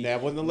Stevie.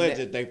 That wasn't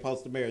alleged. They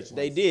posted marriage.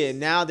 They license. did.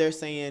 Now they're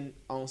saying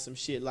on some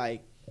shit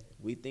like,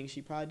 we think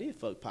she probably did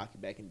fuck Pocket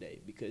back in the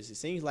day because it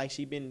seems like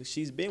she's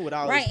been with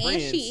all Right, his and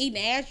friends. she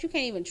eating ass. You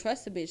can't even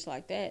trust a bitch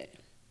like that.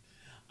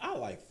 I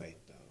like Faith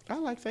though. I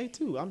like Faith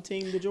too. I'm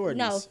team the Jordans.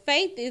 No,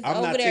 Faith is I'm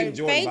over not there. Team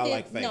Jordan, Faith but I is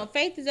like Faith. no,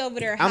 Faith is over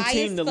there. I'm high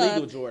team as the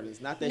fuck. legal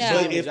Jordans, not that No. shit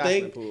But that if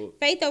Jocelyn they- pulled.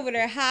 Faith over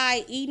there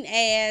high, eating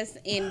ass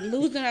and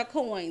losing her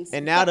coins.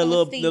 And now the Fucking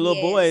little with the little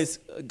Stevie boy's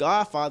ass.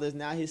 godfather is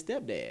now his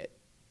stepdad.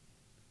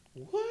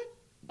 What?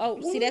 Oh,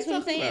 What see, are that's you what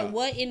I'm talking saying. about?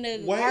 What in the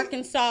What?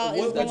 Arkansas is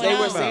What- going what They on?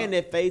 were about? saying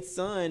that Faith's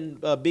son,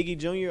 Biggie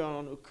Jr.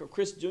 on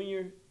Chris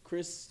Jr.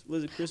 Chris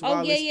was it Chris Oh,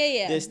 Wallace?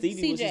 yeah. That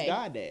Stevie was his CJ.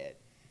 goddad.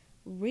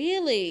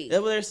 Really?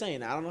 That's what they're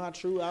saying. I don't know how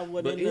true I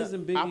was But in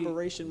isn't the Biggie,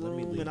 operation let me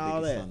room leave and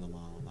all Biggie's that. son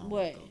alone. I don't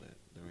What? wanna go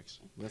that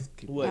direction. Let's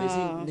keep What is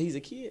Oh. he? He's a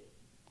kid.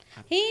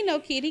 He ain't no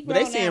kid. He But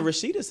grown they saying now.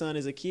 Rashida's son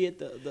is a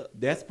kid.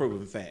 That's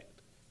proven fact.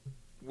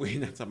 We're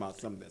not talking about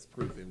something that's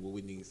proven. Well,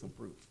 we need some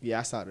proof. Yeah,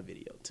 I saw the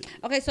video too.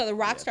 Okay, so the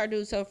rock star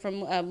dude, so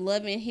from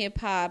Love and Hip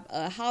Hop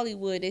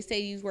Hollywood, they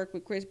say he's worked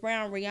with Chris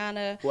Brown,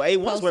 Rihanna, Well,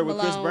 A1's Post worked with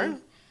Chris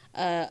Malone,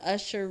 Brown.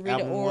 Usher, Rita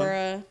Album one?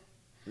 Ora,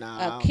 Nah,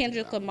 I don't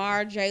Kendrick think I-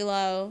 Lamar, J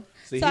Lo.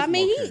 See, So I he's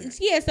mean,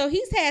 more so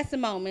he's had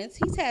some moments.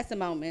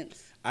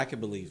 I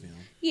can believe him.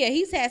 Yeah,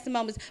 he's had some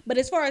moments. But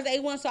as far as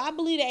A1, so I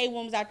believe that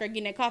A1 was out there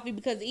getting that coffee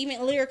because even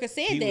Lyrica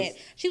said He that. was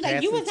She was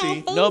like, you was passing on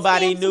tea. food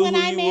Nobody stamps knew when who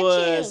I he met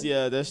was. you.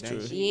 Yeah, that's Dang, true.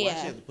 Why she Yeah.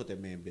 had to put that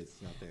man business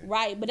out there?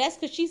 Right, but that's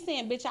because she's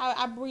saying, bitch,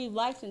 I breathe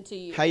life into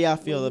you. How y'all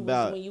When feel you was-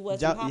 about? when you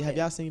wasn't Have hopping.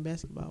 y'all seen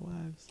Basketball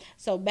Wives?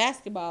 So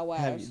basketball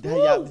Have, wise,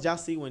 did y'all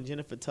see when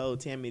Jennifer told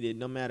Tammy that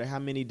no matter how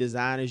many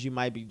designers you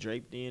might be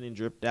draped in and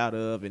dripped out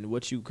of, and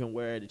what you can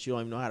wear that you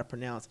don't even know how to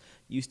pronounce,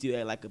 you still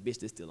act like a bitch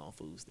that's still on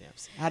food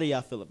stamps. How do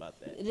y'all feel about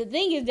that? the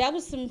thing is, that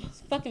was some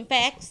fucking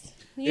facts.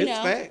 You It's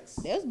know, facts.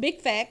 That was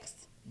big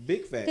facts.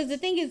 Big facts. Because the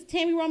thing is,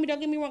 Tammy Romy, don't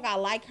get me wrong, I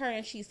like her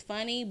and she's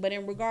funny, but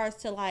in regards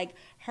to like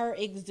her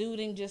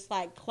exuding just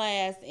like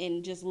class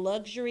and just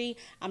luxury,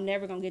 I'm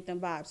never gonna get them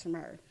vibes from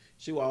her.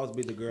 She will always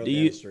be the girl Do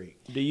down you the street.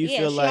 do you Yeah,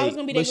 feel she like? always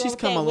gonna be that But girl she's with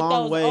come that- a with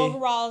long those way.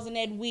 overalls and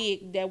that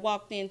wig that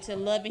walked into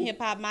Love and Hip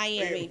Hop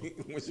Miami.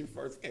 when she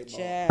first came on.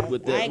 Child,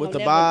 With I the ain't with the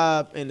gonna never-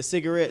 bob and the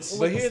cigarettes.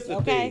 But here's the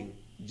Okay. thing.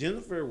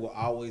 Jennifer will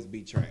always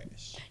be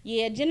trash.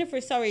 Yeah,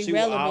 Jennifer's so She will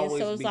irrelevant.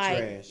 always So it's be like,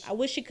 trash. I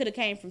wish she could have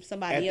came from At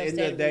somebody the else. end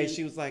of the that day, week.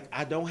 she was like,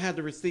 I don't have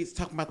the receipts.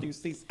 Talking about the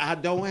receipts. I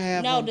don't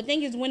have No, them. the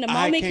thing is, when the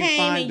I moment can't came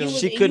find and you them.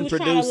 was, She and couldn't you was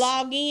trying produce. to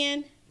log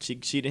in, She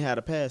didn't have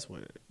a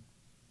password.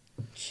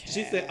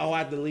 She said, oh,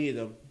 I deleted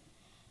them.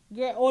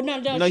 girl, or no,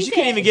 No, she you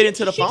couldn't even get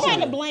into the she phone.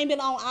 tried to blame it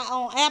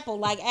on Apple.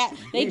 Like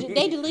they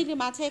deleted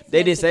my text. They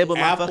messages. disabled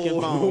my Apple fucking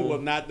will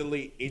phone. not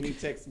delete any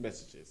text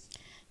messages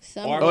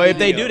Some Or of Or if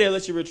they them. do, they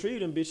let you retrieve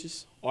them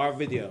bitches. or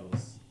videos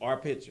or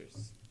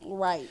pictures.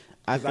 Right.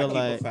 I 'Cause I feel keep a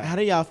like. fact. How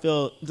do y'all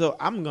feel? So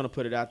I'm gonna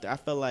put it out there. I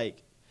feel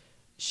like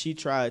she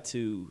tried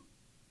to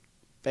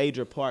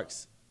Phaedra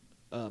Parks,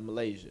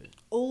 Malaysia.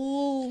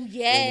 Oh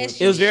yes,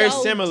 It was she very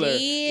sure similar.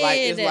 did. Like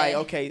it's like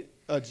okay,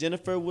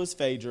 Jennifer was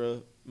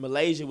Phaedra.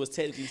 Malaysia was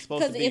technically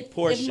supposed to Because be if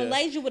Portia.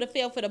 Malaysia would have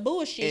fell for the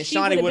bullshit, And she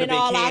Shawnee would have been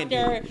all out Candy.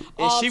 there. And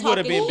all she would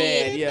have been talking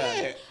bad, shit.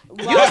 yeah. Right.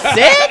 You said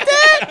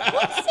that?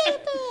 Who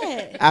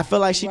said that? I feel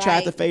like she tried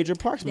Right. to Phaedra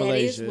Parks That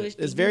Malaysia. is what- It's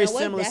you very know what?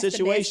 similar That's the best-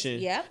 situation.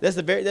 yep. That's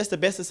the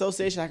best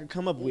association I could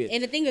come up with.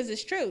 And the thing is,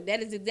 it's true.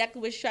 That is exactly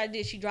what she tried to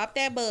do. She dropped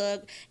that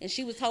bug, and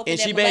she was hoping And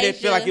that she made it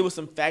feel Malaysia- like it was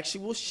some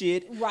factual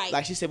shit. Right.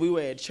 Like she said, we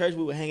were at church,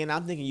 we were hanging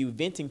out. I'm thinking you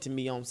venting to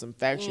me on some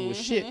factual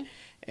shit.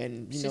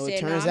 And, you She know, it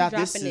said, "No, turns I'm out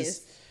this dropping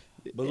is.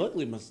 But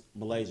luckily,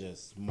 Malaysia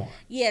is smart.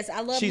 Yes, I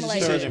love She's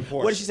Malaysia. Surgeon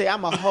Portia. what did she say?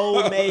 I'm a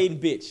homemade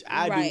bitch.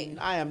 Right.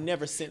 I am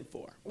never sent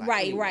for. Like,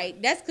 Right, anyway.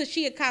 right. That's because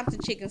she a Compton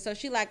chicken, so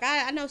she like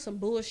I know some She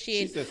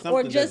bullshit said or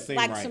something just doesn't seem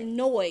like right. some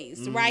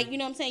noise, right? You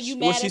know what I'm saying? You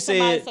Well, mad she at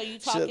somebody, said, so you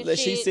talking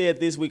she shit. said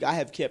this week, I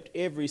have kept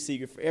every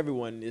secret for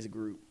everyone in this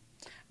group.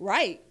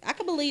 Right, I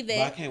can believe But I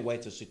that. can't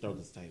wait till she throws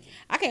this table.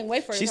 I can't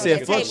wait for her She to said,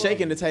 that fuck table.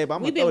 shaking the table.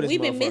 I'm going We've to throw been this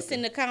we've been motherfucker.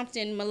 missing the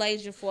Compton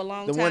Malaysia for a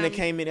long The time. one that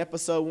came in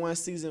episode 1,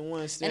 season 1.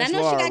 and I stands know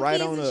she Laura got right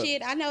kids on and up.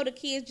 shit. I know the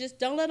kids just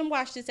don't let them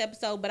watch this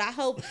episode. But I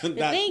hope the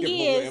Not thing skip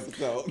over is,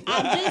 episode.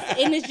 I'm just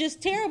and it's just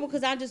terrible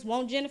because I just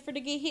want Jennifer to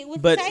get hit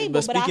with But- the table.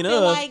 but But I speaking feel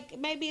of, like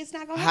maybe it's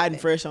not gonna Hiding happen.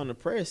 fresh on the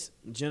press,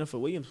 Jennifer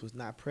Williams was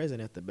not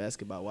present at the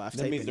Basketball Wives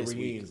That taping means the this week.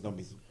 reunion's gonna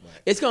be.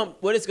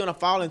 What it's gonna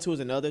fall into is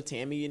another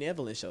Tammy and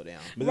Evelyn showdown.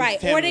 But Right,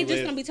 this is or they Tammy just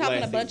Liz gonna be talking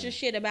a last bunch season. of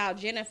shit about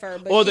Jennifer.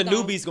 But Or she the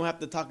gon- newbies gonna have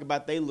to talk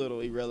about they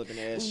little irrelevant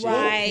ass shit.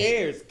 Right. Who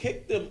cares?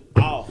 Kick them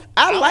off.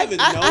 I don't like. even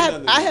know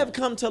none I of have them.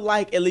 come to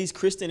like at least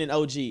Kristen and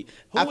OG.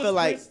 I is feel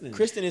like Kristen?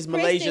 Kristen is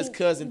Malaysia's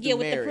cousin yeah, through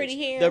with the marriage. pretty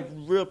hair. The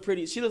real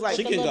pretty. She looks like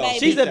She the can little go. baby.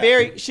 she's a Peace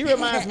very. She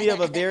reminds me of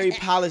a very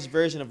polished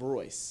version of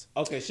Royce.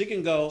 Okay, she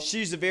can go.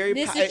 She's a very.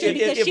 This po- is true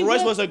because if she Royce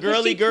will- was a because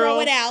girly she throw girl,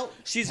 it out.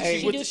 she's Hey. she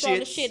She with do the throw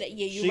the shits. shit.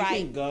 Yeah, you She right.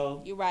 can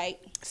go. You're right.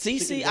 She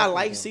Cece, can I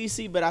like definitely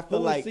Cece, but I feel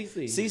Who is like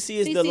Cece? Cece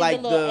is Cece the is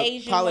like the little the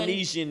Asian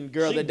Polynesian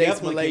girl She that dates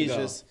definitely can go.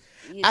 Malaysia's.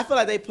 I feel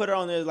like they put her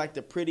on there like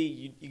the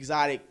pretty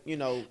exotic, Right.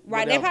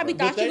 whatever. They probably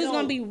thought But they she was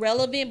going to don't- be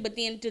relevant, but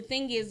then the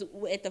thing is,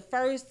 at the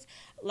first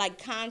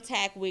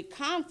contact with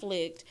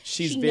conflict,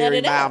 She's she very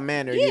nutted up.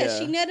 mild-mannered, Yeah, yeah.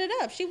 she nutted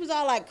up. She was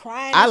all like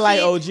crying. I and like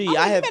shit. OG. I'm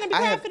like, you better be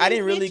crying for I these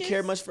didn't really bitches.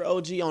 care much for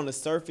OG on the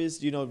surface,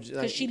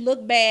 Because she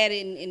looked bad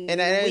and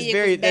that's wig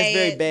very was that's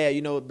very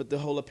bad, but the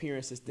whole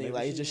appearances thing, Maybe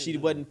like she it's just didn't she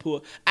know. wasn't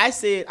poor. I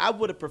said I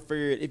would have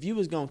preferred if you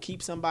was gonna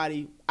keep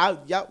somebody.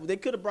 They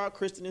could have brought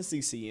Kristen and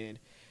Cece in.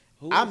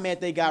 I'm mad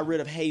they got rid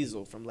of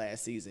Hazel from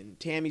last season,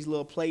 Tammy's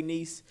little play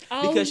niece,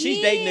 Oh, because she's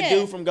dating the yeah.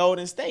 dude from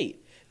Golden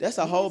State. That's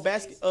a whole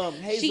basket.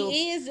 Hazel.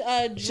 She is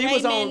She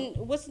was on Draymond,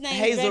 what's the name?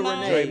 Hazel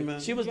Draymond? Renee.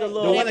 Draymond. She was the Dray-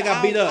 little one that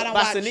got beat up I don't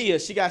by watch-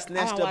 Sania. She got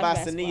snatched I don't up by watch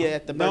Sania basketball.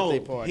 at the No,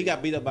 birthday party. he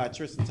got beat up by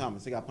Tristan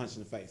Thomas. He got punched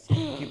in the face.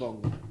 Keep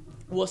on going.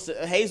 Well,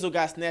 Hazel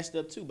got snatched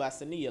up too by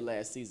Sania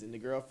last season. The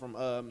girl from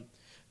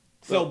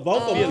So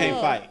both of them Oh.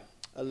 can't fight.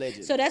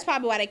 allegedly. So that's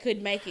probably why they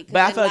couldn't make it. 'cause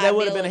But I of felt that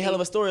would have been a liability. hell of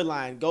a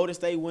storyline. Golden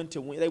State went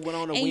to win. They went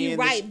on to And win. you're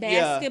right,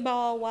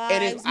 basketball wise.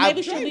 And it's-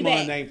 Maybe she'll be Draymond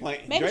back. ain't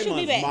playing. Maybe she'll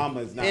be Draymond's back. mama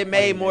is not It made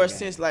playing more that game.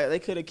 sense. Like they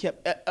could have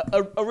kept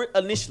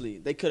initially.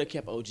 They could have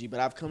kept OG, but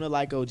I've come to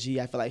like OG.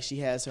 I feel like she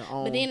has her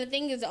own. But then the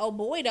thing is, oh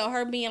boy, though,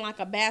 her being like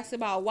a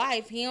basketball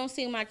wife, he don't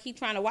seem like he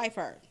trying to wife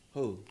her.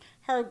 Who?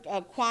 Her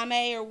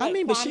Kwame or what? I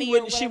mean, but Kwame she or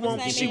wouldn't. She whatever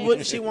won't. his She name would.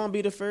 is. She won't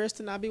be the first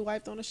to not be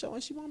wiped on the show,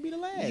 and she won't be the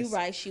last. You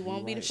right. She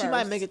won't be the right. first. She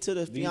might make it to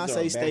the These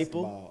fiance are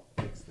staple. basketball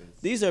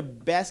exes. These are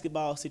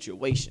basketball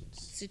situations.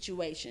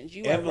 situations.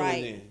 You are Evelyn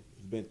right. has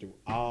been through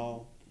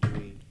all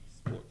three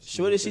sports.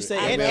 Sure did she say?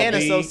 And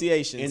MLB,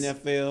 associations.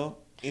 NFL,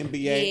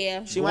 NBA.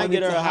 Yeah. She going might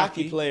get her into a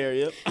hockey player.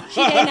 Yep.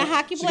 She dating a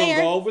hockey She gonna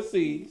player. go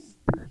overseas.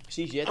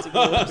 She's yet to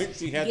go.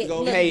 She has to Get, go.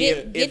 look, Hey,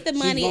 get, get if the she's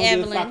money, gonna be a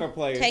Evelyn. soccer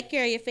player. Take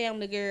care of your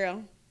family,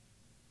 girl.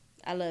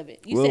 I love it.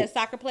 You Well- said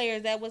soccer player.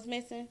 Is that what's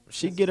missing?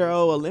 She get her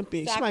old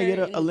Olympics. She Soccer might get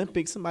her and-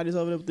 Olympics. Somebody's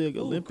over there with the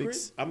Ooh, Olympics.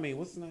 Chris- I mean,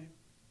 what's his name?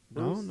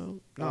 No, Bruce?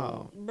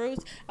 no. Bruce.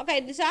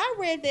 Okay, so I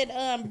read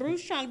that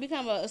Bruce trying to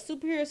become a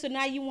superhero. So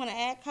now you want to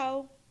act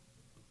hoe?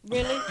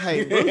 Really?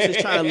 Hey, Bruce is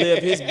trying to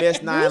live his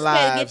best nine Bruce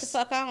better get the lives.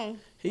 fuck on.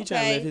 He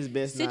trying to live his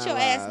best Sit nine your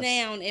ass lives.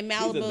 down in He's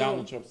a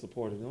Donald Malibu. Trump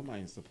supporter.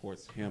 Nobody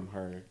supports him,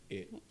 her,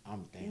 it.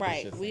 I'm thinking.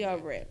 Right, we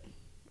over it.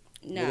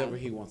 No. Whatever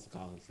he wants to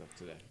call himself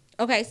today.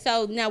 Okay,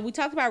 so now we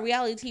talked about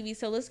reality TV,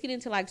 so let's get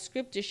into like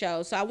scripted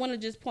shows. So I want to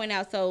just point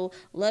out, so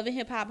Love and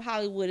Hip Hop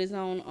Hollywood is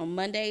on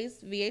Mondays,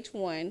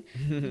 VH1.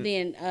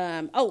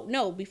 Then, oh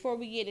no, before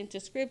we get into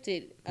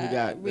scripted, We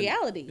got the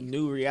reality.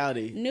 New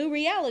reality. New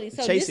reality.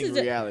 So Chasing this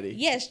is reality.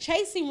 Yes,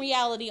 chasing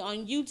reality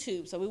on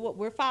YouTube. So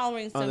we're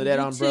following some Under that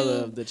YouTube,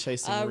 umbrella of the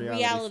Chasing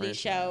reality franchise.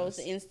 shows,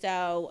 and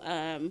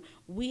so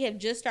we have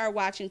just started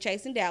watching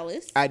Chasing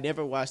Dallas. I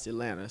never watched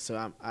Atlanta, so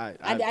I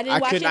didn't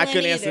watch couldn't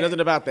Atlanta answer either. nothing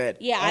about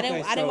that. Yeah, I Okay,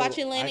 didn't watch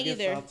so Atlanta I guess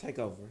either. I'll take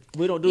over.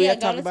 We don't do Yeah,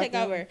 that. Talk gonna about take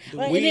that? over. Do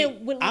Well, we-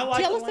 and then I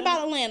like tell us Atlanta.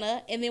 about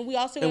Atlanta, and then we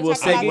also And going to we'll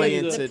talk about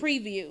segue the into-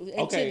 preview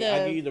Okay, into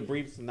I'll give you the the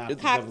brief synopsis.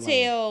 of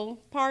cocktail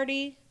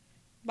party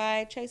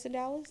by Chasing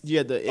Dallas.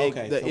 Yeah, the egg,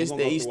 Okay, the, so we're it's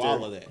gonna the go Easter. through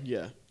all of that.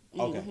 Yeah,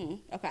 Atlanta. Okay.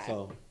 Mm-hmm. Okay.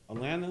 So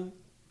Atlanta,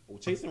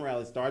 Chasing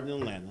Rally started in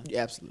Atlanta.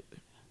 yeah, absolutely.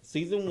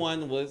 Season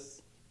 1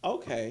 was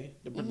okay.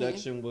 The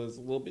production was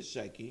a little bit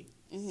shaky.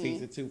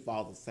 Season 2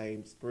 followed the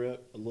same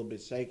script, a little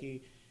bit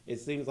shaky. It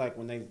seems like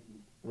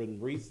when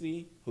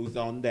Reese, who's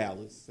on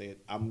Dallas, said,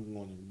 "I'm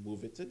going to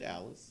move it to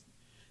Dallas,"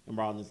 and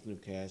brought in this new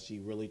cast, she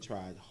really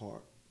tried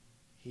hard.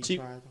 He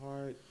tried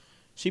hard.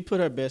 She put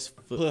her best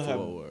foot Put her-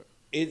 forward.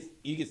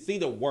 You can see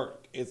the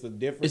work. It's a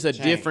different. It's a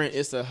change. different.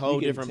 It's a whole You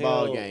can different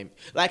ball tell game.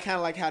 Like kind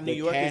of like how New the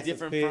York is cast is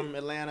different picked. from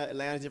Atlanta.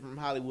 Atlanta's different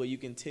from Hollywood. You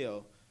can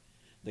tell.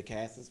 The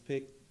cast is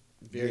picked.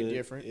 Very good.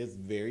 different. It's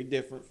very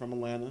different from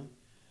Atlanta.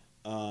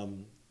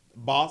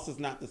 Boss is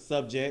not the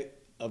subject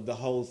of the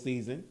whole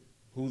season.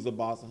 Who's the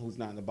boss and who's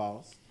not the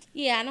boss?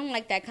 Yeah, I don't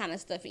like that kind of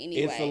stuff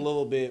anyway. It's a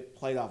little bit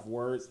played off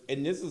words.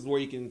 And this is where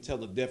you can tell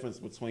the difference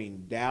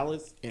between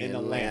Dallas and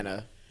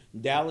Atlanta.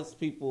 Dallas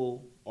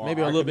people are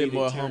Maybe a little bit comedic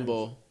more terms.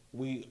 humble.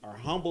 We are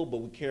humble, but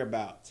we care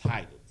about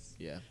titles.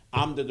 Yeah.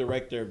 I'm the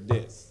director of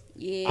this.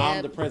 Yeah.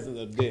 I'm the president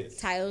of this.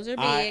 Titles are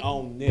big. I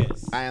own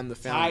this. I am the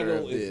founder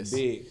Title of is this.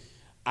 big.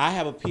 I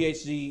have a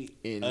PhD,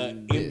 In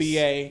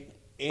MBA,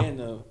 and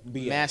a BA.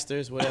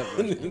 Masters,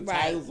 whatever.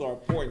 Titles are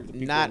important to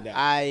people. Not in Dallas.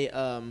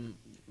 I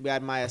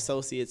got my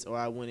associates or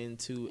I went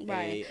into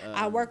Right. a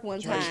I worked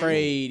one time.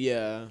 trade.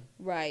 Yeah.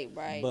 Right.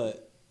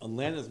 But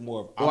Atlanta's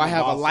more of. Or I'm I the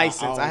have a boss,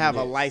 license. I own have a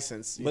this.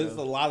 license. you But know. it's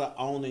a lot of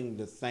owning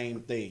the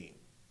same thing.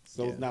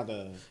 So Yeah. it's not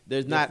a.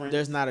 There's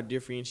difference. not a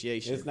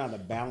differentiation. It's not a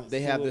balance. They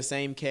to have it. the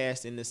same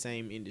cast in the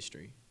same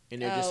industry,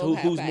 and they're Oh, just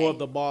okay, who's okay. more of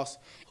the boss,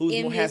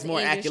 In has this more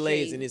industry.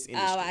 accolades in this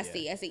industry. Oh, I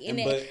yeah. see. And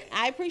But-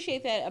 I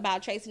appreciate that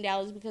about Chasing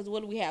Dallas because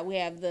what do we have? We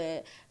have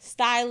the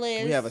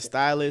stylist. We have a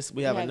stylist.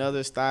 We have have-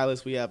 another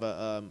stylist. We have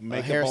a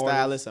Makeup hairstylist,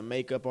 artist. a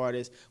makeup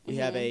artist. We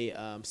have Mm-hmm.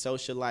 a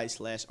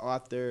socialite /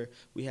 author.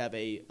 We have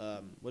a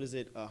what is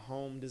it? A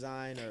home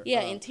design or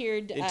interior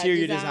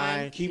interior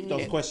design. Keep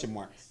those question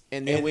marks.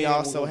 And then we we're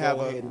also gonna have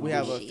go ahead and we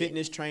have a Shit.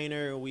 fitness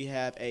trainer. We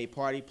have a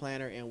party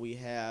planner, and we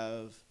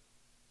have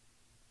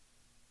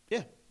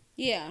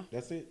Yeah.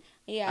 That's it.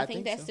 Yeah, I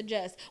think that's so. the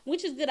just,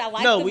 which is good. I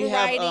like No, the we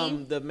variety.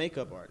 have the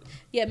makeup artist.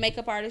 Yeah,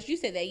 makeup artist. You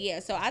said that.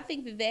 Yeah, so I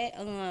think that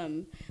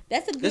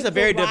that's a good There's a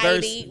very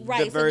variety,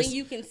 right? diverse so then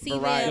you can see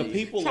variety. them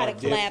The people try are to collab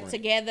different.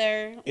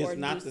 together It's or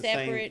not do the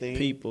separate. same thing.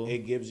 People. It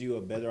gives you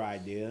a better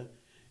idea.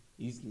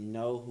 You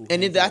know who.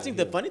 And hangs then I out think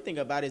with the who. funny thing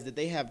about it is that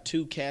they have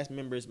two cast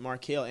members,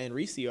 Markel and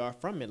Reese, are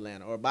from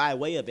Atlanta or by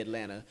way of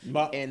Atlanta,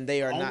 But and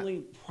they are not. only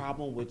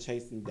problem with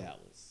Chasing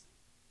Dallas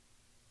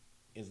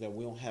is that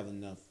we don't have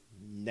enough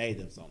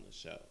natives on the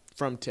show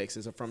From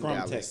Texas or from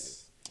Dallas.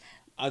 Texas.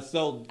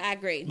 So I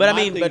agree. But I My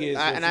mean, thing but is,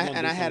 I, if and you I wanna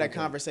and do I had a something-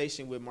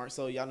 conversation with Mark.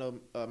 So y'all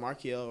know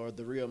Markel, or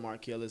the real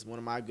Markel, is one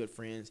of my good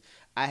friends.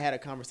 I had a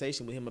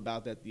conversation with him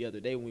about that the other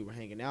day when we were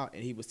hanging out,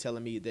 and he was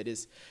telling me that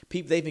it's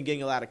people. They've been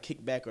getting a lot of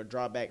kickback or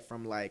drawback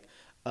from like,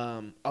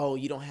 oh,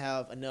 you don't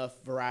have enough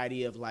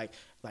variety of like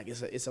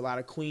it's a lot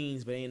of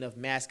queens, but ain't enough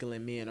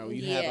masculine men, or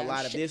you have Yeah, a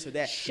lot of this or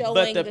that. showing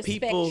But the the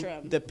people,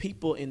 spectrum. the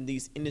people in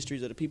these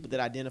industries, or the people that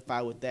identify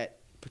with that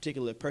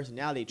particular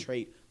personality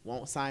trait,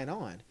 won't sign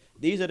on.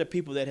 These are the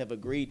people that have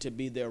agreed to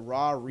be their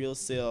raw, real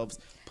selves,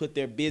 put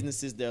their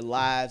businesses, their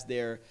lives,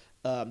 their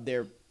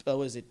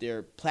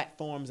their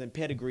platforms and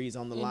pedigrees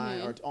on the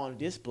line or on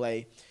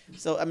display.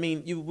 So I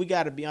mean, we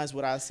got to be honest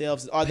with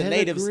ourselves. Are the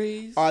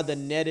Pedigrees?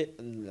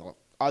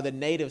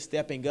 natives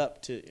stepping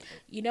up to?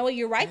 You know what?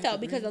 You're right though,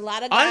 because a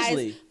lot of guys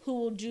Honestly. who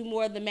will do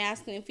more of the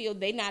masculine field,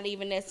 they not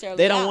even necessarily.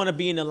 They don't out. want to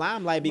be in the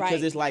limelight because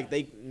Right. it's like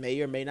they may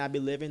or may not be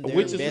living their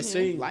Which is best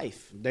the thing.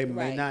 life. They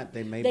may Right. not.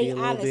 They may They be a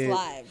little honest bit.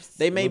 lives.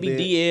 They may be little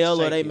bit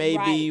DL or they shaky. may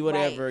be Right,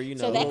 whatever, right. you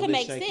know. So that little could bit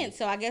make shaky. sense.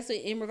 So I guess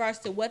in regards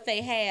to what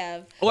they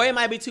have, Or it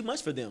might be too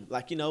much for them.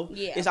 Like, you know,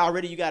 Yeah. it's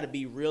already, you got to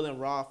be real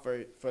and raw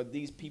for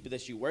these people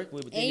that you work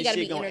with. But then And you this gotta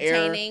shit be gonna air,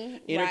 entertaining,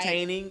 right.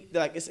 entertaining.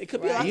 Like, it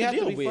could be a Right. lot You to have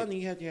deal to be with. funny.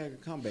 You have to have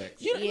comebacks.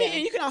 You know what I Yeah. mean?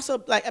 And you can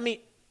also, like, I mean,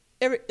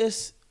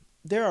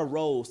 there are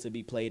roles to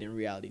be played in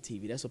reality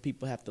TV. That's what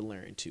people have to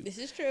learn, too. this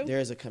is true.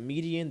 There's a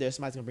comedian. There's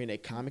somebody's gonna bring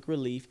that comic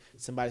relief.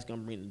 Somebody's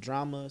gonna bring the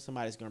drama.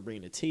 Somebody's gonna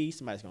bring the tea.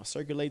 Somebody's gonna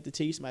circulate the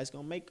tea. Somebody's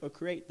gonna make or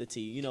create the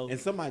tea. You know, And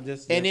somebody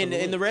just and there then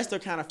for and the look. rest are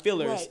kind of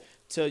fillers Right.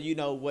 to, you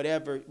know,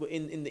 whatever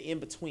in the in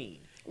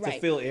between. to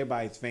Right. feel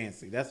everybody's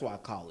fancy. That's what I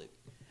call it.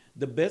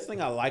 The best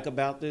thing I like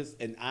about this,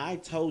 and I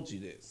told you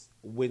this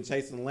when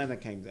Chasing Atlanta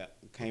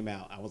came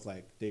out, I was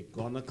like, they're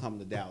gonna come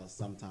to Dallas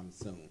sometime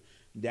soon.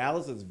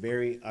 Dallas is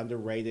very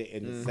underrated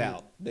in the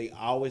South. They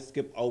always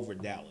skip over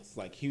Dallas.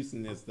 Like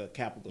Houston is the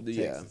capital of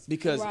Texas.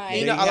 Because Right.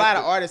 you know, They a have lot to-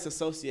 of artists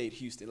associate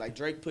Houston. Like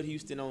Drake put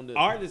Houston on the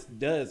Artist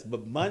does,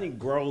 but money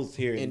grows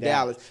here in in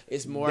Dallas.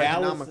 It's more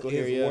Dallas economical is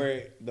here. Yeah.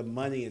 where the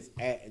money is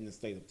at in the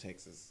state of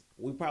Texas.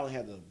 We probably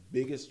have the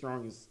biggest,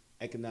 strongest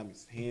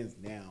economics, hands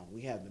down.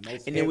 We have the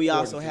most, And then we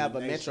also headquarters in have the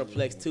a nation.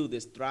 Metroplex too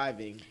that's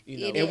thriving. You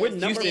know, It And we're is.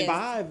 number Houston is.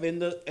 5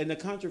 in the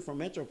country for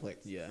Metroplex.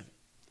 yeah.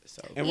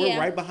 So And we're Yeah.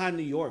 right behind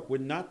New York. We're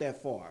not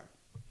that far.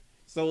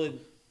 So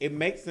it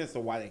makes sense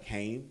of why they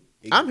came.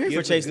 It I'm here for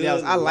gives a Chasing good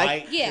Dallas. I like-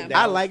 light to Yeah. I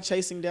Dallas. like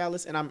Chasing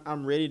Dallas, and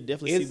I'm ready to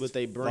definitely It's see what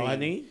they bring.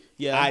 funny.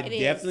 Yeah. I It is.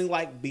 definitely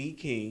like B.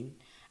 King.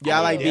 Yeah,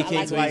 I like do. B I King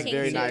like too. B. He's King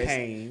very too. nice.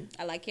 Kane.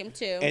 I like him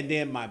too. And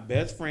then my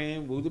best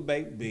friend, Woo the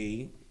Baked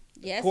B.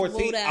 Yes, of course,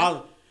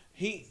 Buddha.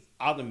 he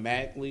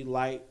automatically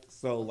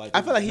so like.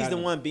 I feel like he's not the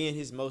a- one being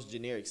his most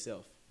generic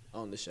self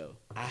on the show.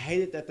 I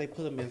hated that they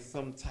put him in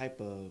some type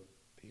of.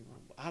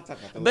 I'll talk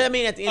about that. But I later.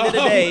 mean, at the end of the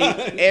day,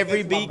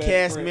 every That's my B best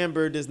cast friend.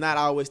 member does not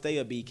always stay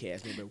a B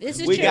cast member. This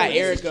is we true. got This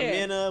is Erica true.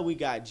 Mena, we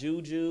got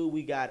Juju,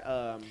 we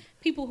got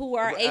People who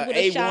are able to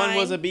A1 shine.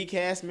 was a B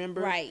cast member.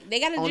 Right. They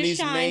got to on just these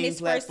shine main this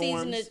first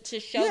season platforms. to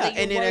show Yeah, that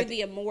and you're then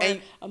worthy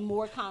of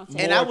more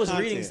content. And I More was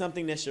reading content.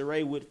 something that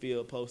Sheree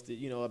Whitfield posted,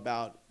 you know,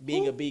 about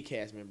being a B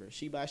cast member.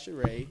 She by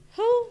Sheree,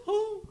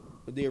 Who?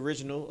 the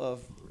original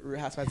of Real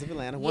Housewives of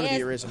Atlanta, one of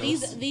the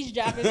originals. These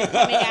droppers are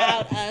coming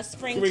out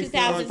spring Spring,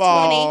 2020.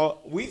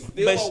 Fall. We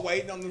still But are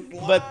waiting on this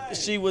line. But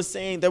she was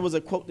saying, there was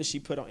a quote that she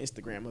put on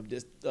Instagram of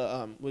this,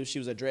 where she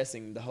was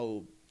addressing the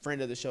whole friend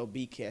of the show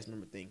B cast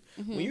member thing.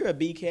 Mm-hmm. When you're a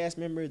B cast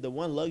member, the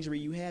one luxury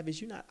you have is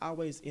you're not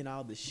always in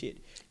all the shit.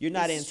 You're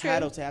not This is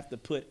entitled to have to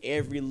put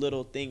every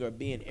little thing or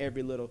be in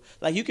every little,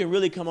 like you can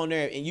really come on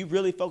there and you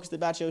really focused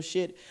about your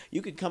shit.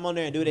 You can come on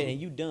there and do that and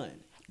you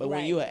done. But when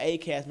Right. you're an A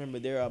cast member,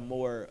 there are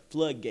more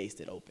floodgates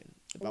that open.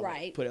 If I want to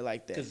Right. put it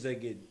like that. because they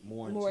get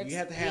more. More You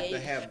have to yeah.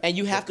 have. And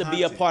you the have to be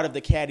a content. part of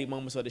the catty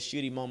moments or the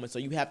shitty moments, so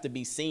you have to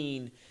be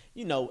seen,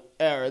 you know,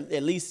 or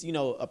at least, you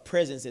know, a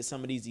presence at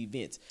some of these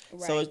events. So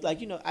Right. it's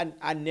like, you know,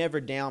 I never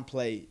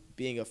downplay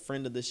being a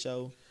friend of the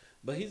show.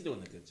 But he's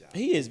doing a good job.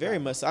 He is very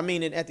much so. I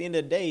mean, and at the end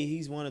of the day,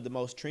 he's one of the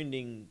most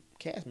trending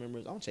cast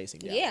members on Chasing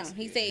Dallas. Yeah,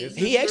 he said This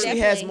He actually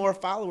has definitely. more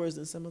followers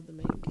than some of the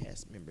main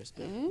cast members.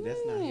 But That's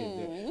not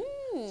his.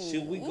 Mm.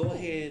 Should we go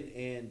ahead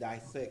and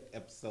dissect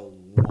episode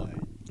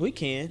 1? we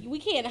can. We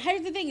can.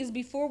 Here's the thing: is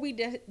before we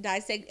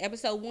dissect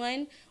episode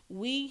 1,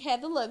 we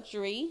had the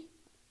luxury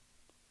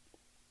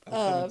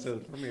Coming to the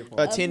premiere Uh,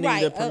 party.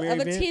 Attending the premiere of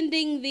event?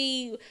 attending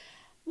the.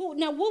 Well,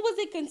 now, what was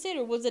it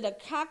considered? Was it a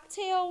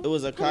cocktail? It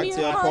was a premiere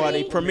cocktail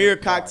party, premiere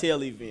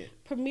cocktail event.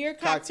 premier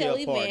cocktail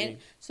Cocktail party. event.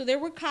 So there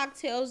were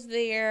cocktails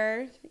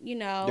there,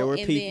 There were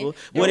and people.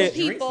 Then What there it-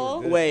 were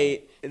people.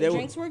 Wait, The there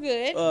drinks were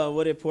good.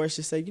 what did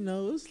Portia say? It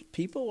was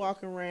people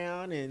walking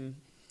around and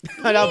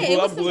Yeah, it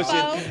was some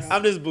bullshitting. folks.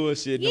 I'm just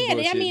bullshitting. Yeah, I'm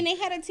they bullshitting.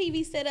 had a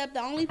TV set up.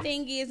 The only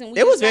thing is, and we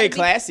It was just gotta very be-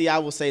 classy. I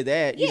will say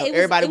that. Yeah,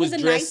 Everybody it was a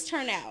dressed.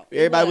 nice turnout. It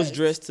Everybody was was.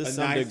 dressed to A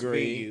some nice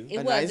degree. venue.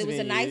 It was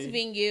a nice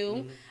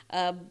venue.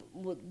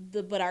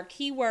 But our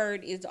key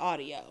word is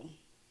audio.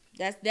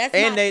 That's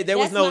And my, there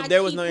was that's my no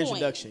key point.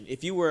 introduction.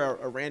 If you were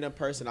a random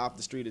person off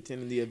the street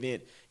attending the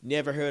event,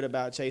 never heard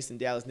about Chase and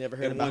Dallas, never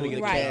heard And about wanted who to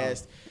the Right.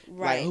 cast,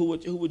 Right.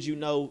 like who would you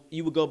know?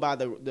 You would go by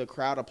the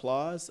crowd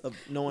applause of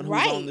knowing who's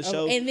Right. on the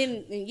show. And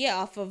then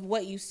off of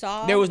what you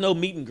saw. There was no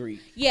meet and greet.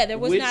 Yeah, there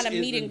was Which not a is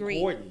meet and greet.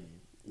 important.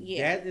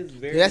 Yeah. That is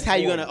very. That's how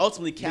you're gonna important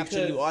ultimately capture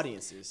new because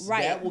audiences.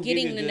 Right. That will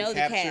Getting give you to a know good the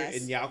capture, cast.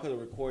 and y'all could have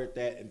recorded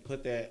that and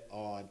put that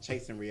on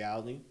Chasing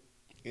Reality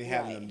and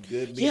having Right. them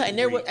good. meet Yeah, and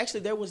there greet.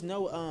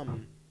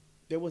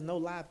 was no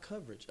live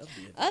coverage of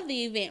the event. Of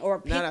the event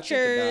or Now that I think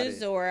about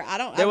pictures it. or I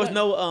don't. There I was don't-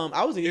 no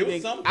I was It was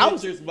even some I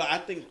was pictures, but I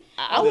think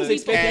I was the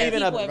expecting cast-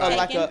 even people have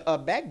like taken. a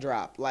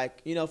backdrop,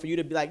 like for you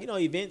to be like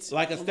events.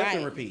 like a step and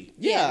Right. repeat.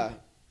 Yeah.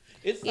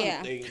 It's some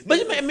Yeah. things. But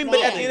It's I mean, small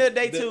but at the end of the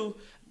day things. too,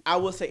 I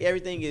will say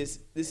everything is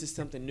this is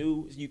something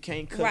new. You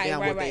can't cut Right,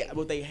 down right,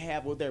 what they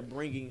have, what they're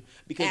bringing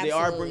because they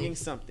are Absolutely. bringing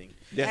something.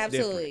 That's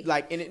Absolutely. different.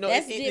 Like and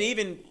That's and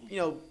even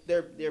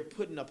they're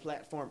putting a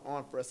platform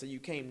on for us, so you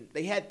came.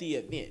 They had the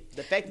event,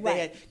 the fact that Right. they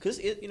had because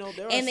there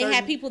are and they certain,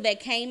 had people that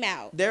came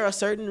out. There are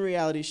certain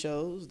reality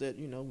shows that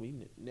we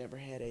never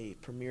had a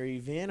premiere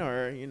event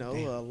or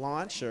a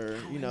launch or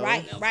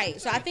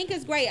Right. So I think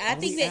it's great. I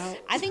think we that out?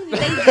 I think that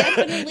they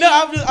definitely. No,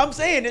 I'm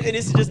saying, and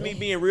this is just me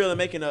being real and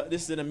making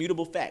this is an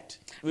immutable fact.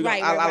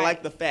 Right, I right.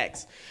 like the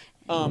facts.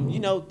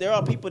 There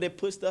are people that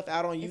put stuff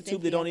out on It's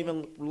YouTube that don't empty.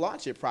 even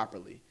launch it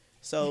properly.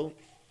 So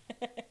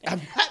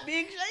I'm not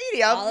being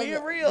shady. All I'm of being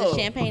the real.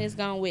 champagne is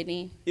gone,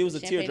 Whitney. It was a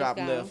Champagne is teardrop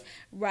gone. left.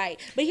 Right.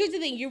 But here's the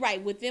thing. You're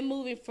right. With them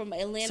moving from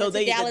Atlanta So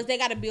to Dallas, they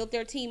got to build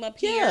their team up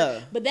here. Yeah.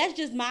 But that's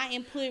just my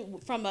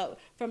input from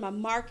a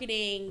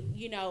marketing,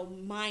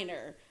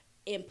 minor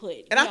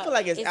input. And I feel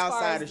like as far as-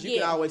 outsiders, you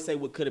can always say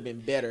what could have been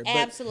better. But,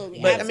 Absolutely,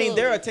 But I mean,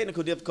 there absolutely. are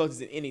technical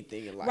difficulties in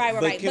anything in life. Right.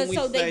 But can But we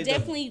so say they the-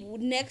 definitely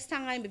next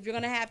time if you're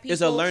gonna have people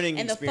It's a learning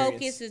and experience. the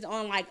focus is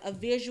on like a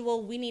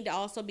visual, we need to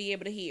also be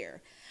able to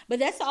hear. But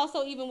that's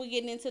also even with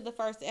getting into the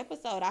first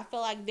episode. I feel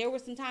like there were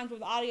some times where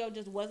the audio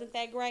just wasn't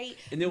that great.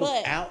 And it was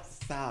but,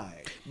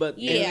 outside. But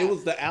Yeah. And it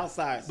was the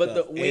outside But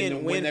stuff. the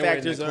And win they were in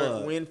factors the are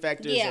club. win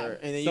factors Yeah. are,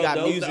 and then you So got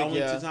those music. are only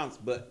Yeah. two times,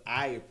 but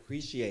I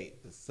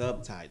appreciate the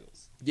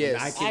subtitles. Yes.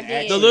 When I I can did.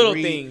 actually The little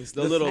read things,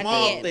 the the little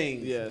small things.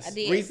 things. Yes. I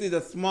did. Reese,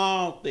 the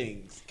small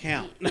things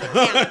count. The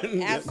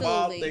small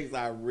Absolutely. things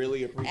I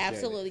really appreciate.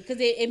 Absolutely, because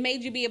it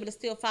made you be able to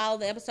still follow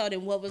the episode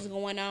and what was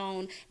going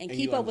on and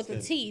keep you up with the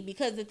understood. tea.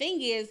 Because the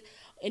thing is,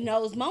 in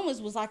those moments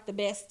was like the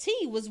best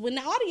tea was when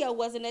the audio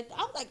wasn't. I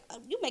was like,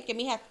 you making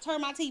me have to turn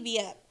my TV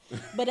up,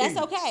 but that's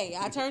okay.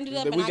 I turned it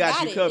up But and we I got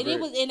got you it. covered. And it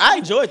was. And I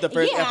enjoyed the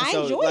first yeah, episode.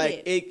 I enjoyed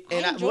like it.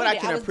 and I what I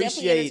enjoyed can it. was definitely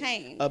appreciate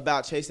entertained.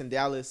 about Chasing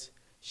Dallas,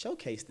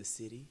 showcase the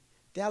city.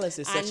 Dallas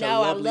is I such know.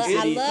 a lovely I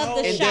city, love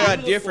the and shots. there are I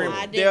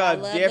different, do. there I are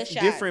love the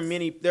shots.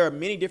 there are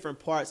many different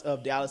parts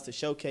of Dallas to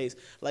showcase.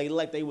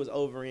 Like they was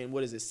over in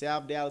what is it,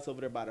 South Dallas,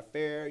 over there by the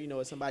fair,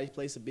 at somebody's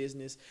place of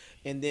business,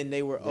 and then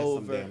they were That's some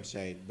over. damn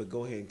shade. But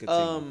go ahead and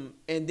continue.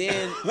 And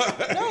then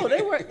no,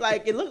 they were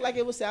like it looked like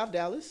it was South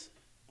Dallas.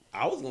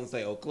 I was gonna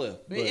say Oak Cliff.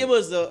 But It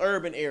was the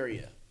urban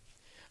area,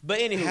 but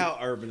anywho, how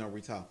urban are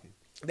we talking?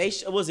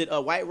 was it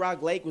White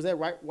Rock Lake? Was that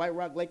White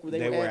Rock Lake where they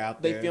They were were at?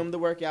 out They there. filmed the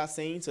workout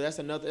scene, so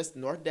that's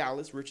North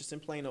Dallas,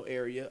 Richardson, Plano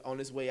area on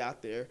its way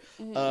out there.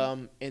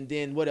 And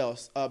then what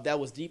else? That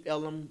was Deep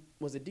Ellum.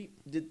 Was it Deep?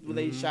 When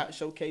they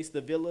showcase the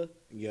villa?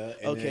 Yeah.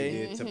 And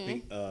Okay. Then they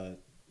did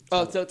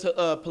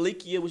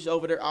Palikia, which is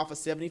over there off of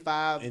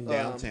 75 in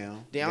downtown.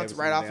 right Davidson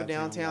off of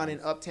downtown and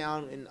Wise.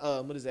 uptown and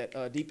what is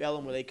that? Deep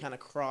Ellum, where they kind of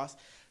cross.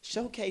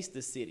 Showcase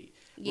the city.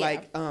 Yeah.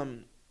 Like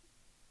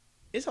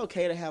it's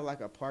okay to have like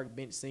a park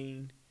bench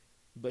scene,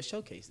 but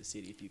showcase the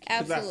city if you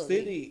can. Because our Absolutely.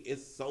 city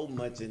is so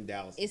much in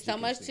Dallas. It's that so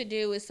you much can to see.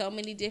 do. It's so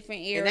many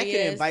different And areas. that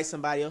could invite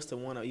somebody else to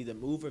want to either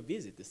move or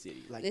visit the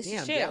city. Like, This is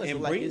damn, true. Dallas And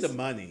look like bring the it's-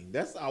 money.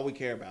 That's all we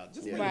care about.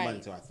 Just bring Right. the money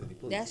to our city,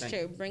 please. That's Thank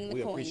true. you. Bring the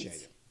we coins.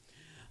 appreciate it.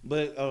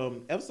 But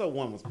episode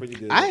 1 was pretty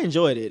good. I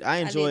enjoyed it. I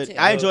did enjoyed. too.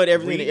 I enjoyed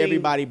everything that Reading-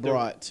 everybody the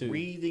brought too.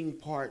 Reading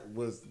part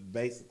was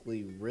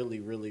basically really,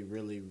 really,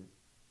 really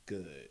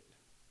good.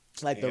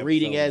 Like the episode-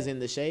 reading as in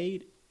the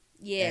shade.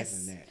 Yes.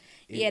 As in that.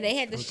 Yeah, they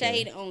had the Okay.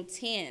 shade on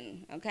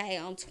 10, okay,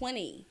 on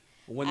 20.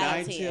 When out I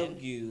of 10. tell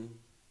you,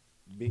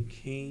 B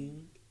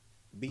King,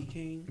 B I'm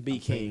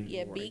King. saying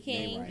Yeah, the B right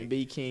King. name right.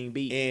 B King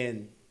B.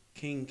 And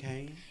King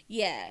Kane,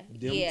 Yeah,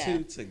 them yeah,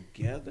 two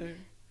together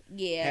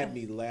yeah. had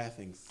me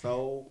laughing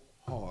so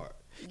hard.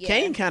 yeah.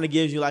 Kane kind of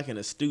gives you like an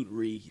astute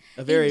read,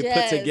 a He very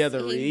does, put together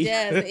he read.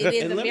 does. It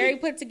is And a let very me-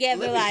 put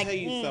together, Let like,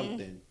 me tell you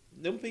something.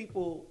 Them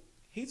people,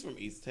 he's from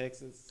East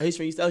Texas. He's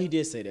from East. Oh, he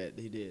did say that.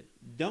 He did.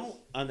 Don't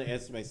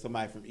underestimate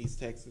somebody from East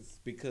Texas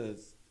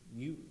because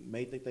you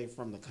may think they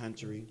from the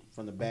country,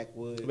 from the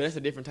backwoods. But that's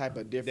a different type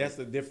of different. That's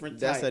a different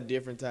type. That's a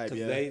different type.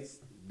 Yeah.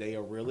 They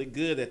are really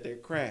good at their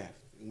craft.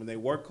 When they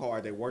work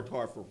hard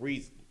for a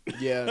reason.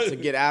 Yeah, to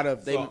get out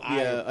of they. So I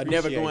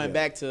never appreciate going that.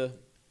 back to.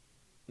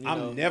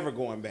 I'm never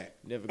going back.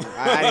 Never.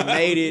 I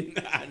made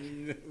it. I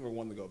never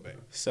want to go back.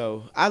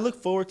 So I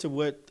look forward to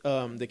what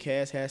the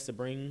cast has to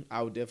bring.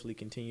 I would definitely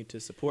continue to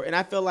support. And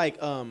I feel like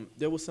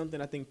there was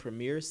something I think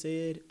Premiere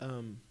said.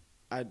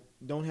 I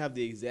don't have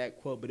the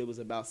exact quote, but it was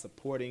about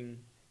supporting,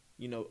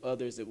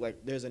 others.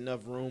 Like there's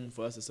enough room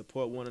for us to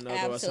support one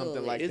another or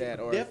something like that.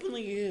 Or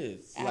definitely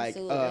is. Like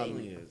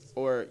Absolutely.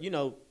 or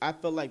I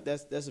feel like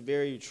that's a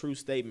very true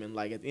statement.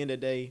 Like at the end of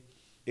the day,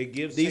 It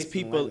gives these Chasing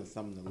people Letters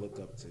something to look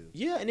up to.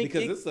 Yeah, and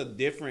because it's a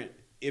different.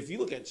 If you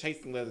look at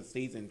Chasing Letters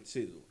season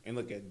 2 and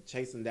look at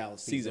Chasing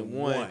Dallas season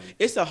 1,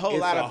 it's a whole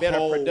lot of better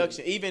whole-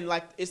 production. Even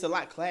like it's a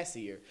lot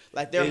classier.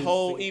 Like their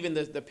whole even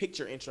the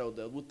picture intro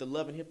with the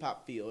love and hip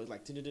hop feel is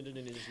like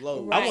it's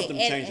low. Right. I want them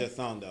to and- change that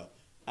song though.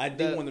 I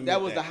do want to.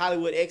 That was the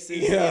Hollywood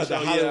Exes. Yeah, intro.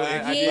 the Hollywood I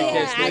Exes. did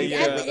catch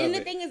that. and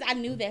the thing is, I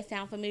knew that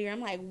sound familiar. I'm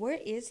like, where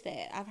is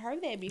that? I've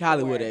heard that before.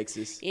 Hollywood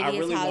Exes. It I is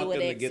really Hollywood want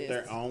them to Exes. get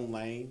their own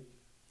lane,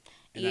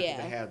 and I think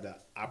they have the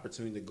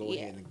opportunity to go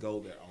ahead and go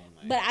their own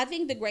lane. But I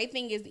think the great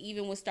thing is,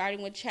 even with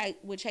starting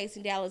with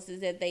Chasing Dallas, is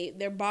that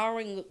they're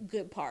borrowing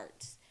good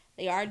parts.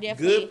 They are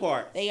definitely Good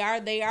parts.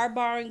 They are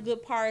borrowing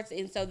good parts,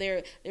 and so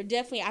they're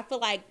definitely. I feel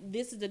like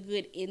this is a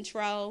good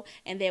intro,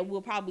 and that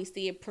we'll probably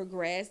see it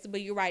progress.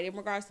 But you're right in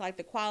regards to like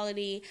the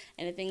quality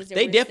and the things that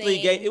They we're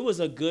definitely seeing. gave. It was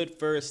a good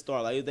first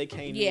start. Like they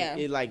came Yeah. in.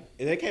 It like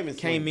they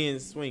came in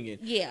swinging.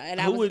 Yeah, and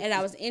I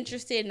was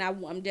interested, and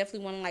I'm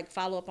definitely want to like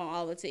follow up on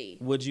all the tea.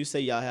 Would you say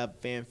y'all have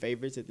fan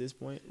favorites at this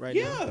point right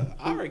now? Yeah,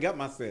 I already got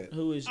my set.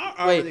 Who is? I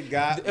already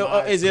got.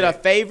 My Is it a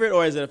set. favorite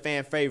or is it a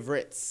fan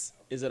favorites?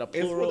 Is it a It's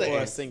plural for the or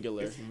a S.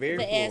 singular? It's very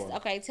The S. plural.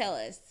 Okay, tell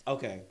us.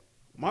 Okay,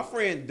 my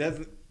friend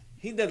doesn't.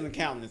 He doesn't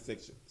count in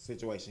this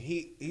situation.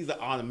 He's an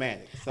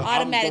automatic. So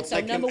Automatic. I'm So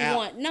gonna take him number out.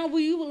 one. No, will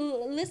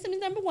you list him as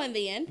number one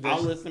then?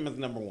 I'll list him as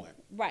number one,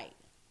 Right.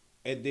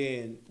 and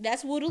then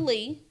That's Woodoo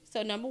Lee.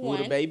 So number one.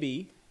 Woo the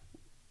baby.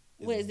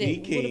 What is B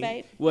it? King. Woodoo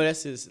Babe? Well,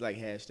 that's just like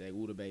hashtag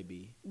Woo the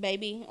baby.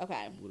 Baby.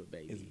 Okay. Woo the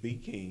baby. it's B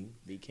King,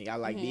 B King. I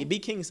like Mm-hmm. B. B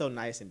King's so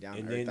nice and down to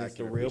and earth. then I it's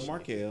can the real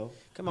appreciate it. Markel.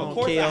 Come on, of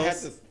course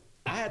Kels.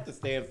 I had to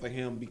stand for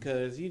him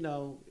because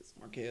it's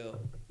Markel.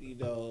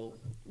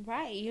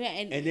 Right. Yeah.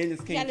 And And then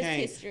it's he King got his Kane.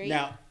 history.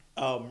 Now,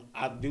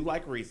 I do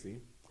like Reese.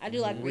 I do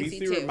like Reese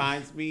too.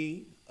 reminds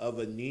me of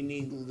a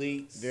Nene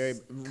Leakes. Very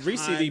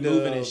Reese be kind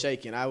moving of and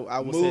shaking. I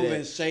will Move say that.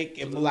 and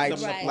shake and move like some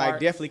of the Right. like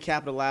parts. definitely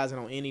capitalizing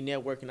on any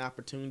networking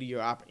opportunity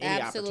or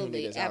any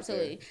opportunity that's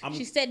Absolutely. out there.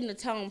 She's setting the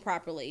tone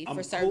properly I'm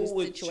for certain cool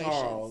with situations.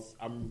 Charles.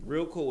 I'm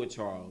real cool with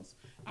Charles.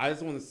 I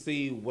just want to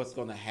see what's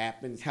going to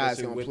happen, How it's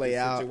especially gonna with play the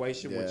out.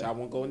 situation, which Yeah. I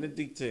won't go into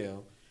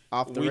detail.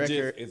 Off the We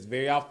record. it's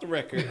very off the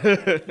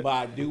record, but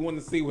I do want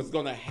to see what's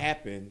going to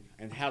happen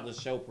and how the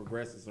show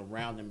progresses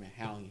around him and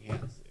how he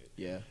handles it.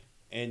 Yeah.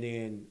 And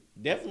then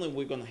definitely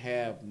we're going to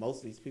have most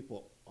of these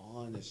people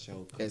on the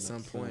show coming At some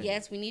up point. soon.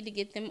 Yes, we need to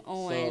get them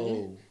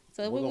on.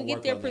 So we're we gonna can get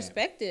work their on that.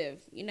 perspective,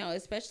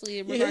 especially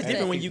in Yeah, regards it's to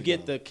different when you season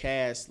get though. the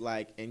cast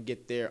and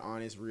get their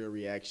honest, real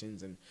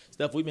reactions and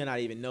stuff we may not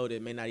even know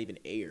that may not even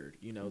aired.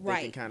 They can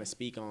Right. kind of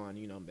speak on.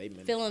 They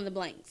may fill in the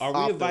blanks. Are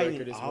Off we the record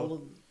inviting as all well.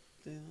 of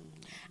them?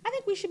 I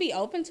think we should be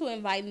open to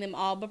inviting them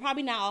all, but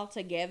probably not all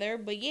together.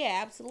 But yeah,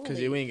 absolutely.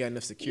 because we ain't got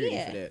enough security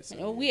yeah. for that. So.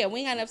 Oh, yeah,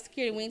 we ain't got enough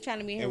security. We ain't trying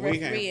to be here And we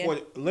can't refereeing. afford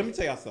it. Let me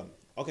tell y'all something.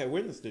 Okay, we're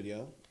in the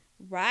studio.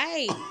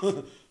 Right.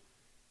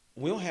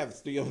 We don't have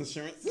studio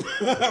insurance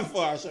for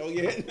our show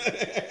yet.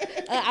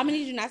 I'm gonna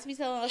need you not to be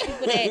telling those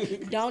people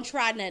that don't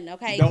try nothing,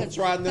 okay? Don't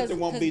try nothing,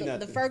 won't be the,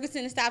 nothing. The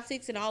Ferguson and Stop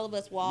Six and all of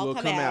us will all We'll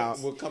come come out. out.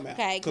 We'll come out.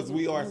 Okay, Because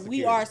we are secure.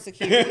 We are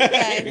secure.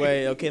 Okay.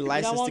 Wait, okay, You don't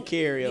license to want-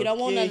 carry. You don't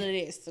want none of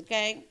okay? this,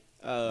 okay?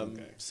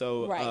 Okay.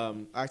 So, Right.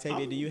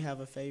 Octavia, do you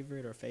have a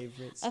favorite or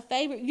favorites? A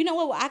favorite, you know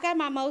what? I got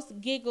my most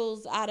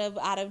giggles out of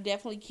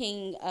definitely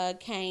King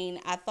Kane.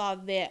 I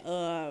thought that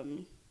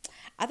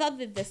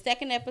the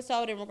second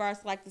episode, in regards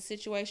to like the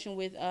situation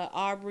with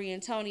Aubrey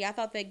and Tony, I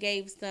thought that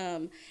gave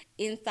some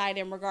insight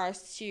in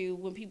regards to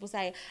when people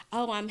say,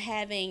 "Oh, I'm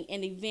having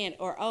an event,"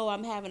 or "Oh,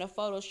 I'm having a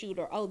photo shoot,"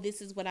 or "Oh,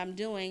 this is what I'm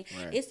doing."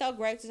 Right. It's so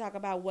great to talk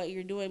about what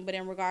you're doing, but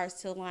in regards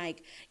to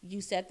like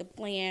you set the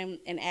plan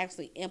and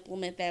actually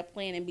implement that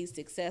plan and be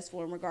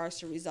successful in regards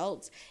to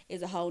results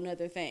is a whole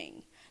nother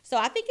thing. So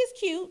I think it's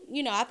cute.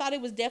 I thought it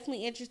was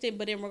definitely interesting,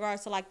 but in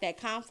regards to like that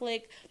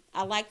conflict,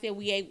 I like that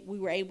we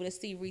were able to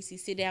see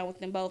Reese sit down with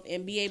them both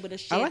and be able to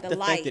shed I like the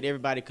light. fact that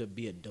everybody could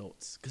be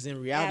adults. Because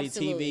in reality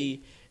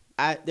Absolutely.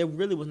 TV, there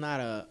really was not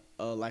a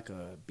like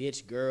a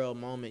bitch girl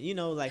moment.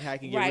 Like how I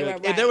can get Right, real.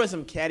 right, right. There were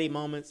some catty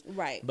moments,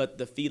 Right. but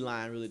the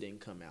feline really didn't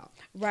come out.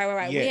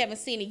 Right. Yeah. We haven't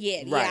seen it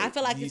yet. Right. Yeah, I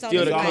feel like You it's on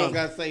still the You don't way. almost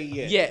got to say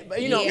yes. Yeah,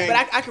 but Yeah. but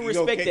I can You know,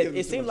 respect can't that. give them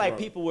It too seemed much like rope.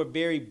 people were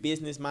very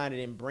business minded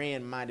and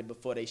brand minded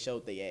before they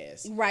showed their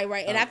ass.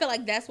 Right. And I feel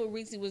like that's what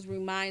Reese was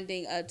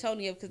reminding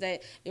Tony of, because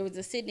there was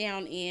a sit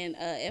down in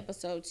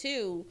episode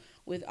 2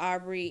 with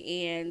Aubrey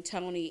and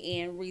Tony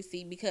and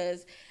Reese,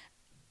 because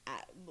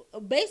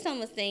based on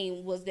the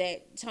theme was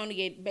that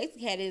Tony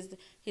basically had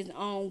his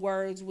own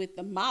words with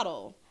the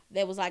model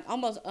that was like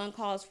almost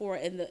uncalled for,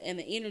 and the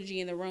energy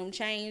in the room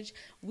changed.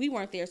 We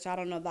weren't there, so I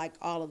don't know like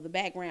all of the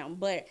background,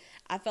 but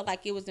I felt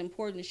like it was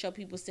important to show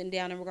people sitting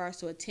down in regards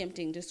to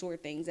attempting to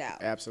sort things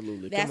out.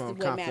 Absolutely. That's Come on, what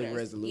conflict matters.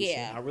 resolution.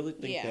 Yeah. I really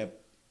think Yeah.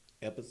 that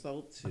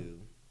episode 2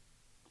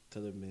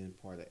 could have been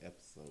part of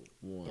episode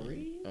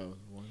 3. Oh,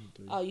 1,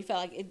 3. Oh, you felt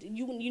like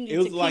you need It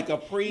was to like keep, a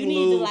prelude. You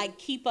need to like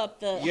keep up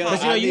the Yeah, hype.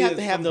 But you know, you have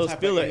needed to have some those type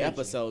of filler energy.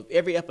 episodes.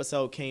 Every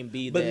episode can't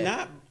be But that.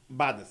 not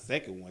by the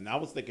second one. I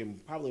was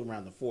thinking probably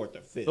around the 4th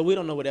or 5th. But we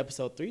don't know what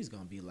episode 3 is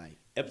gonna be like.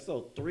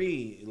 Episode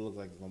 3, it looks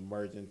like it's gonna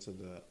merge into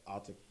the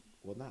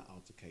not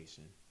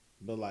altercation,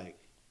 but like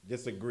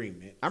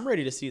disagreement. I'm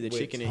ready to see the With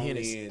Chicken and Tony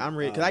Hennessy. and, I'm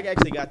ready because I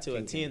actually got to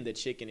King attend the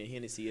Chicken and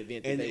Hennessy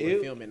event that And they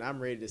were filming. I'm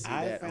ready to see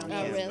I that. found on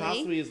that Oh, really?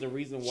 possibly is the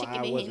reason why Chicken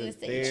I and wasn't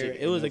Hennessy. there.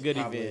 It was and a good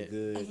that's probably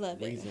event. I good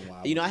love it. reason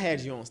why. You know, I wasn't had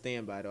there. you on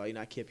standby though. You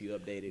know, I kept you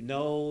updated.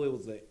 No, it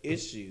was an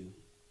issue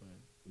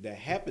that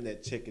happened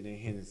at Chicken and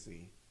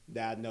Hennessy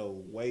that I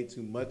know way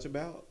too much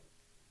about,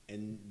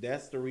 and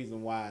that's the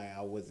reason why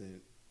I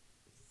wasn't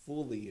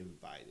fully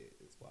invited.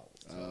 Is why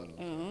I was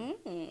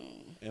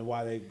told. And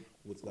why they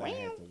was glad I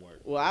had to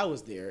work. Well, I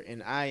was there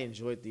and I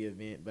enjoyed the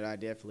event, but I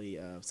definitely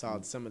saw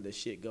some of the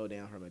shit go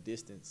down from a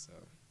distance. So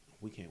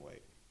We can't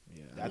wait.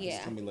 yeah, I just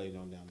Yeah. coming later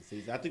on down the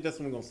season. I think that's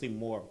when we're gonna see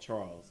more of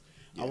Charles.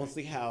 I want to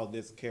see how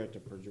this character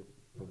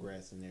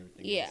progress and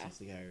everything. Yeah. else and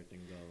see how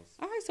everything goes.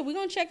 All right, so we're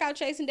gonna check out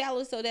Chasing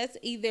Dallas. So that's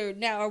either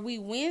now. Are we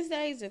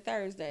Wednesdays or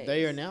Thursdays?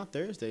 they are now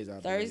Thursdays. I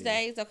believe.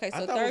 Thursdays. Okay, I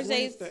so thought it was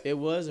Thursdays. Wednesday. It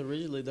was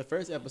originally the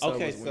first episode.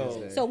 Okay, was so-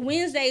 Wednesday. So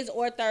Wednesdays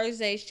or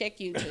Thursdays, check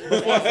YouTube.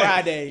 before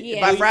Friday. Yeah.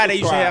 By Friday, you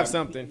should Subscribe. have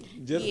something.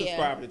 Just Yeah.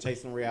 subscribe to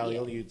Chasing Reality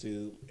Yeah. on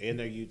YouTube and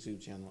their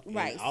YouTube channel. And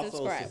Right,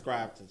 also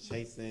subscribe. to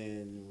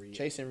Chasing.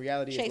 Chasing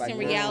Reality. is Chasing like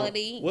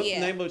Reality. What's yeah.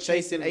 the name of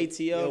Chasing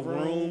ATL your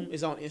room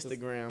is on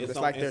Instagram. It's It's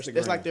on like Instagram.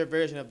 it's like their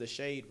version of the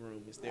Shade Room.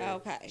 It's their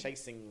Okay.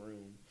 Chasing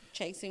Room.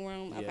 Chasing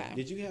Room. Yeah. Okay.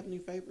 Did you have any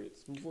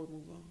favorites before we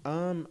move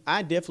on?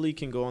 I definitely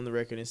can go on the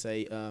record and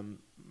say,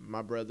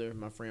 my brother,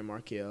 my friend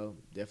Markel,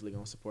 definitely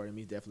gonna support him.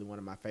 He's definitely one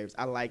of my favorites.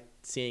 I like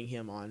seeing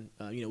him on.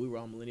 We were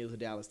on Millennials of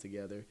Dallas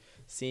together.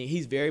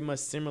 He's very much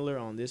similar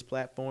on this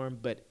platform,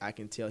 but I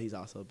can tell he's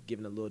also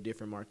given a little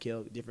different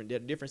Markel, different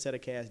set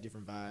of cast,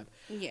 different vibe.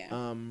 Yeah.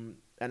 And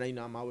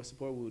I'm always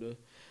support Wuda.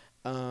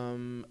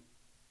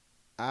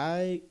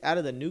 I out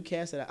of the new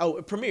cast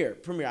Premier.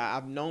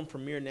 I've known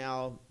Premier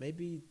now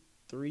maybe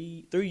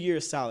 3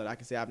 years solid. I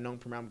can say I've known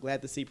Premier. I'm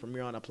glad to see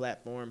Premier on a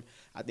platform.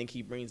 I think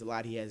he brings a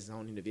lot. He has his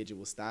own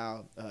individual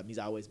style. He's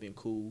always been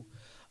cool.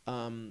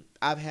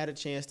 I've had a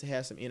chance to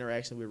have some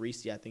interaction with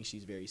Reese. I think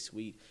she's very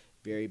sweet,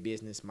 very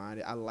business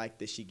minded. I like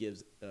that she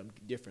gives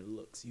different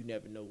looks. You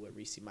never know what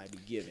Reese might be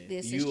giving.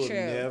 This You is will true.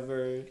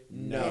 never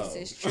know.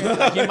 This is true.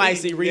 Like you might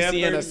see Reese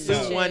in Never a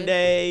suit know. one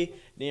day,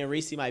 then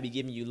Reese might be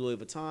giving you Louis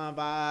Vuitton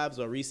vibes,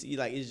 or Reese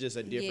like it's just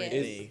a different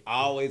Yes. thing. It's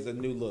always a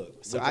new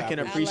look. So which I can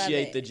love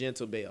appreciate it. the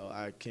gentle Belle.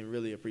 I can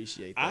really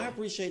appreciate that. I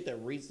appreciate that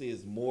Reese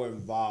is more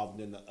involved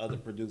than the other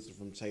producer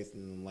from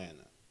Chasing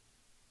Atlanta.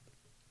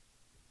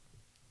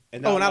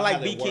 And And I know like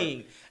how B that work.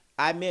 King.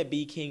 I met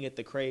B King at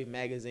the Crave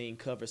Magazine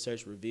Cover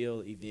Search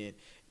Reveal event,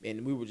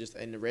 and we were just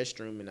in the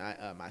restroom, and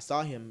I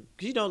saw him.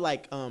 'Cause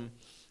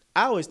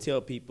I always tell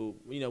people,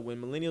 when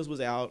Millennials was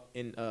out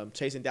and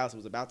Chasing Dallas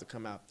was about to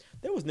come out,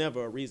 there was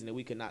never a reason that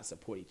we could not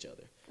support each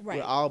other. Right.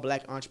 We're all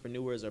black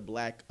entrepreneurs or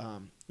black,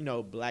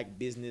 black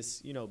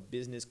business,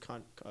 business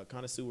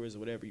connoisseurs or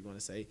whatever you want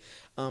to say,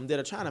 that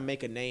are trying to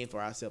make a name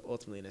for ourselves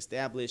ultimately and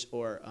establish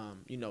or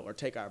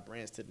take our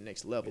brands to the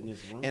next level. And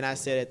it's room And I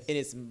for said in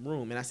its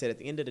room, and I said at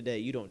the end of the day,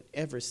 you don't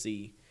ever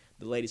see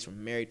the ladies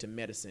from Married to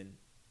Medicine,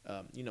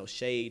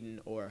 shading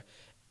or,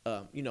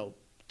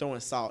 throwing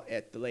salt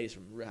at the ladies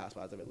from Real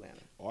Housewives of Atlanta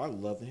Or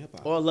Love and Hip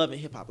Hop. or Love and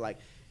Hip Hop. Like,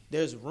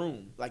 there's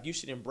room. Like, you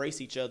should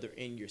embrace each other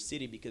in your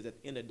city because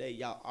at the end of the day,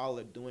 y'all all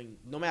are doing,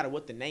 no matter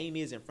what the name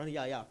is in front of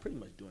y'all pretty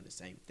much doing the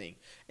same thing.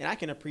 And I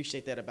can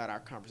appreciate that about our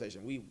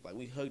conversation. We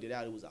hugged it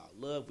out. It was all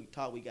love. We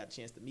talked. We got a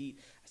chance to meet.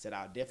 I said,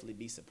 I'll definitely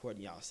be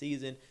supporting y'all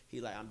season. He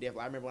like, I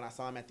remember when I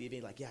saw him at the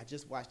event, like, yeah, I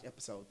just watched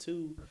episode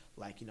 2.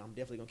 Like, I'm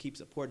definitely going to keep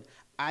supporting.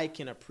 I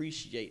can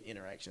appreciate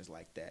interactions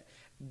like that.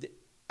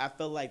 I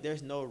feel like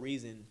there's no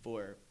reason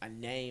for a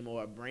name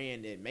or a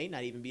brand that may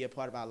not even be a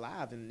part of our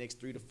lives in the next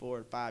 3 to 4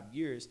 or 5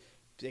 years.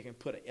 They can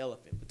put an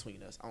elephant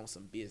between us on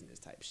some business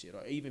type shit,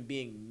 or even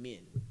being men,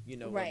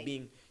 Right. or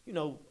being,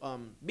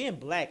 being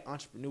black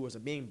entrepreneurs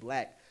or being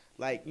black,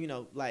 like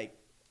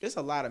there's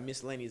a lot of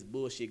miscellaneous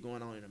bullshit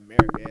going on in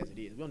America as it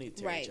is. We don't need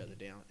to tear Right. each other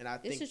down, and I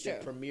This think is that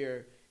true.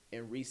 Premier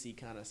and Reese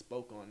kind of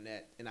spoke on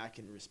that, and I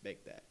can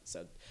respect that.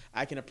 So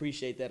I can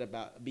appreciate that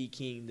about B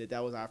King,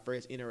 that was our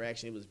first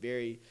interaction. It was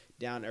very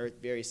down to earth,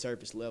 very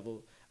surface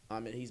level,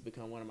 and he's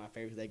become one of my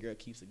favorites. That girl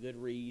keeps a good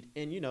read,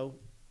 and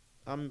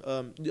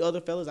the other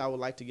fellas, I would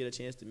like to get a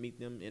chance to meet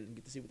them and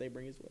get to see what they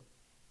bring as well.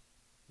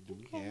 Do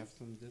we have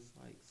some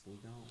dislikes? We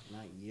don't.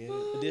 Not yet.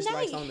 Mm. The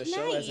dislikes on the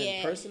show not as in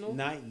yet. personal.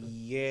 Not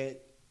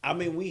yet. I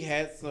mean, we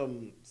had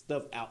some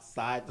stuff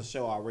outside the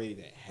show already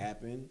that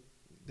happened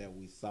that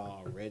we saw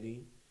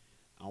already.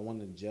 I don't want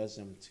to judge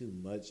them too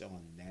much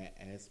on that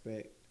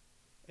aspect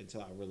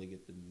until I really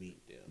get to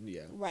meet them.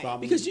 Yeah. Right. So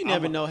Because you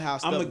never know how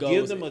stuff I'm goes. gonna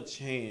give them a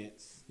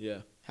chance. Yeah.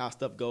 How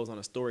stuff goes on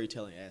a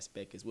storytelling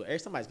aspect as well.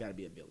 Somebody's got to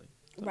be a villain.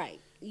 Right.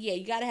 Yeah,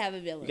 you gotta have a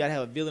villain. You got to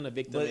have a villain, a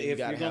victim. But and if you you're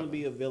gotta gonna have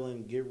be a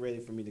villain, get ready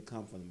for me to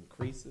come from them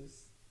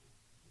creases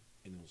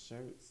and those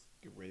shirts.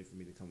 Get ready for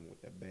me to come with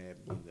that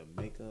bad blend of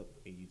makeup,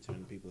 and you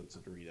turn people into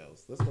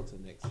Doritos. Let's go to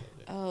the next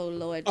subject. Oh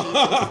Lord Jesus.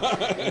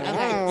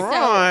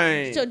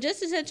 Okay, so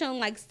just to touch on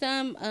like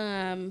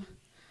some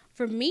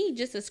for me,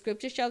 just a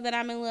scripture show that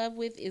I'm in love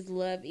with is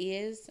Love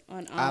Is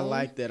on OWN. I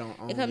like that on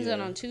OWN. It comes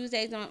on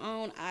Tuesdays on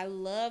OWN. I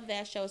love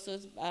that show. So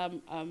it's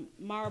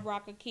Mara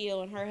Brock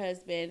Akil and her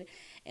husband,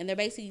 and they're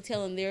basically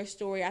telling their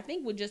story. I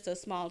think with just a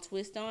small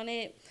twist on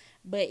it,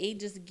 but it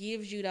just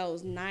gives you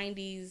those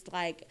 90s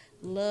like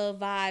love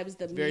vibes.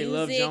 The Very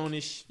music, Love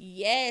Jones-ish.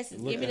 yes,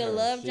 Look give me at the her.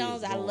 Love She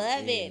Jones. is I going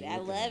love in. it. I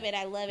Look love at it.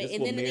 I love it. This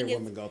And what then the married thing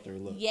women is, go through.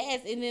 Look.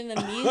 yes, and then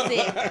the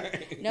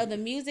music. No, the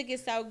music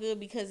is so good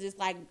because it's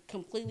like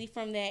completely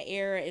from that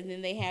era, and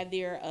then they have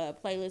their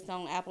playlist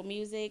on Apple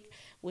Music,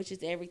 which is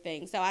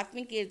everything. So I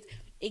think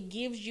it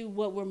gives you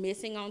what we're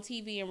missing on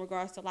TV in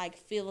regards to like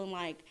feeling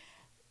like,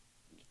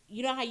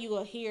 you know how you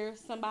will hear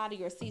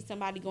somebody or see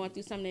somebody going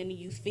through something and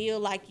you feel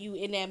like you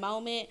in that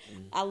moment.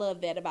 I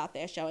love that about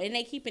that show, and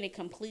they keeping it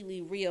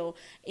completely real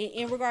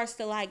in regards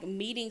to like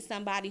meeting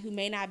somebody who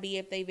may not be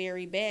at their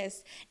very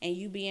best, and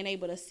you being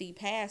able to see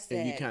past that.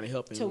 And you kind of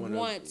helping to wanna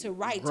want to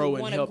write grow to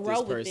and want to help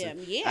grow this with person.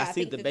 them. Yeah, I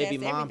see think the that baby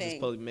that's mom's is everything.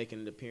 supposed to be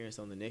making an appearance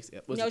on the next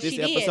episode. No, Was it she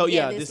this did. episode?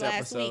 Yeah, this this last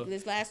episode. week,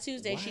 this last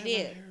Tuesday, she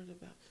did.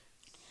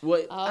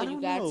 What? Oh, I you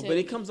don't got know, to. but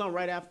it comes on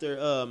right after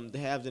the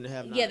haves and the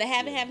have-nots. Yeah, the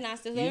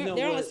have-nots. You They're, know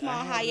they're on a what? small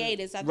I haven't-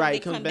 hiatus. I think Right, they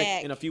it comes come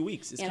back in a few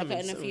weeks. It's in a- coming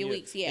in a soon, few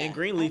weeks, yeah. And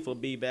Greenleaf will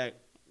be back.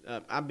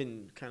 I've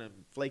been kind of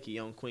flaky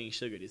on Queen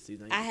Sugar this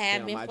season. I used to have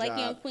stay been my flaky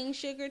job, on Queen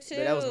Sugar too.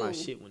 but that was my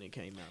shit when it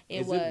came out.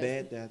 It Is was. it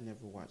bad that I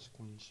never watched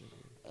Queen Sugar?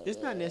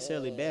 It's not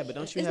necessarily bad, but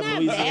don't you It's have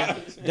not Louisiana?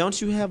 bad.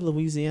 Don't you have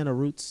Louisiana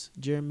roots,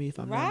 Jeremy? If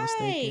I'm not Right.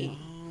 mistaken.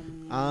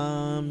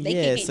 They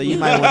Yeah. kick it. So you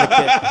might want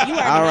to. You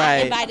are All not right.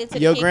 invited to the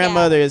Your cookout.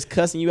 grandmother is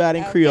cussing you out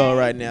in Creole Okay.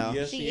 right now.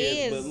 Yes, She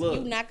is. But look,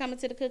 You not coming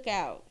to the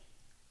cookout.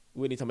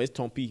 Whitney talking about it's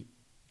Tompi.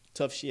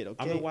 Tough shit. Okay.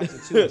 I've been watching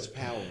too much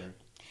Power.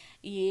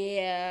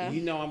 Yeah.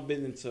 You know, I've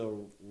been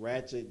into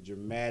ratchet,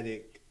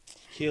 dramatic,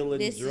 killing,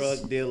 This is-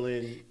 drug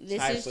dealing. This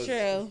type is of,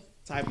 true.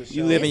 Type of show.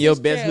 You living This your is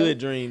best true. hood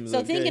dreams. So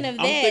okay? thinking of I'm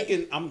that,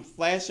 thinking. I'm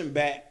flashing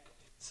back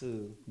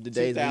to The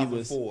days when you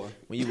was- 2004.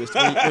 when you was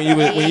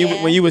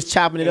when you was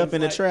chopping it It up was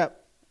in the like- trap.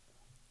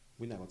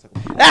 We're not gonna talk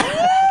about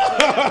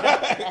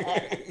that.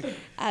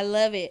 I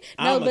love it.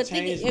 No, I'm a but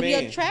thinking changed if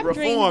your man. trap Reformed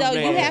dreams though,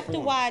 man. you have to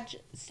Reformed. watch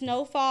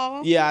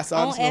Snowfall. Yeah, I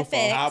saw on the Snowfall.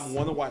 FX. I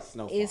want to watch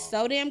Snowfall. It's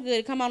so damn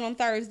good. Come on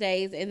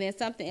Thursdays, and then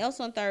something else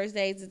on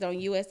Thursdays is on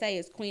USA.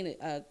 It's Queen of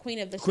the Queen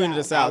of the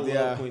South. South. I love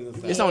Yeah, Queen of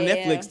the it's South. on Yeah.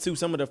 Netflix too.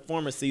 Some of the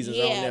former seasons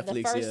are on the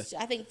Netflix. first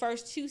I think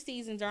first 2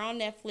 seasons are on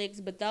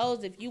Netflix. But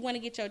those, if you want to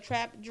get your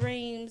trap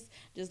dreams,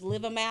 just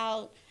live them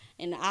out.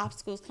 And the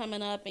obstacles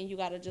coming up, and you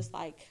gotta just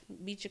like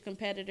beat your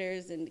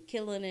competitors and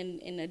killing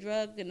and the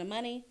drug and the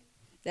money.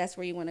 That's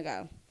where you want to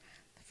go,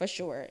 for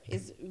sure.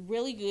 It's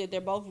really good.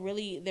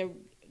 They're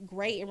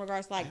great in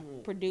regards to I like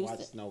haven't producing.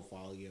 watched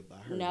Snowfall yet, but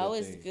I heard No, good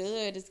it's things.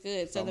 good. It's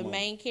good. So So the I'm gonna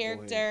main go ahead.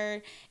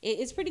 character,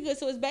 it's pretty good.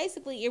 So it's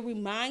basically, it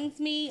reminds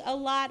me a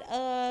lot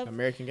of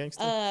American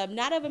Gangster.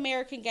 not of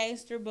American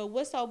Gangster, but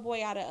what's old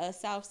boy out of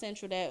South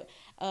Central that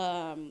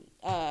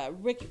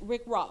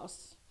Rick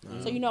Ross.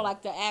 So you know,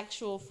 like the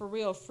actual for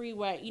real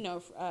freeway,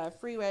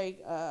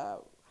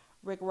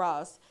 Rick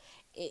Ross.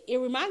 It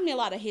reminds me a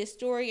lot of his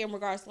story in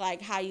regards to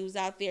like how you was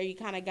out there, you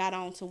kind of got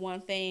onto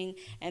one thing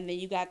and then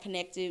you got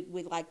connected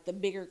with like the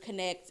bigger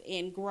connect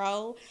and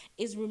grow.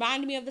 It's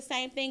reminding me of the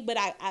same thing, but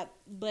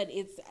but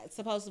it's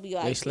supposed to be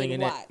like they slinging in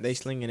that. watts. They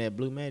slinging that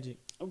blue magic.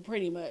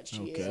 Pretty much.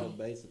 Okay. Yeah. So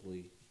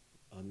basically,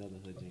 another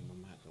hood thing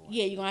I'm gonna have to watch.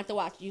 Yeah, you're gonna have to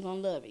watch it. You're gonna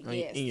love it. In-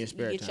 Yes. in your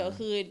spare get time.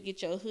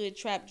 get your hood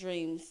trap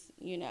dreams,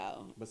 you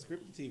know. But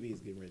scripted TV is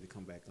getting ready to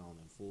come back on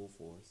in full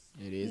force.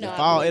 It is. No, The I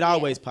fall. believe It that.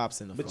 always pops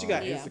in the But fall. you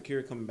got Yeah.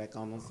 Insecure coming back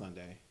on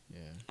Sunday. Yeah.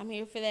 I'm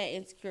here for that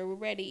Insecure. We're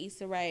ready,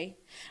 Issa Rae.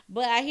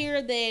 But I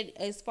hear that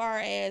as far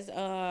as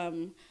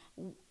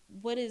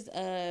what is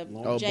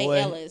Oh, Jay boy.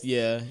 Ellis?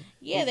 Yeah.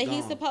 Yeah, that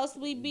he's gone. supposed to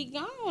be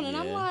gone, and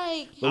I'm Yeah.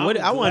 like, But what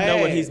I'm I want to know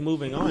what glad. he's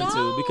moving on to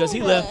No. because he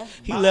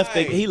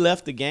Right.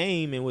 left the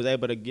game and was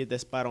able to get that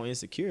spot on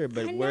Insecure.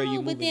 But I where are know, you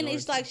but moving then on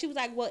it's to? like she was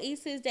like, well,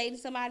 Issa's dating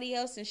somebody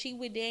else, and she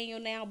with Daniel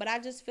now. But I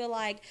just feel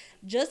like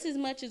just as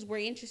much as we're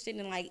interested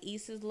in like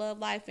Issa's love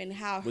life and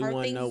how We her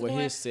wanna things know is what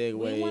going, his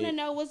segue- we want to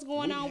know what's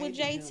going We on with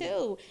hate Jay him.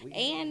 too, We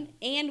hate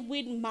and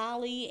with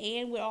Molly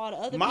and with all the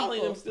other Molly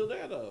and people. them still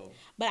there though.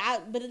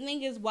 But the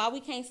thing is, why we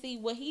can't see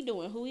what he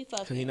doing, who he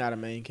fucking. Because he's not a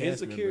main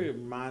cast Insecure member.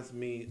 reminds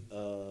me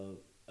of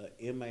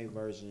a MA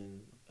version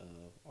of,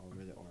 or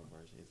really R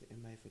version. Is it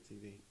MA for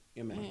TV?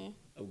 MA Mhm.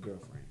 of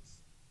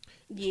Girlfriends.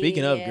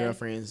 Speaking of Yeah.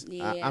 girlfriends,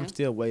 Yeah. I'm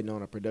still waiting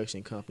on a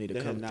production company to They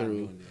have come not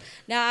through. doing that.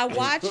 Now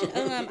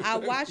I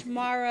watched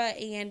Mara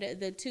and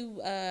the two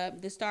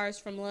the stars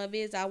from Love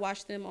Is. I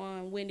watched them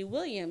on Wendy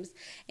Williams,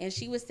 and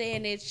she was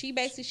saying that she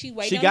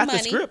waited She on got the the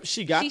money. script.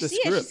 She got the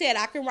She script. said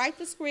I can write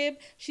the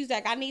script. She's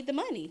like I need the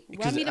money. Run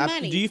 'Cause me the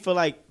money. Do you feel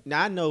like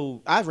now? I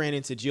know I ran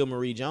into Jill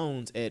Marie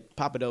Jones at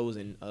Papados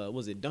and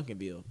was it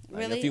Duncanville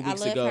Really? a few I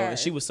weeks love ago, her. and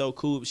she was so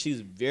cool.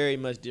 She's very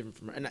much different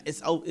from her, and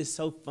it's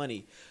so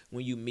funny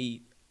when you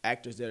meet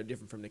actors that are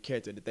different from the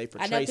character that they I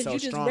portray know because so you're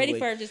just strongly. ready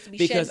for her just to be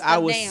Because shutting I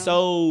stuff was down.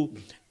 so,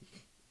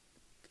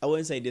 I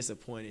wouldn't say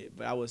disappointed,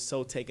 but I was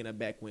so taken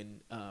aback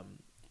when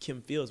Kim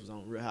Fields was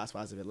on Real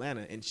Housewives of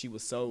Atlanta, and she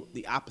was so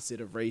the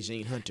opposite of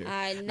Regine Hunter.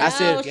 I know.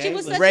 said She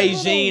was such a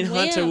Regine little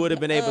Hunter wimp. would have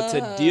been able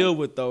to deal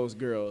with those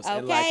girls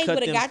and like Okay, cut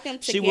would them. have got them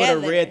together. She would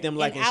have read them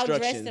like and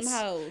outdressed instructions. them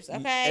hoes.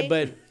 Okay,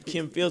 But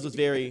Kim Fields was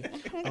very.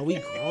 Are we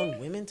grown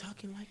women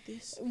talking like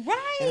this?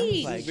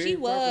 right, like- she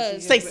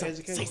was Say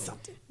something. Say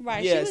something.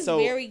 right. Yeah, she was so-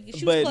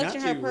 she but- was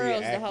clutching her Not you pearls the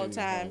reacting whole the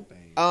time.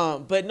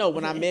 thing. But no,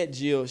 when I met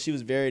Jill, she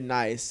was very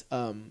nice.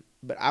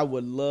 But I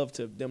would love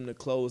them to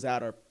close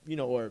out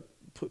or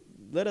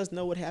let us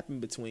know what happened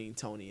between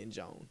Tony and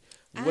Joan.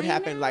 What I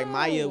happened? Like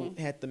Maya know.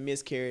 had the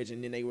miscarriage,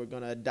 and then they were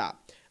gonna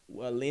adopt.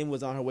 Well, Lynn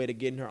was on her way to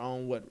getting her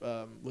own.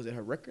 Was it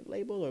her record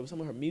label or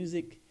some of her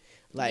music?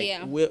 Like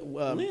Yeah.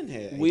 Lynn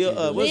had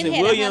was Lynn it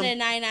had William?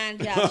 199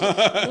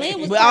 jobs. Lynn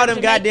was With all part them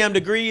Jamaican. goddamn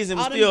degrees and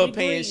was All them still degrees,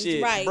 paying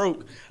shit right.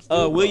 broke.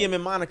 William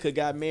and Monica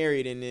got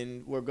married, and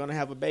then we're gonna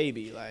have a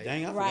baby. Like,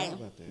 Dang, I Right. forgot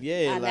about that.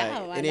 yeah, I like,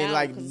 know, and then know,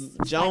 like 'cause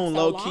it's Joan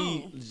like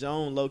so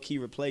Joan low key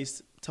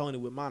replaced Tony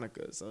with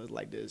Monica. So it's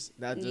like this,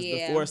 not just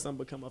Yeah. the foursome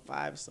become a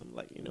fivesome.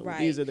 Like Right.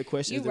 these are the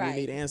questions You're that right.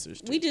 we need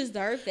answers to. We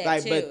deserve that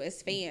Like, too but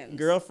as fans.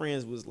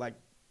 Girlfriends was like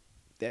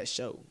that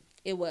show.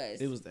 it was.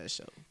 It was that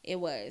show, It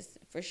was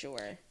for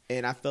sure.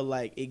 and I feel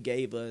like it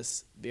gave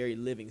us very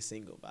Living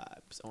Single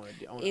vibes on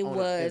a. It on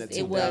was. in the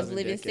It was 2000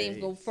 living decade.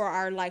 single for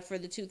for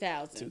the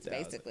 2000s, 2000s.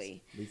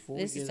 basically. Before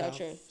This we is get so off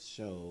true.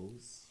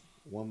 shows,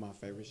 one of my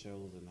favorite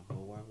shows in the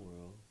whole wide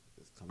world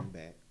is coming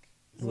back.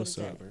 It's What's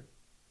in up? December.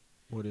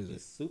 What is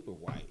It's Super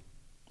White,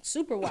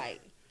 Super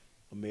white.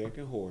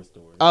 American Horror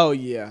Story. Oh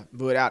yeah,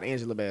 but without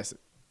Angela Bassett.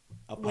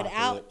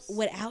 Apocalypse.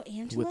 Without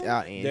Angela.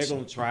 Without They're Angela.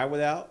 gonna try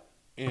without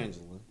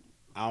Angela.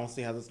 I don't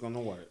see how this is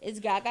gonna work. Is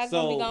Gaga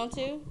So- gonna be gone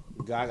too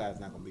Gaga's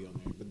not gonna be on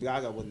there, but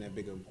Gaga wasn't that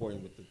big of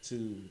important with the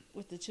two.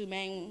 with the two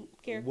main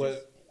characters?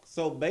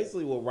 So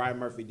basically, what Ryan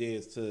Murphy did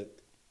is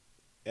took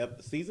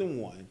season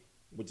 1,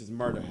 which is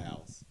Murder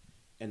House,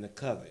 and The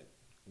Coven,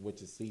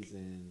 which is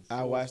season 4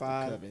 I or watched The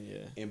 5, Coven, yeah.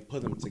 and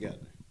put them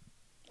together.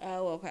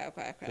 Oh, okay.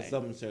 Because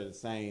some of them share the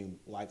same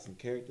likes and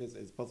characters.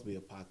 It's supposed to be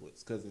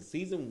Apocalypse. Because in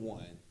season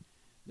 1,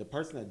 the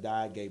person that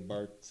died gave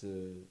birth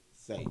to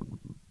Satan,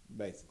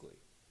 basically.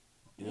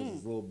 And it was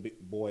this little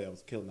boy that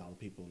was killing all the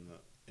people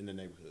in the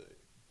neighborhood.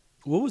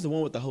 What was the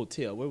one with the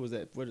hotel? Where was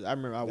that? I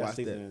remember I That's watched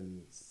that.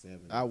 season 7.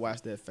 I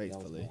watched that That was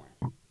faithfully.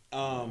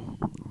 boring.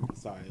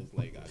 Sorry, it was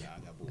late. I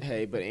got bored.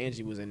 Hey, but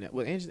Angie was in that.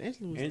 Well, Angela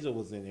was. Angela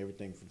was in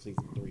everything from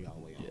season 3 all the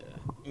way on.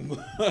 Yeah.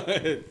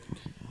 But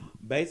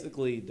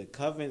basically, the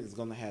Coven is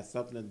going to have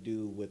something to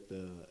do with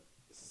the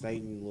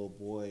Satan little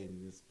boy,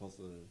 and it's supposed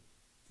to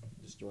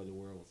destroy the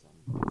world or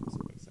something. I'm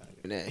super excited.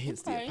 And that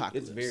hits Okay. the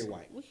apocalypse. It's very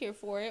white. We're here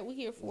for it. We're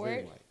here It's for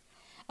very it. white.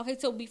 Okay,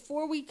 so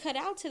before we cut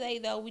out today,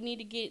 though, we need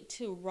to get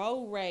to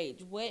road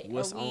rage. What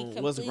What's are we on?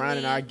 completely? What's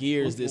grinding our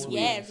gears this week?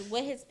 Yes,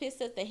 what has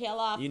pissed us the hell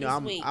off You know,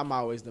 this week? I'm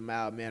always the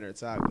mild mannered,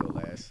 so I'll go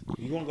last.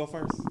 You want to go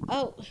first?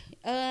 Oh,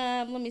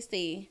 let me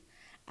see.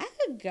 I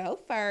could go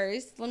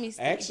first. Let me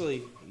see.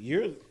 Actually,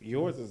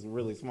 yours is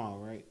really small,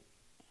 right?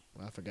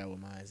 Well, I forgot what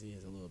mine is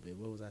a little bit.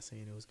 What was I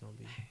saying it was gonna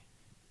be?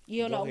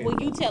 You don't Go know. ahead.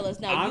 Well, you tell us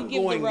now. I'm You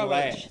give the going road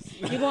rage. last.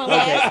 You're going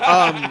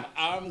last.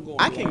 I'm going.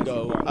 I can last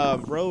go.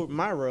 regardless.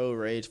 My road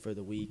rage for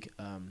the week.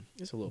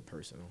 It's a little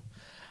personal.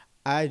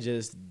 I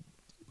just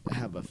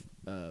have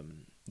a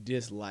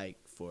dislike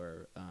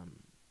for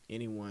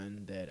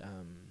anyone that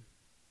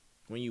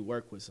when you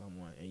work with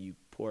someone and you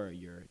pour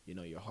your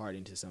heart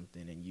into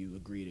something and you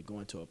agree to go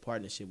into a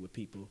partnership with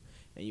people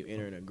and you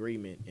enter an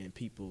agreement and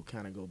people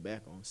kind of go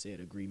back on said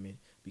agreement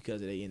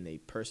because they in their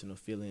personal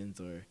feelings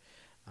or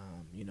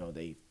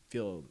they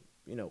feel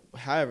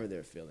however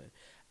they're feeling.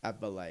 I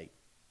feel like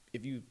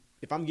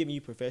if I'm giving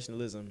you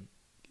professionalism,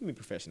 give me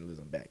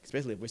professionalism back,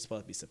 especially if we're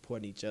supposed to be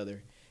supporting each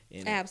other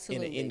in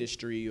Absolutely. an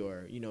industry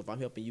or if I'm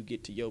helping you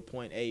get to your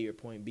point A or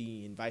point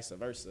B and vice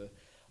versa.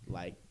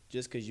 Like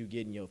just because you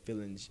get in your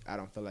feelings, I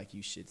don't feel like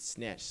you should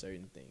snatch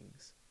certain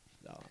things.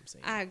 That's all I'm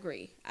saying.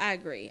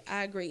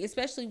 I agree.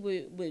 Especially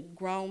with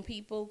grown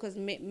people, because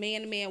man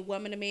to man,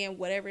 woman to man,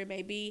 whatever it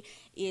may be,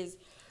 is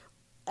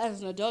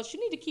as an adult, you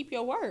need to keep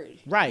your word.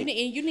 Right. And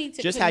you need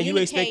to just how you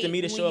communicate expected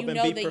me to when show up you and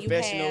know be that you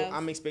professional, have-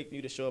 I'm expecting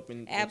you to show up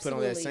and put on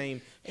Absolutely. that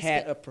same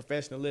hat of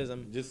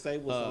professionalism. Just say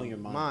what's on your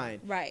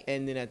mind. Right.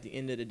 And then at the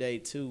end of the day,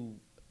 too,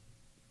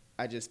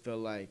 I just feel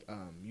like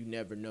you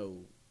never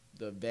know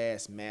the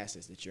vast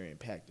masses that you're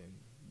impacting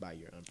by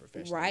your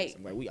unprofessionalism.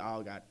 Right. Like we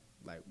all got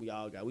Like we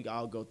all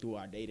go through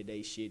our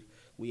day-to-day shit.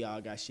 We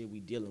all got shit we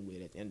dealing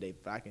with. At the end of the day,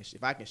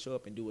 if I can show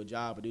up and do a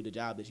job or do the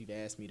job that you've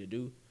asked me to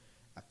do,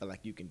 I feel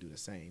like you can do the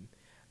same.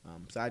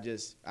 So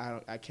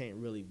I can't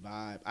really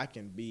vibe. I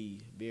can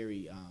be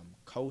very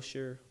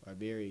kosher or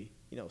very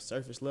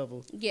surface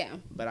level. Yeah.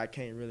 But I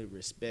can't really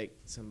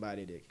respect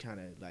somebody that kind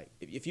of like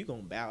if you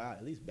gonna bow out,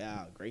 at least bow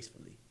out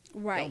gracefully.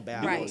 Right. Don't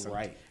bow right. on some,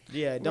 Right.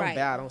 Yeah, don't Right.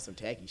 bow out on some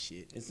tacky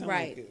shit. It sounds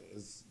Right. like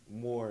it's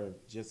more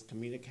just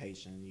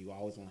communication. You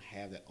always want to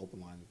have that open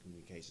line of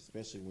communication,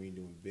 especially when you're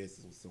doing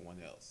business with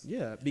someone else.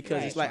 Yeah, because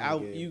Right. it's like Trying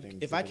to get things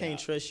if I figured can't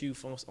out. trust you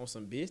on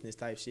some business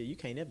type shit, you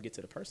can't ever get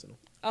to the personal.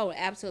 Oh,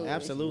 absolutely.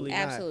 Absolutely not.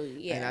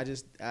 Absolutely. Yeah.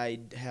 And I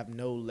have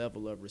no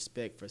level of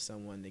respect for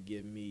someone to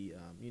give me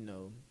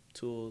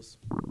tools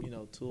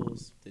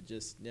that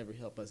just never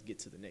help us get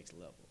to the next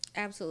level.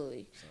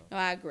 Absolutely. So. No,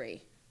 I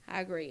agree.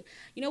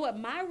 You know what?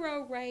 My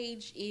road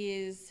rage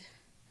is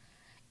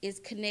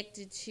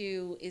connected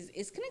to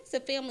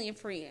family and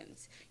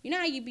friends. You know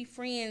how you be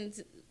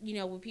friends,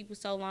 with people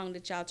so long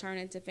that y'all turn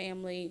into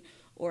family,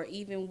 or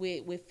even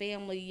with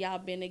family, y'all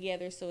been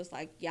together, so it's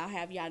like y'all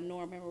have y'all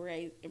norm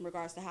in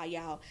regards to how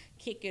y'all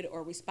kick it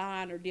or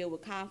respond or deal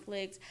with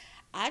conflicts.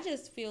 I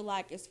just feel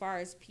like as far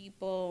as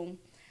people,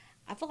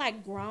 I feel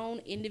like grown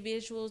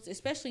individuals,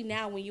 especially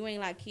now when you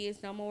ain't like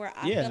kids no more,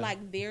 I Yeah. feel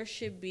like there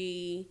should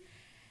be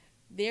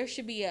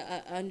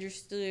a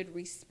understood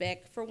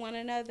respect for one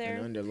another.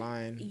 An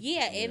underlying.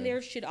 Yeah, and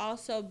there should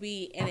also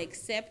be an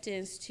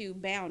acceptance to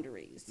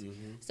boundaries.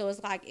 Mm-hmm. So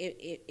it's like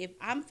if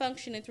I'm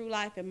functioning through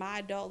life in my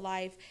adult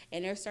life,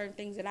 and there's certain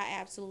things that I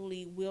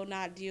absolutely will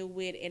not deal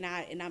with, and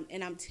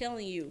I'm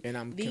telling you, And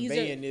I'm these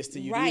conveying this to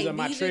you. Right, These are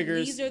my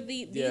triggers.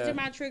 These are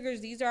my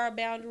triggers. These are our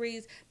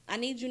boundaries. I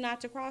need you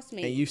not to cross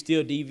me. And you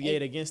still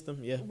deviate against them.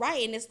 Yeah.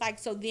 Right, and it's like,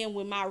 so then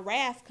when my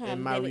wrath comes,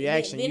 And my then,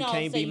 reaction, then you all of a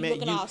can't be sudden you mad.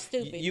 looking all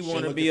stupid. You Should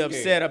want to look be scared.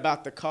 upset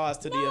about the cause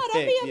to the no, effect.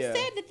 don't be Yeah.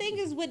 upset. The thing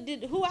is,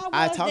 who I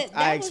was. I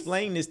was,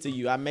 explained this to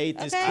you. I made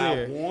this Okay. I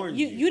clear. warned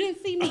You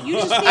didn't see me. You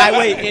didn't see I me.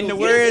 wait. In the You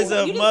words didn't-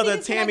 of you didn't see Mother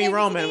this when I Tammy gave you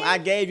Roman, the I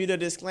gave you the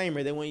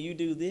disclaimer that when you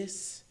do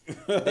this,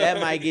 that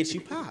might get you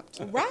popped.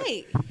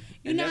 Right.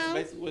 You And know.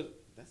 that's basically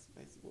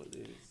what it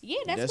is. Yeah,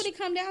 that's what it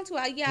come down to.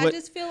 I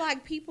just feel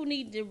like people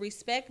need to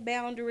respect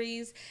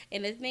boundaries.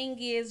 And the thing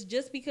is,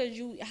 just because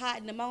you hot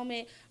in the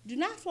moment, do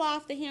not fly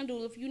off the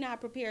handle if you're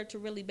not prepared to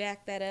really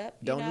back that up.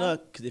 You Don't know?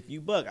 nuck, because if you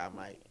buck, I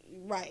might.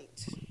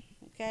 Right.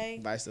 Okay.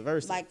 Vice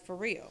versa. Like for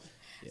real.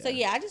 Yeah. So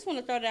yeah, I just want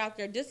to throw that out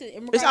there. Just in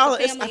regards it's all.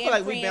 to It's, family I feel and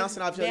like we friends,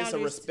 bouncing off each other. It's a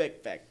boundaries.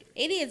 respect factor.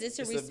 It is. It's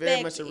It's respect.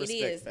 very much a It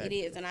respect is. factor. It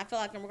is. And I feel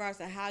like in regards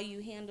to how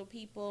you handle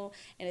people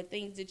and the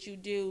things that you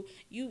do,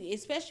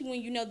 especially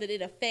when you know that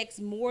it affects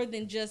more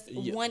than just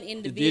one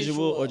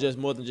individual, or just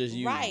more than just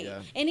you. right.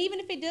 Yeah. And even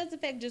if it does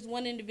affect just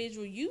one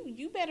individual,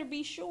 you better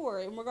be sure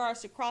in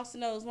regards to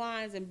crossing those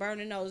lines and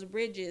burning those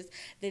bridges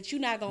that you're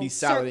not going Be to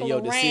solid circle in your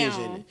around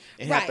decision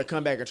and right. have to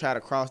come back and try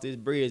to cross this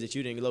bridge that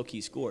you didn't low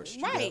key scorch.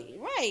 Right,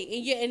 right,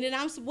 and then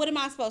what am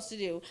I supposed to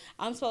do?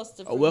 I'm supposed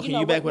to welcome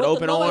you back with what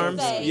the open Lord arms.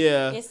 say,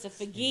 Yeah. it's to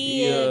forgive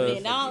Yeah.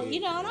 and all,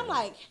 and I'm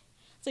like,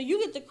 so you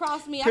get to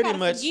cross me, Pretty I gotta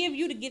much. forgive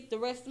you to get the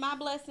rest of my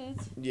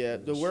blessings. Yeah,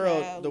 the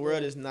Child,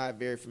 world is not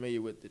very familiar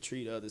with the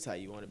treat others how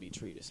you want to be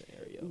treated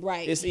scenario.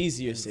 Right. It's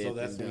easier And said so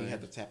that's than when you done.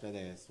 have to tap that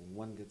ass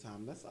one good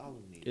time. That's all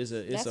we need.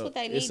 That's what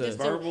they need, it's a- just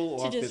verbal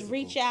to or just physical.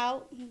 reach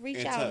out And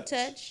and touch.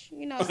 touch,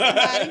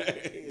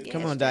 somebody.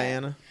 Come Yeah, on, straight.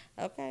 Diana.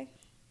 Okay,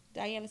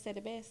 Diana said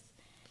it best.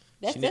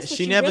 She, That's what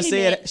she you never really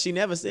said. meant. She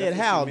never said That's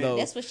what how she meant. though.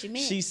 That's what she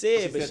meant. She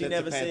said, She but said she that to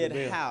never pay the said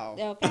bill. how.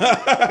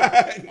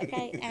 Okay.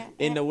 Okay.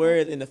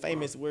 In the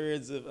famous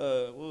words of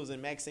what was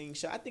it, Maxine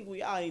Shaw, I think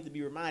we all need to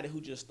be reminded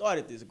who just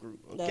started this group.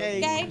 Okay,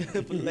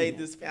 Okay. who laid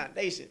this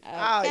foundation. Okay.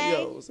 All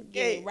yours.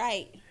 Get Okay. it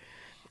right.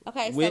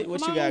 Okay, so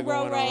What come you on, got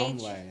Road going on?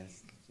 Rage.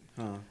 Last,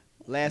 huh?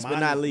 Last but Mine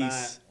not is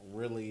least. not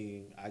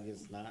really, I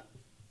guess not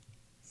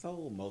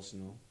so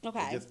emotional.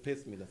 Okay. It just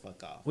pissed me the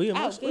fuck off. We good.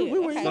 emotional. We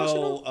were Okay.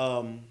 emotional.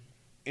 So,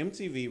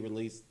 MTV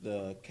released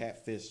the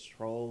Catfish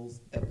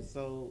Trolls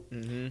episode.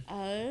 Mm-hmm.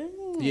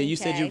 Oh, Yeah, you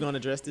said you were okay. going to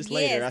address this Yes,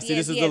 later. I see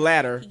yes, this is yes. the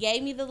latter. He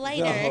gave me the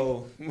later.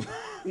 So,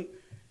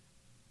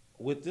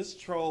 with this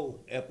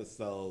troll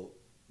episode,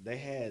 they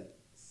had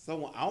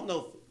someone, I don't know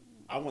if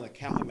I want to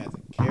count him as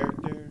a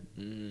character,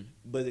 Mm-hmm.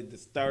 but it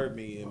disturbed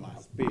me in my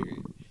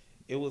spirit.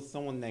 It was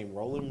someone named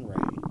Roland Ray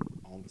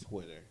on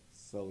Twitter.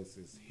 So it's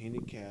this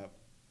handicapped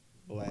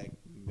black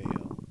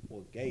male,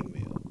 or gay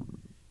male,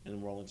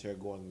 and Roland Cherry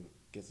going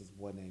against this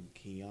boy named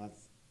Keonce.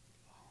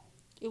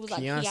 It was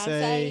like Beyonce.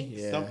 Beyonce.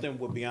 Yeah. Something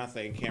with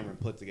Beyonce and Cameron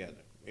put together.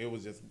 It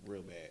was just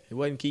real bad. It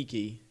wasn't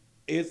Kiki.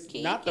 It's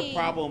not the Kiki,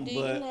 problem, do you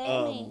but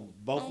love me?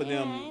 both of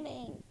them,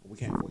 Alrighty. we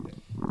can't afford that.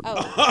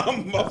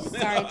 Oh, Both of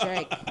them- sorry,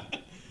 Drake.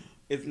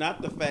 It's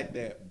not the fact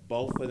that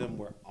both of them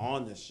were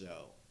on the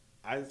show.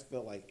 I just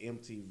felt like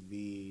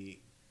MTV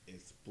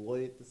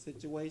exploited the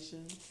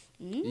situation.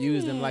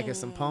 Used them like as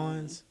some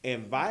pawns.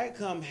 And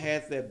Viacom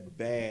has that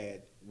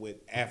bad with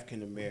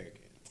African Americans.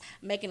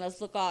 Making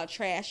us look all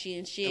trashy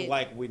and shit.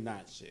 Like we're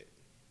not shit.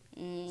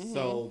 Mhm.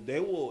 So they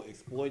will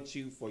exploit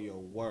you for your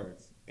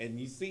words. and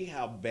you see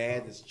how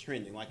bad it's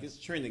trending. Like it's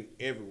trending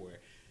everywhere.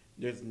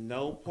 There's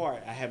no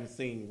part I haven't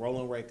seen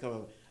Roland Ray come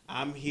up.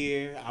 I'm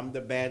here. I'm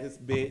the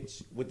baddest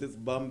bitch with this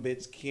bum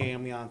bitch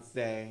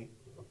Camionce,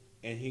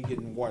 and he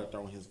getting water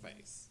thrown in his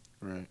face.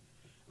 Right.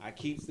 I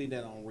keep seeing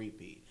that on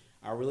repeat.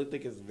 I really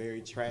think it's very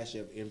trashy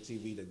of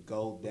MTV to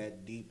go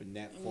that deep and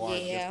that far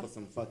just for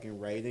some fucking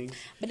ratings.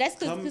 But that's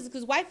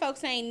because white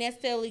folks ain't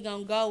necessarily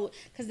gonna go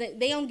because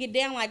they don't get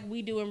down like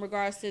we do in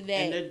regards to that.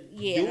 And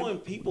they're doing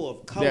people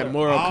of color That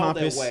moral all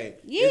compass. that way.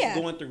 Yeah. It's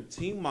going through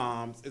Teen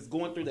Moms. It's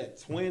going through that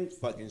twin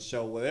fucking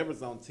show,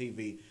 whatever's on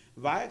TV.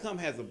 Viacom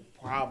has a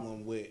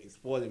problem with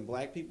exploiting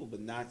black people, but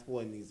not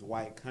exploiting these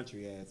white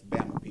country ass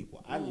Bama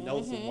people. I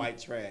know some white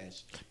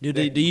trash. Do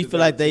you feel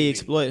like they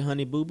exploit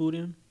Honey Boo Boo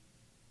then?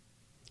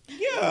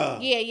 Yeah.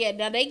 Yeah.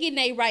 Now they getting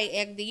they right.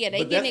 Yeah, they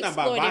But getting that's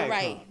not by exploited Viacom.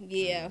 right.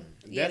 Yeah.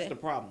 That's the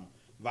problem.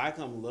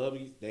 Viacom love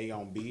you. They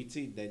on BET.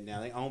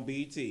 Now they own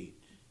BET.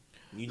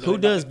 You know Who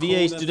they does about to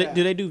VH? cool Do us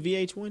they do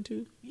VH1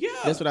 too? Yeah.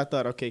 That's what I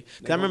thought. Okay, 'cause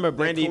They I remember gonna-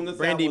 they Brandy cool us out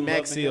Brandy with Love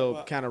and Maxill Hip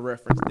Hop. kind of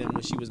referenced them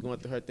when she was going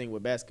through her thing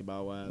with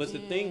Basketball Wives. But the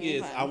thing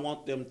is, okay. I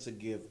want them to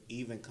give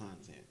even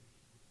content.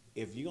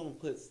 If you're gonna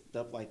put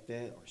stuff like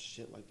that or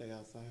shit like that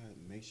outside,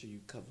 make sure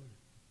you cover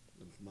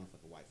the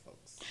motherfucking white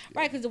folks.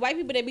 Right, because the white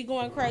people that be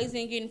going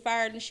crazy and getting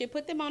fired and shit,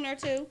 put them on there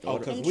too. Oh,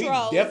 because Them we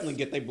trolls. definitely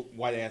get they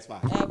white ass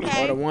fired. Or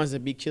Okay. the ones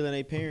that be killing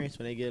their parents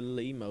when they get a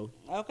little emo.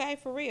 Okay,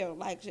 for real.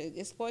 Like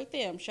exploit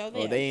them, show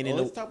them. Or they ain't in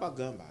Let's the talk about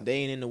gun violence. they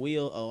ain't in the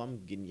wheel. Oh,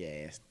 I'm getting your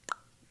ass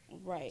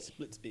Right.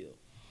 split spill.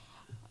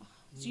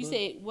 So you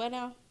said what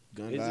now?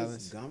 Gun It's violence.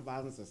 just gun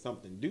violence or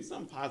something. Do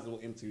something positive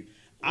with MTV.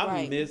 I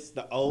Right. miss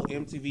the old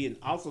MTV and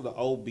also the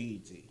old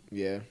BET.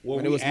 Yeah, Well,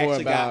 when it we was more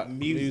actually got about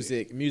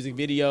music. music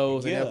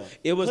videos, Yeah. and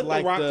it was Put The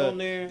like Rock on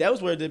there. that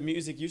was where the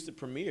music used to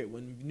premiere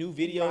when new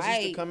videos used to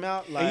Right. come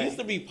out. It Like used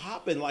to be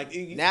popping like it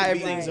used now, to be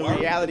everything's a worth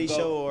reality to go.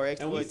 show or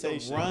And we used to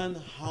exploitation. run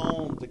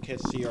home to catch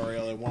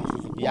CRL and want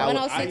some. Yeah, I was-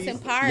 106 in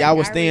Park. y'all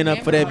was I staying up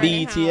for that remember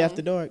BET running after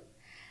home. dark.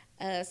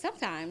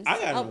 Sometimes. I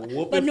got a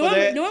whooping but for normally,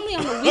 that. normally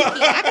on the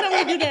weekend. I can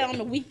only do that on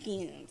the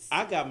weekends.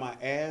 I got my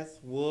ass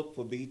whooped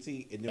for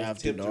BT and it was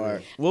After tip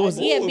dark. drill. What was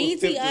Yeah, Ooh, it was BT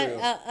tip drill.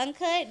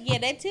 uncut. Yeah,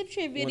 that tip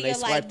trip When video they like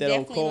swiped that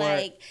old definitely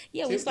card. like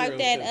we Tip swiped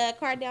drill, that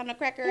card down the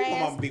cracker Ooh, my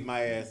ass. mom beat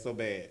my ass so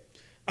bad.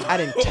 I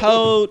done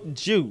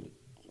told you.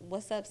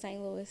 What's up,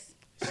 St. Louis?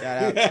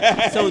 Shout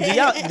out. So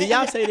do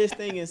y'all say this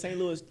thing in St.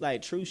 Louis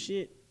like true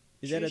shit?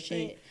 Is that True a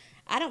thing? shit.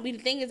 I don't. The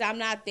thing is, I'm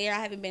not there. I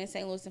haven't been in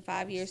St. Louis in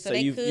 5 years, so, So they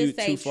you could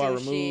say too far true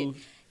removed?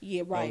 shit.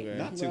 Yeah, right. Okay.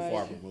 Not too right.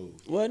 far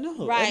removed. Well,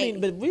 no. I Right.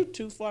 mean, but we're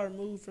too far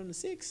removed from the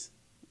six.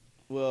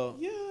 Well,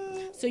 Yeah.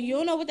 So you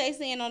don't know what they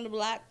saying on the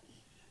block?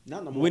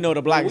 Not no We know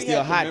the block But is we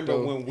still have to hot, remember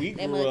though. when we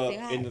They grew must up be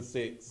hot. in the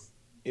six,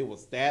 it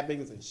was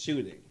stabbings and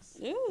shootings.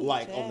 Ooh,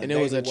 Like child. on the and it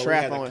was a days where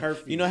we trap had a on.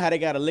 curfew. You know how they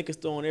got a liquor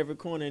store on every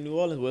corner in New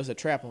Orleans? Well, it's a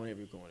trap on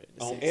every corner.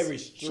 The on six. every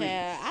street.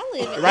 Child, I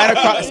live in Right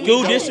across You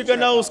school know district the or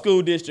no trap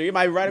school district. It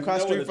might be right You across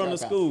the know street where from the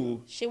trap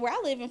school. Shit, where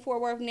I live in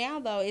Fort Worth now,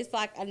 though, it's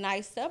like a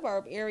nice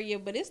suburb area,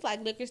 but it's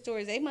like liquor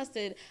stores. They must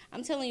have,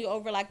 I'm telling you,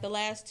 over like the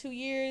last 2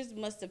 years,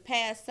 must have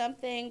passed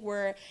something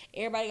where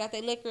everybody got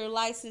their liquor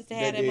license to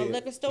have They them a did.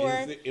 liquor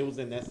store. It was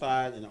in that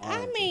side in I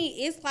Arlington. mean,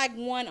 it's like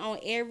one on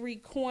every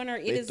corner.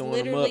 It They is throwing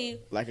 'em literally up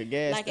like a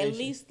gas like station. at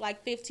least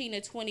like 15 to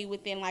 20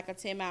 within like a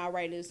 10-mile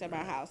radius of my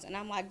house. And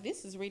I'm like,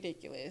 this is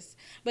ridiculous.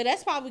 But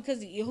that's probably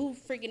because who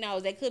freaking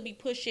knows? They could be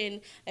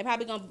pushing, they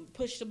probably going to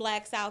push the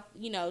blacks out,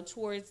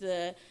 towards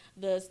the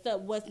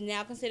what's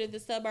now considered the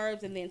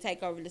suburbs and then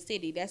take over the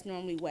city. That's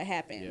normally what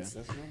happens.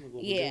 That's normally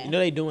what we Yeah. do. You know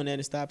they doing that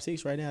in Stop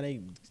 6 right now.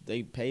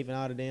 They paving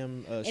all the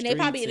damn streets. And they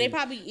probably and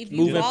if you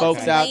moving walk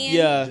folks the out. land,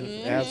 Yeah,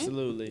 mhm.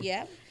 absolutely.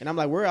 Yeah. And I'm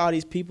like, where are all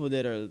these people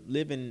that are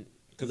living?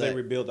 Because like- they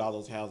rebuild all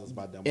those houses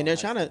by them. and they're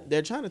trying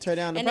to tear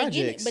down the And they get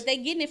it, projects. but they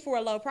getting it for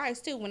a low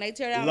price too. When they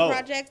tear down Low. the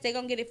projects, they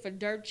gonna get it for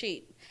dirt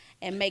cheap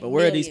and make. But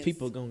where are these millions.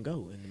 people gonna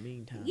go in the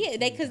meantime? Yeah,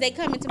 because they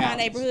come into my Alex.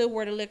 neighborhood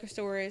where the liquor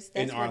store is.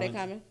 That's In where they Arlington.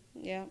 coming.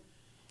 Yeah.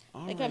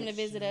 All They coming to right,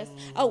 visit us.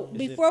 y'all. Oh,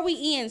 before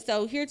we end,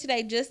 so here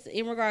today, just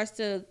in regards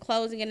to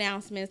closing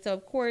announcements. So,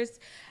 of course,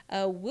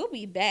 we'll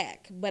be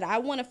back. But I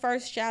want to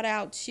first shout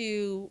out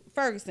to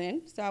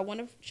Ferguson. So, I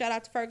want to shout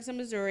out to Ferguson,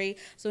 Missouri.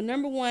 So,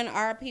 number one,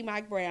 RIP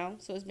Mike Brown.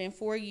 So, it's been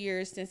 4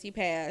 years since he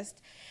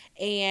passed.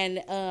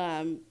 And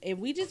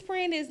we just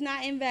praying it's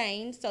not in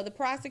vain. So, the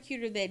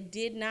prosecutor that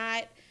did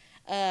not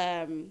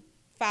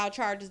file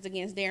charges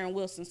against Darren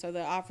Wilson, so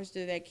the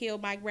officer that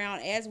killed Mike Brown,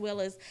 as well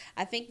as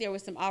I think there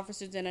was some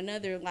officers in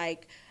another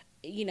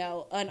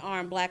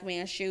unarmed black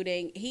man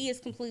shooting. He is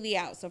completely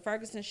out. So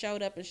Ferguson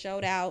showed up and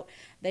showed out.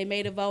 They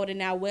made a vote, and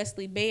now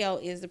Wesley Bell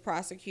is the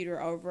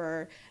prosecutor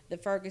over the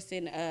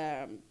Ferguson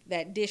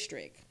that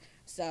district.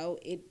 So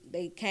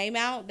they came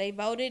out, they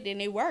voted,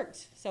 and it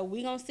worked. So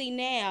we're going to see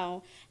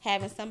now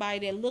having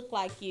somebody that look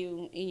like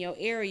you in your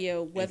area,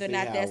 whether or see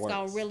not how it that's going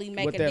works. to really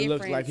make what a that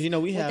difference. looks like. You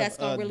know, we what have that's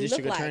gonna a really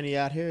district look like. attorney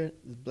out here.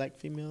 This black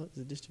female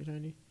is a district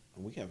attorney.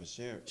 We have a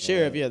sheriff.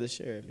 Sheriff, the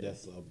sheriff. Yeah.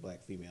 That's a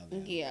black female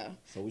now. Yeah.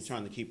 So we're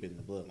trying to keep it in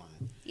the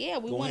bloodline. Yeah,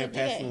 we Go want to ahead, do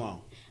pass that. it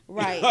along.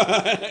 Right.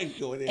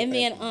 Go ahead, And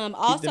then pass it along.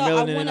 also I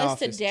melanin in want us to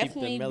office. Keep the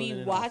definitely melanin be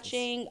in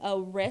watching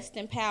Rest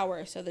in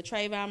Power. So the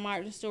Trayvon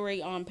Martin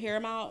story on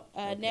Paramount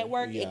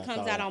Network. Yeah, it comes I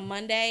saw out that. on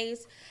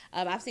Mondays.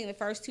 I've seen the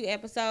first 2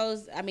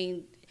 episodes. I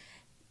mean,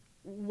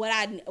 what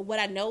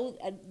I know,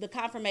 the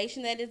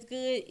confirmation that it's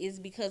good is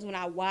because when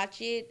I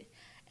watch it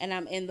and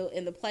I'm in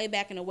the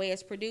playback and the way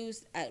it's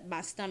produced,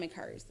 my stomach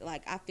hurts.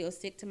 Like I feel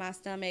sick to my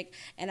stomach,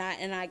 and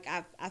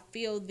I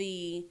feel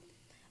the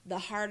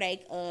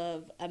heartache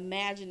of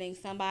imagining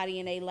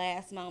somebody in their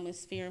last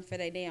moments fearing for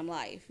their damn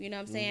life. You know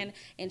what I'm saying?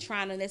 And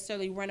trying to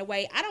necessarily run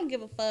away. I don't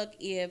give a fuck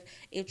if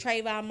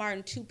Trayvon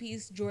Martin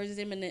 2-piece George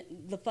Zimmerman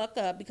the fuck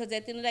up, because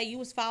at the end of the day, you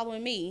was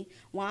following me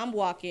while I'm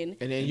walking.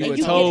 And then you were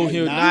told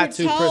him not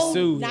to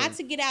pursue him. Not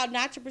to get out,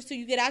 not to pursue.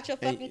 You get out your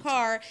fucking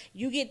car,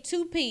 you get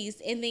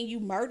 2-piece, and then you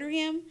murder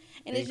him.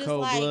 And it's just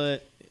cold like,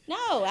 blood.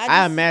 no.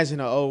 I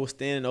imagine a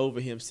standing over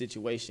him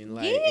situation.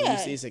 Like,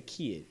 Yeah. it's a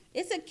kid.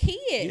 It's a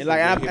kid. And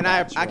like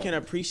I Truck. can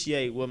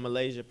appreciate what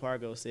Malaysia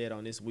Pargo said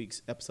on this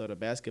week's episode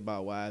of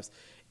Basketball Wives.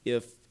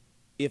 If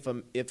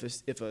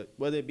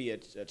whether it be a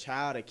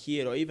child, a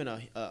kid, or even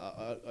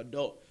a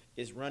adult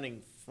is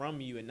running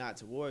from you and not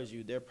towards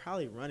you, they're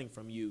probably running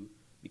from you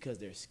because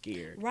they're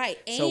scared. Right.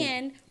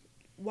 And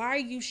why are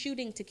you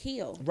shooting to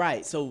kill?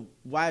 Right. So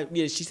why?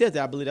 Yeah, she said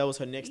that. I believe that was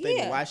her next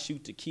statement. Yeah. Why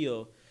shoot to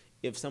kill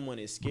if someone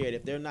is scared?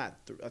 If they're not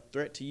a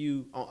threat to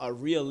you, a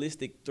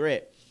realistic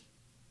threat,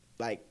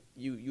 like.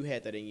 You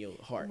had that in your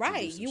heart.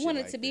 Right. You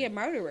wanted to be a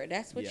murderer.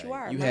 That's what you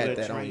are. You Murder had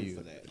that on trained you.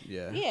 for that.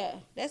 Yeah. Yeah.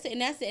 That's it.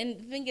 And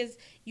the thing is,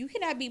 you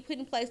cannot be put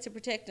in place to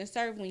protect and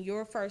serve when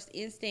your first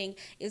instinct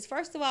is,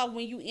 first of all,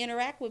 when you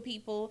interact with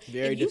people,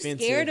 Very if you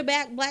defensive. scared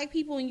about black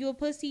people and you a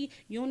pussy,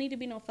 you don't need to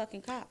be no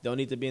fucking cop. Don't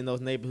need to be in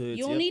those neighborhoods.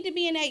 You don't need to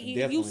be in that. You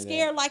Definitely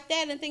scared like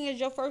that, and the thing is,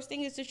 your first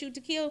thing is to shoot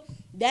to kill.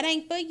 That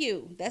ain't for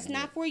you. That's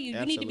not for you.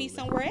 You need to be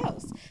somewhere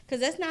else,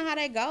 because that's not how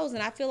that goes.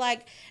 And I feel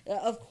like,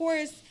 of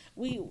course,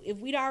 if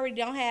we already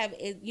don't have,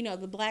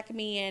 the black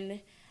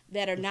men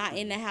that are not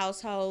in the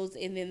households,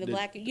 and then the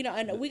black,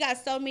 and we got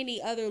so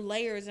many other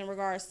layers in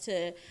regards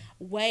to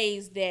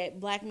ways that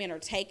black men are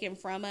taken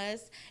from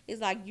us.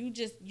 It's like you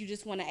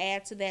just want to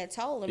add to that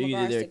toll in Either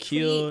regards they're to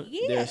killed,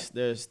 yeah.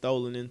 they're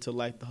stolen into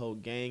like the whole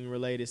gang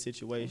related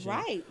situation,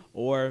 Right.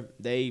 Or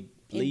they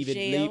leave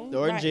In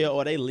in jail,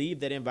 or they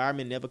leave that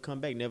environment, never come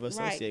back, never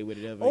associate with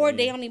it ever. Or again.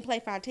 they don't even play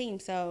for our team.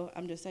 So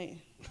I'm just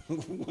saying.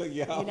 Well,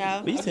 y'all.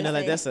 But you saying that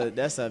like that's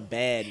a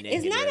bad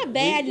negative. It's not a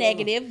bad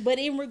negative, but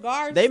in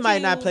regards They to,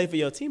 might not play for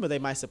your team, but they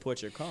might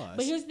support your cause.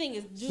 But here's the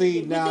thing: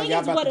 See, now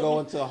y'all about to go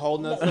into a whole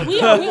nother. we're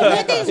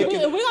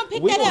gonna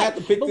pick We that gonna up. have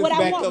to pick But this what back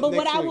I want, up but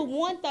what next I week. would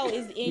want though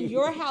is in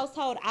your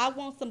household, I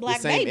want some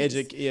black same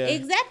babies. yeah.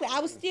 Exactly.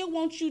 I would still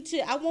want you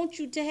to. I want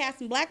you to have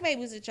some black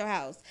babies at your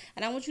house,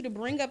 and I want you to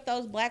bring up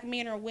those black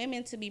men or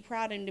women to be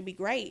proud and to be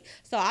great.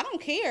 So I don't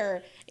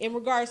care in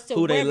regards to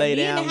who they where lay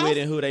me in the down house, with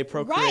and who they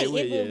procreate right.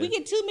 with. If we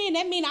get 2 men,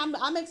 that means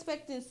I'm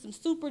expecting some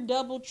super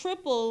double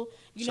triple,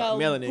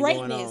 Melanin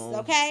greatness. going on.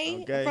 Okay?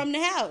 Okay. From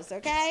the house.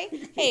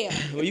 Okay, hell.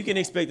 Well, you can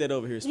expect that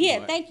over here.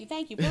 Yeah, sweetheart.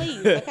 thank you,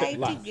 please. Okay,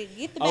 Lots. get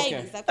the Okay.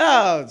 babies. Okay.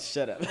 Oh,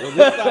 shut up. Well,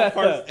 this is our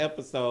first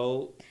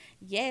episode.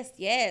 Yes.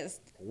 We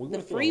The went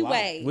through a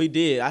freeway. We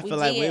did. I We feel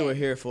like we did. were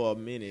here for a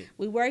minute.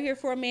 We were here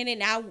for a minute.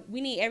 Now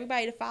we need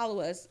everybody to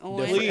follow us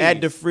on Please.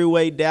 At the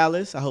Freeway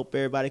Dallas. I hope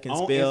everybody can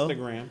On spell.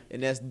 Instagram.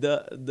 And that's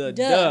not Duh, the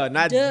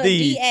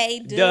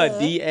D-A,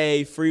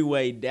 DA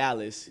Freeway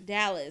Dallas.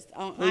 Dallas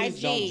on Please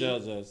IG. don't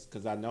judge us,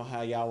 because I know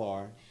how y'all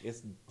are.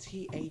 It's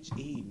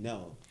THE.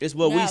 No. It's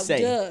what we No,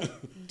 say. Duh. It's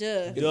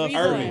Duh, Freeway.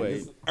 urban. Freeway.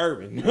 It's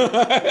urban.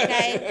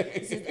 Okay,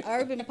 this is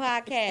Urban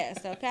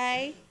Podcast.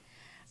 Okay.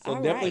 So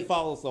All definitely right.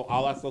 follow us on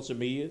all our social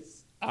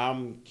medias.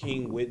 I'm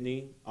King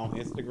Whitney on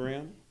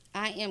Instagram.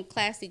 I am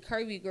Classy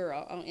Curvy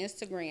Girl on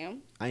Instagram.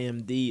 I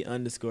am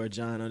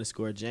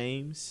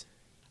the_John_James.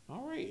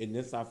 All right, and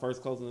this is our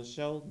first closing of the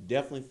show.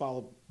 Definitely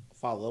follow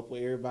up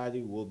with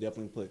everybody. We'll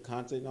definitely put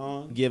content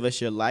on. Give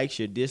us your likes,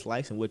 your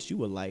dislikes, and what you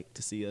would like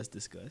to see us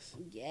discuss.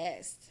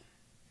 Yes.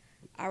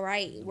 All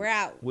right, we're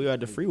out. We are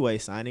the Freeway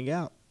signing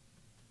out.